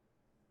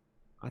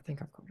 I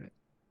think I've got it.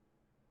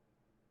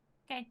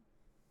 Okay.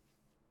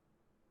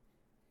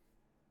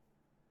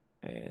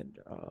 And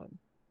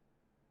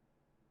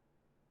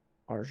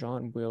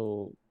Arjan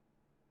will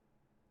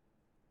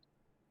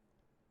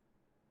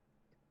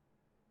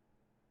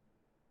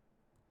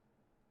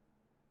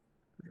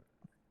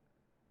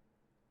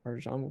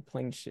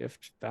plane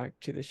shift back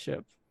to the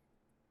ship.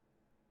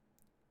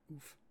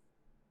 Oof.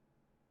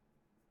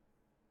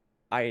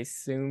 I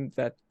assume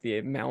that the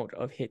amount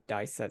of hit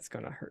dice that's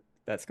gonna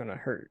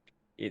hurt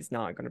is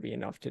not gonna be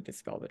enough to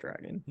dispel the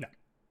dragon. No.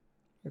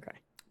 Okay.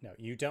 No,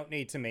 you don't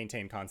need to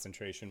maintain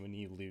concentration when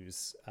you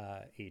lose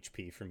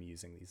HP from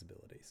using these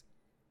abilities.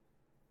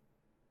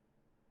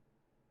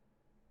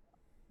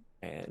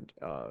 And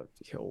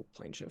he'll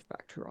plane shift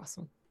back to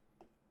Rasa.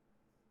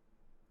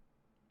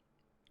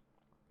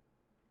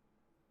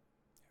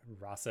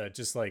 Rasa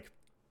just like,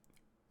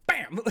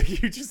 bam!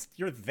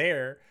 You're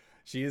there.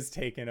 She is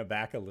taken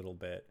aback a little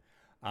bit.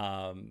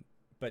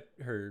 But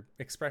her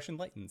expression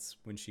lightens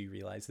when she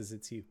realizes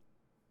it's you.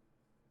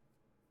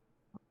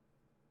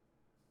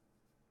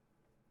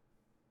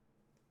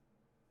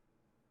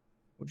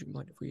 Would you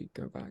mind if we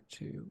go back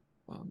to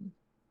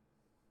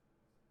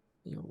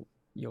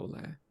your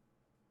lair?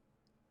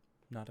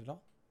 Not at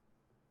all.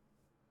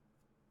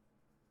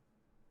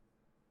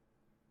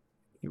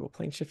 He will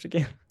plane shift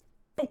again.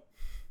 Boom.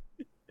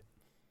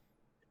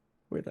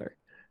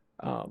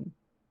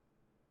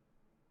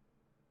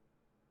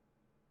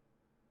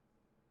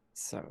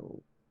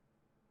 So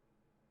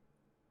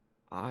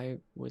I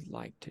would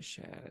like to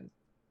share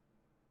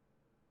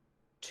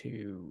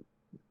 2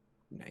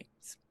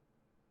 names.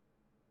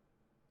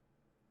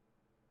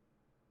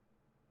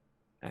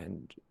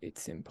 And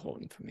it's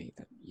important for me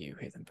that you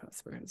hear them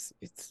first because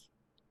it's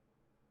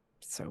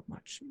so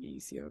much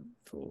easier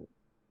for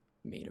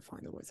me to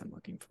find the words I'm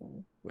looking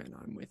for when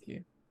I'm with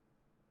you.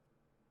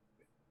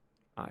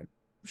 I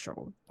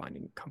struggle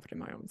finding comfort in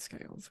my own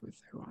scales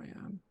with who I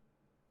am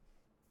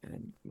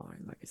and my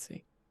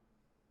legacy.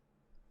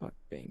 But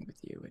being with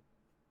you,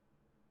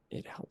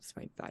 it helps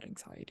make that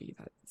anxiety,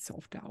 that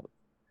self-doubt,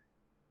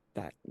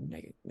 that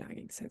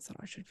nagging sense that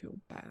I should feel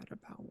bad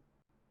about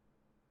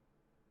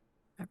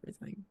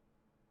everything.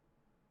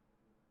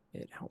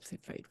 It helps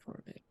it fade for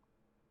a bit.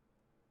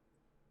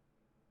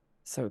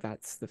 So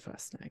that's the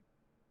first name.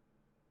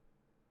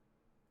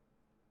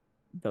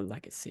 The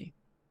legacy.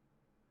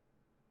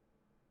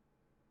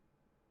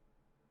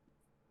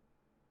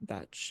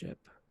 That ship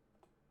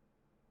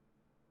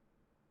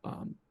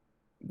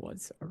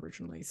was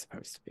originally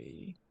supposed to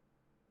be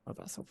a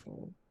vessel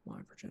for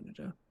my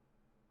progenitor.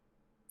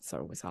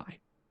 So was I.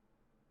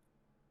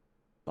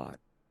 But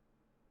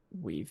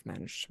we've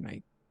managed to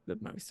make the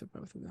most of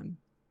both of them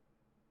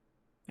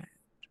and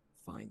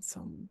find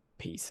some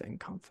peace and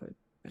comfort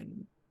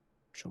and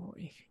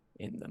joy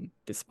in them,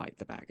 despite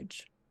the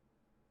baggage.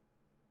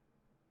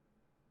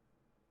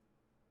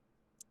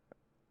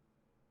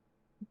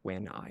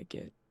 When I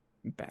get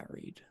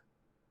buried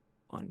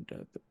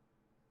under the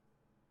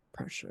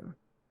pressure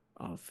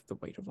of the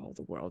weight of all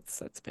the worlds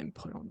that's been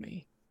put on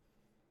me,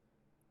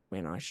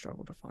 when I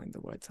struggle to find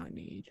the words I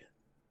need,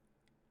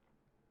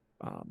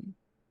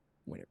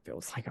 when it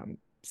feels like I'm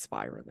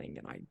spiraling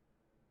and I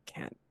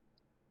can't,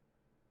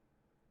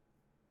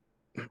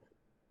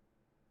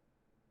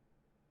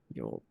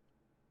 your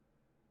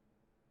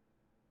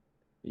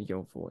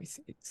voice,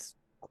 it's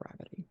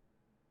gravity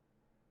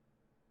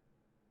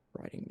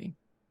writing me.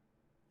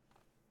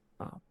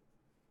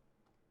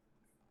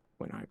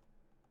 When I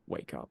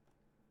wake up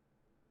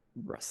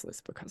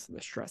restless because of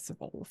the stress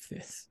of all of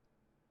this,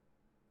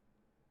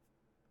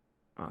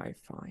 I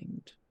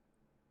find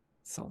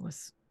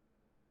solace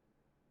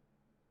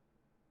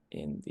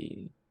in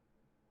the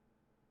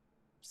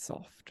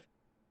soft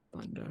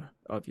thunder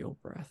of your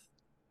breath,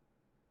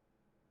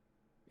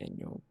 in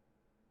your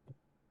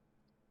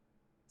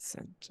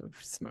scent of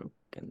smoke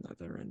and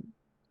leather and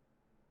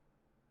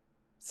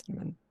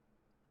cinnamon.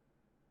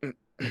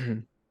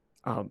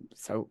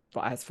 So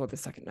as for the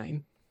second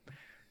name,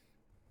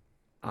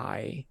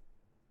 I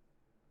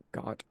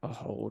got a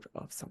hold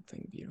of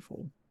something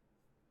beautiful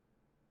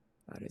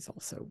that is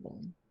also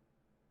warm.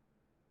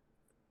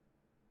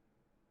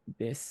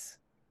 This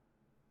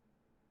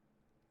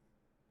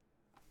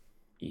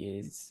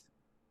is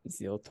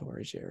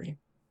Ziltorigeri,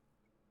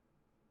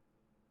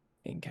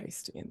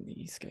 encased in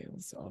the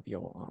scales of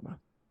your armor.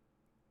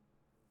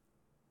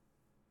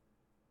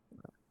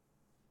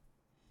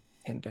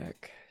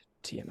 Hendek,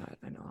 Tiamat,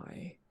 and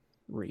I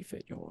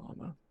refit your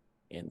armor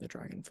in the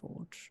Dragon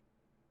Forge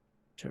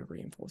to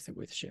reinforce it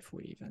with shift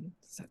weave and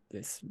set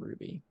this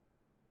ruby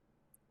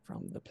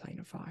from the plane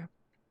of fire.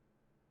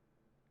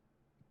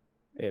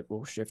 It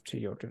will shift to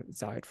your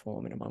desired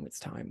form in a moment's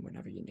time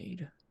whenever you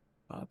need.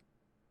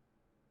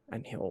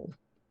 And he'll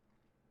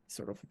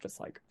sort of just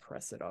like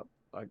press it up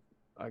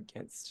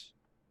against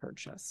her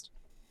chest.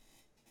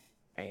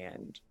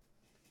 And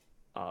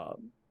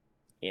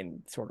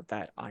in sort of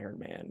that Iron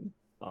Man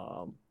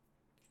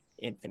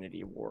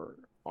Infinity War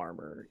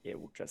armor, it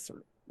will just sort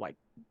of like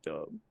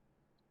the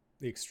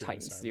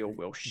Titan steel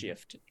will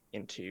shift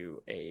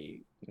into a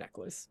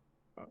necklace.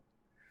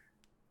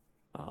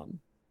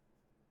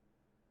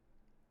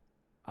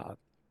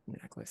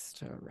 Necklace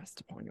to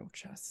rest upon your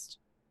chest.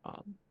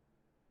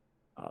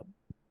 A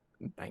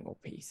bangle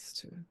piece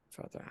to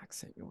further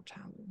accent your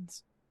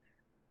talons.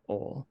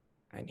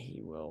 And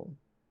he will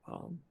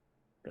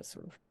just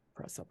sort of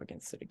press up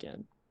against it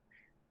again.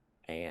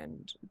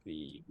 And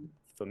the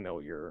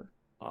familiar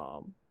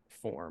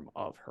form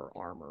of her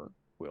armor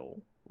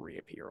will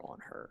reappear on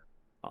her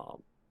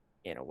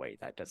in a way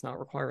that does not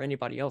require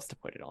anybody else to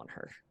put it on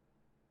her.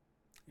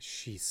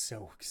 She's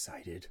so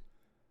excited.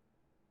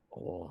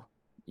 Or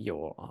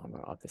your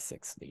armor of the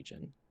 6th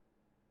Legion.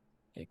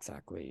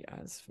 Exactly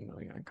as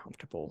familiar and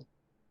comfortable,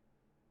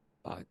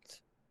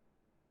 but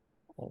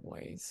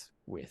always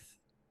with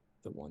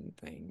the one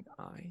thing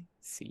I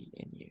see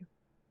in you.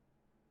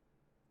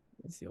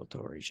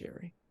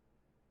 Ziltorigeri,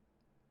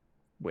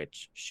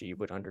 which she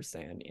would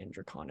understand in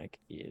Draconic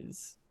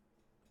is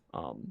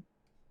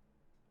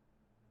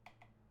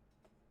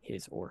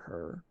his or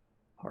her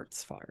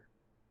heart's fire.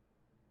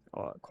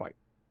 Quite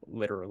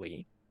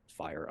literally,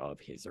 fire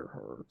of his or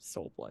her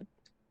soul blood.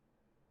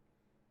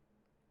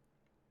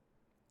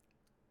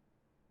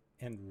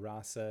 And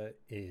Rasa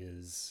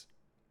is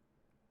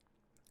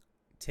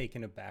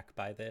taken aback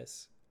by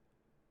this.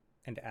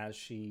 And as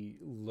she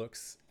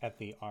looks at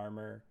the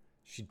armor,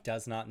 she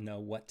does not know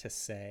what to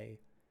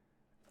say.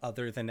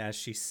 other than as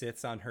she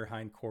sits on her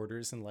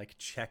hindquarters and like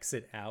checks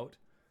it out,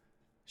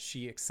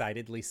 she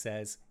excitedly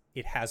says,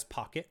 "It has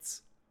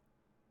pockets."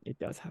 It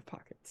does have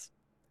pockets.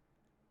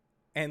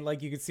 And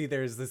like you can see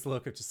there's this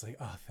look of just like,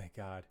 oh, thank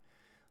God.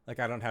 Like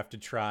I don't have to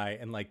try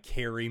and like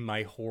carry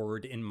my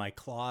hoard in my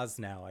claws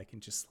now. I can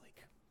just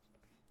like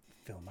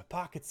fill my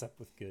pockets up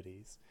with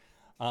goodies.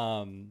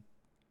 And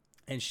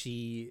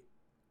she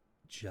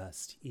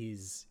just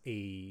is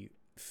a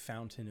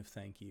fountain of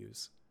thank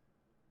yous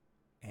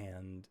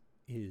and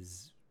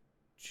is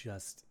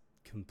just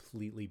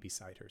completely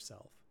beside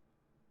herself.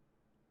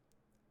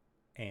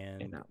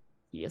 And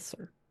yes,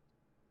 sir.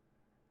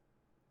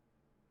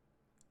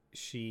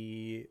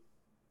 She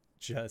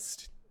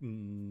just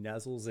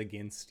nuzzles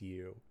against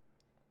you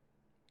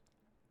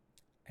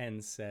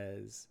and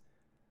says,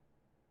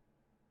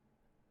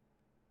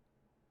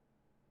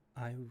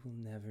 "I will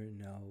never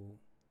know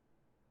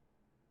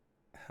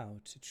how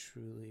to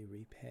truly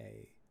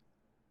repay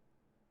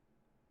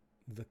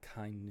the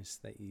kindness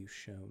that you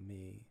show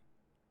me,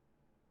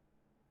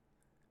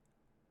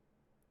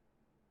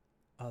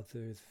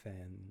 other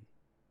than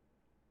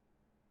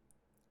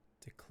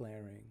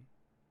declaring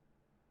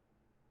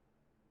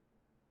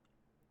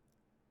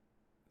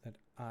that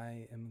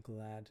I am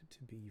glad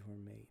to be your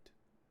mate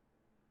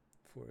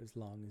for as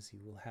long as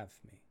you will have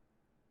me.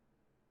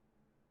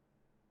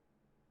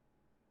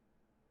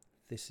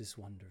 This is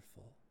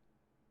wonderful.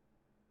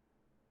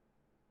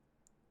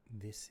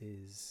 This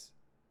is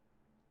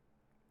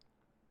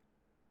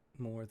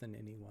more than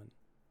anyone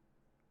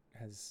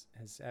has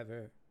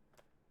ever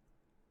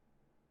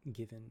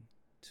given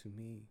to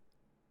me.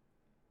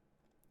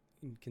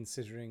 And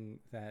considering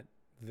that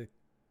the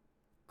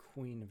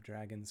Queen of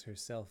Dragons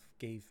herself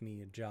gave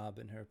me a job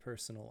in her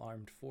personal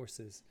armed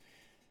forces,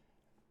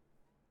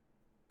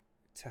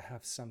 to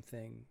have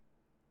something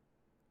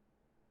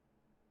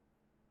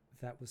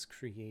that was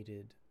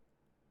created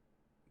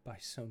by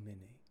so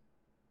many,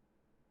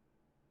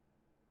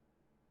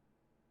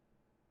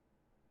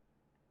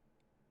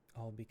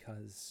 all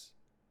because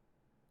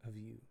of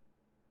you."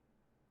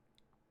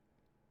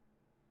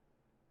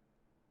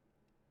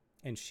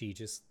 And she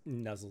just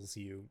nuzzles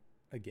you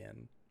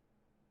again.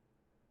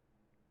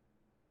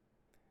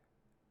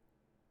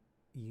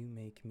 "You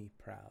make me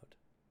proud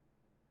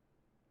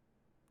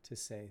to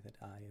say that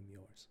I am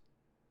yours.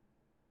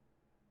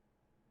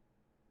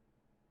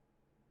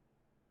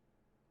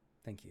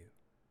 Thank you."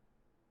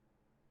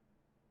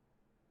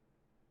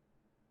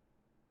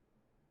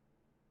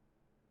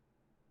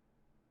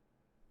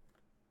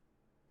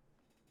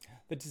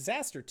 The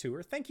Disaster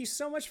Tour, thank you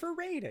so much for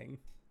raiding.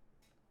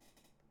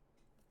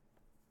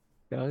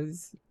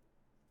 As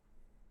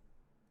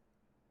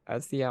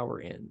the hour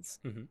ends,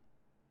 Mm-hmm.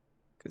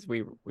 because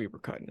we were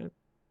cutting it,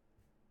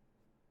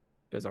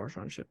 does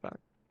Archon ship back?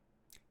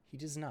 He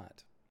does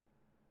not.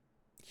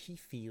 He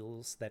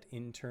feels that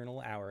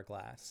internal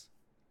hourglass.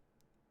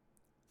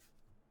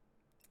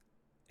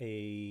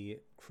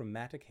 A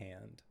chromatic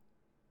hand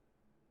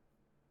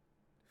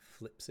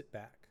flips it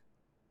back,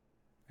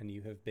 and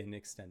you have been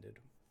extended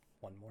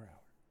one more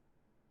hour.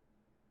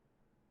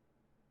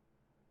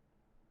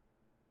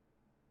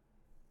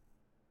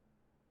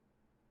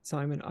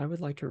 Simon, I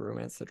would like to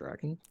romance the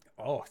dragon.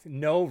 Oh,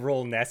 no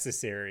roll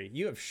necessary.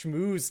 You have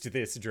schmoozed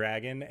this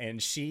dragon,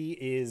 and she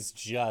is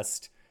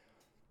just...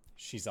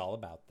 she's all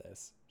about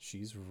this.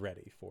 She's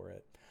ready for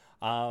it.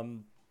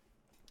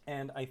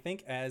 And I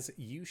think as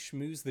you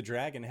schmooze the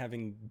dragon,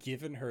 having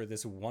given her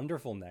this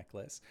wonderful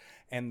necklace,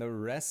 and the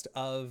rest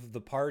of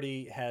the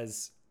party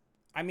has...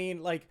 I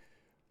mean, like,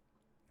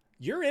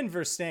 you're in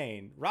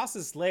Verstaine.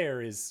 Ross's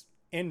lair is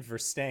in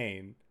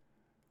Verstaine.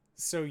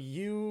 So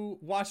you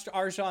watched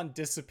Arjan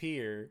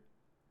disappear.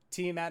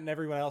 Tiamat and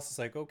everyone else is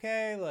like,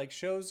 okay, like,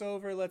 show's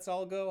over, let's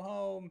all go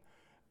home.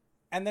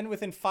 And then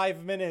within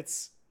 5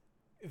 minutes,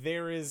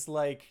 there is,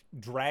 like,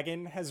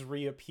 dragon has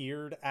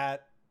reappeared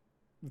at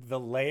the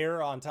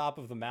lair on top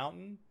of the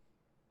mountain.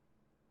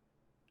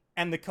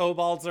 And the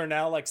kobolds are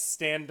now, like,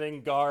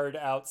 standing guard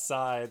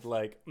outside,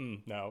 like,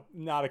 no,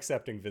 not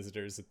accepting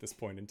visitors at this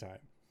point in time.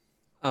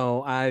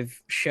 Oh,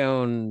 I've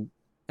shown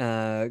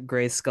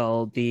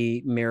Grayskull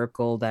the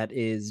miracle that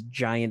is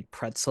giant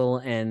pretzel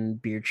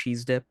and beer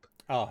cheese dip.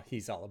 Oh,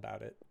 he's all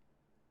about it.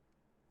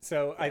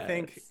 So I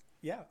think,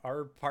 yeah,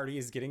 our party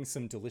is getting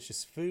some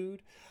delicious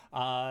food.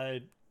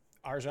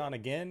 Arjan,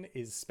 again,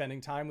 is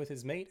spending time with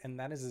his mate, and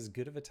that is as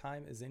good of a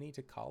time as any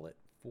to call it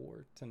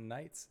for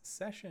tonight's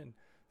session.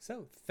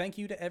 So thank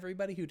you to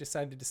everybody who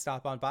decided to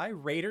stop on by.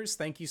 Raiders,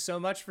 thank you so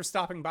much for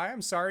stopping by.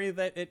 I'm sorry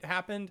that it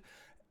happened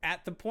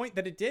at the point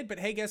that it did, but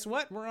hey, guess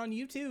what? We're on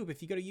YouTube.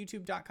 If you go to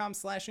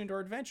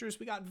youtube.com/indoor-adventures,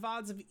 we got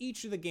VODs of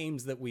each of the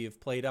games that we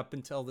have played up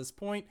until this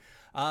point.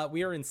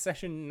 We are in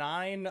session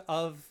 9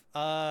 of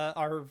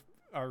our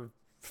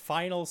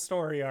final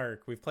story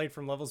arc. We've played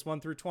from levels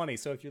 1 through 20.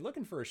 So if you're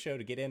looking for a show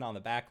to get in on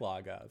the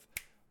backlog of,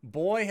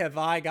 boy, have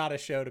I got a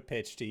show to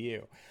pitch to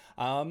you.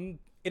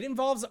 It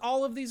involves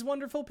all of these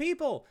wonderful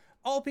people.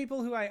 All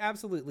people who I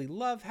absolutely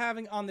love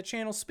having on the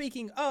channel.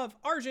 Speaking of,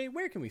 RJ,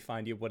 where can we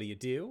find you? What do you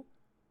do?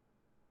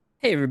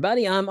 Hey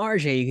everybody, I'm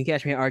RJ. You can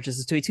catch me at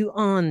RJS22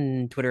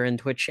 on Twitter and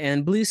Twitch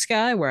and Blue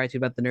Sky, where I tweet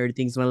about the nerdy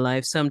things in my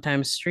life,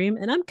 sometimes stream,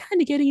 and I'm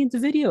kind of getting into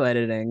video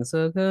editing,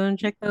 so go and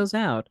check those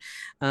out.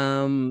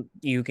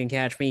 You can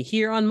catch me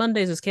here on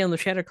Mondays as Kalen the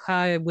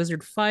Shatterkai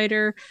Wizard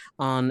Fighter,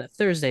 on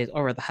Thursdays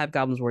over at the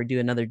Hobgoblins, where we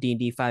do another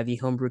D&D 5e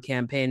homebrew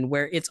campaign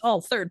where it's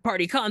all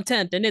third-party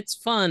content and it's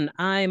fun.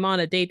 I'm on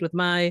a date with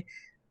my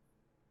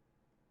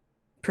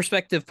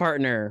prospective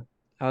partner.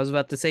 I was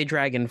about to say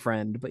dragon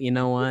friend, but you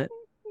know what?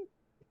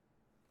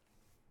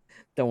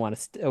 Don't want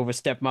to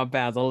overstep my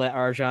bounds. I'll let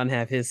Arjan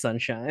have his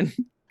sunshine.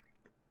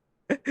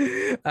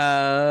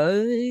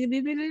 uh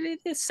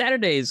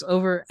Saturdays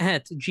over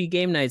at G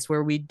Game Nights,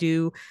 where we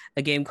do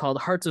a game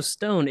called Hearts of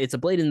Stone. It's a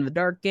Blade in the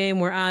Dark game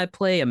where I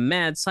play a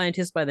mad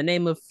scientist by the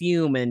name of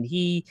Fume, and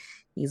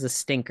he's a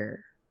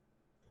stinker.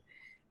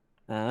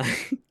 uh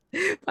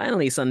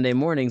Finally, Sunday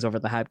mornings over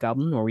at the Hype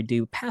Goblin, where we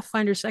do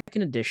Pathfinder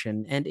 2nd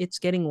Edition, and it's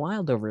getting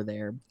wild over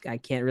there. I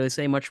can't really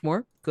say much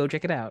more. Go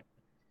check it out.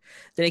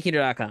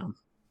 TheNakeeater.com.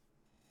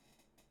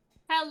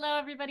 Hello,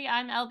 everybody.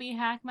 I'm LB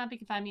Hackmup. You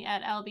can find me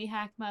at LB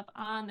Hackmup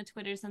on the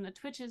Twitters and the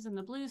Twitches and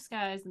the Blue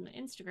Skies and the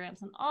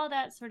Instagrams and all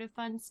that sort of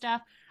fun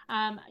stuff.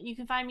 You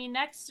can find me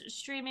next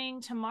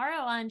streaming tomorrow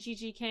on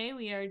GGK.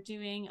 We are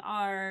doing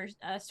our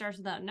Stars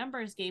Without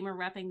Numbers game. We're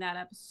wrapping that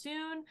up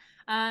soon.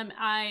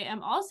 I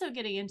am also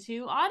getting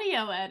into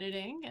audio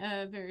editing,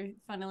 very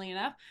funnily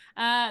enough.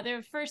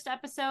 The first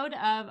episode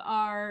of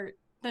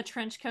the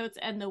Trenchcoats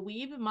and the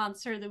Weeb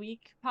Monster of the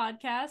Week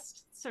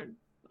podcast, sort of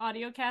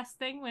audio cast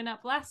thing, went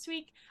up last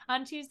week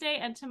on Tuesday,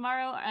 and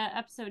tomorrow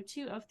episode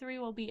 2 of 3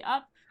 will be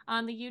up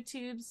on the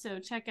YouTube, so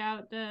check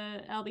out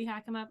the LB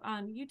Hack'em Up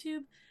on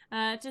YouTube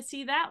to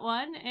see that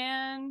one.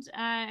 And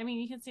I mean,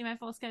 you can see my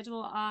full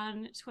schedule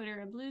on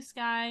Twitter and Blue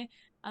Sky.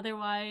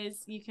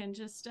 Otherwise, you can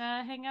just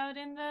hang out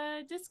in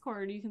the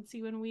Discord. You can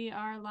see when we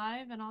are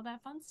live and all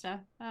that fun stuff.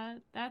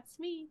 That's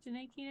me,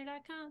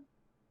 DanaeKeener.com.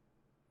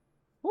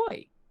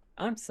 Boy,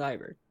 I'm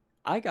Cyber.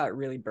 I got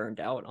really burned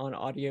out on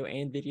audio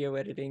and video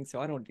editing, so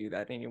I don't do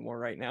that anymore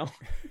right now.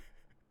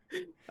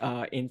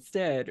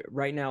 Instead,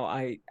 right now,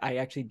 I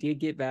actually did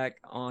get back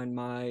on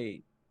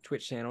my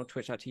Twitch channel,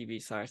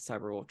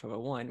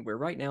 twitch.tv/cyberwolf1201, where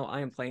right now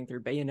I am playing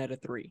through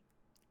Bayonetta 3.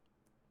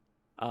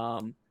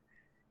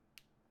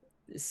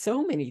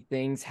 So many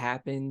things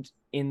happened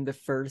in the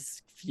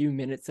first few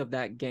minutes of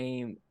that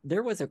game.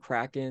 There was a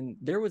Kraken,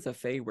 there was a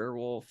Fey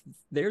werewolf,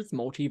 there's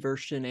multiverse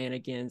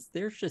shenanigans,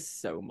 there's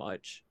just so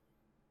much.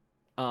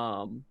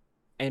 And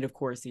of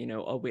course, you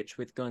know, a witch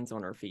with guns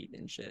on her feet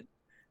and shit.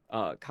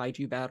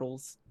 Kaiju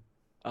battles.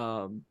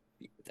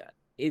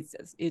 It's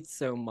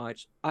so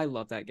much. I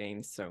love that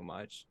game so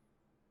much.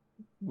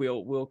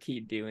 We'll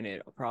keep doing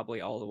it probably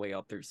all the way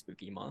up through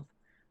Spooky Month.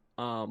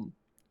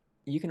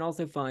 You can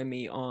also find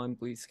me on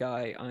Blue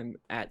Sky. I'm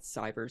at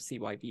Cyber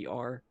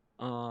CYBR.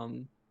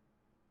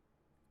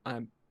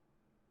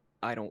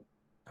 I don't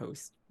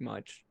post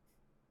much.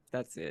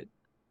 That's it.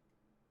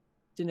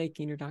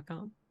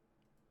 DanaeKeener.com.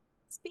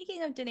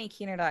 Speaking of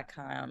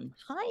DanaeKeener.com,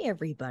 hi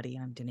everybody,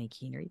 I'm Danae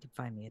Keener. You can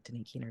find me at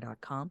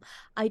DanaeKeener.com.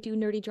 I do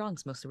nerdy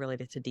drawings, mostly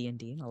related to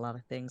D&D and a lot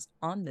of things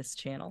on this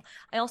channel.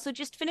 I also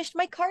just finished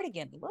my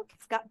cardigan. Look,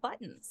 it's got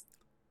buttons.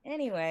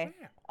 Anyway,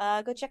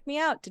 go check me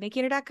out,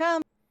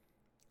 DanaeKeener.com.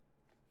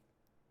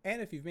 And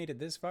if you've made it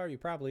this far, you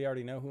probably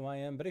already know who I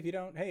am. But if you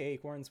don't, hey,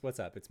 Acorns, what's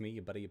up? It's me,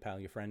 your buddy, your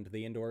pal, your friend,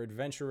 the Indoor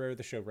Adventurer,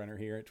 the showrunner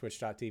here at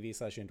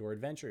twitch.tv/Indoor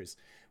Adventures.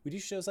 We do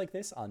shows like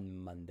this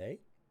on Monday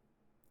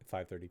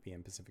at 5:30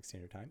 p.m. Pacific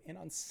Standard Time, and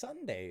on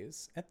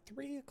Sundays at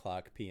 3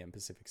 o'clock p.m.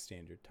 Pacific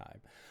Standard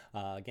Time.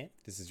 Again,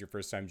 if this is your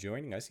first time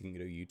joining us, you can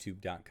go to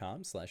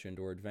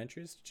youtube.com/Indoor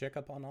Adventures to check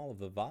up on all of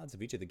the VODs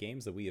of each of the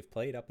games that we have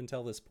played up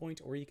until this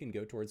point, or you can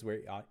go towards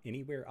where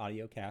anywhere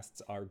audio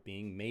casts are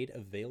being made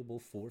available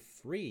for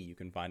free. You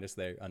can find us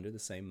there under the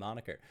same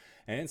moniker.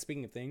 And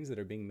speaking of things that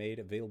are being made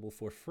available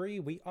for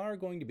free, we are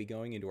going to be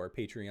going into our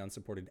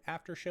Patreon-supported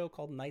after show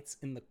called Nights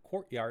in the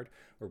Courtyard,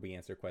 where we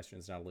answer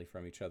questions not only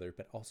from each other,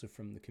 but also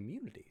from the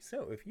community.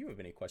 So if you have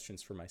any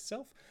questions for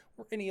myself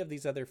or any of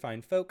these other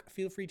fine folk,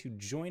 feel free to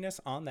join us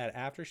on that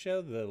after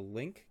show. The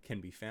link can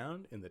be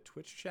found in the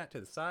Twitch chat to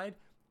the side.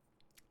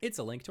 It's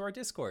a link to our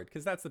Discord,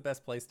 because that's the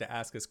best place to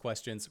ask us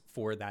questions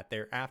for that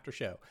there after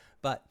show.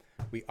 But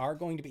we are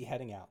going to be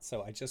heading out,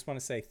 so I just want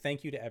to say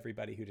thank you to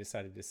everybody who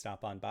decided to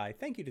stop on by.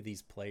 Thank you to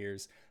these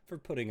players for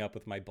putting up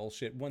with my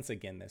bullshit once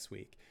again this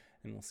week,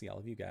 and we'll see all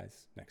of you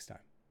guys next time.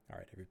 All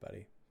right,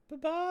 everybody.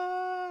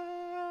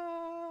 Bye-bye!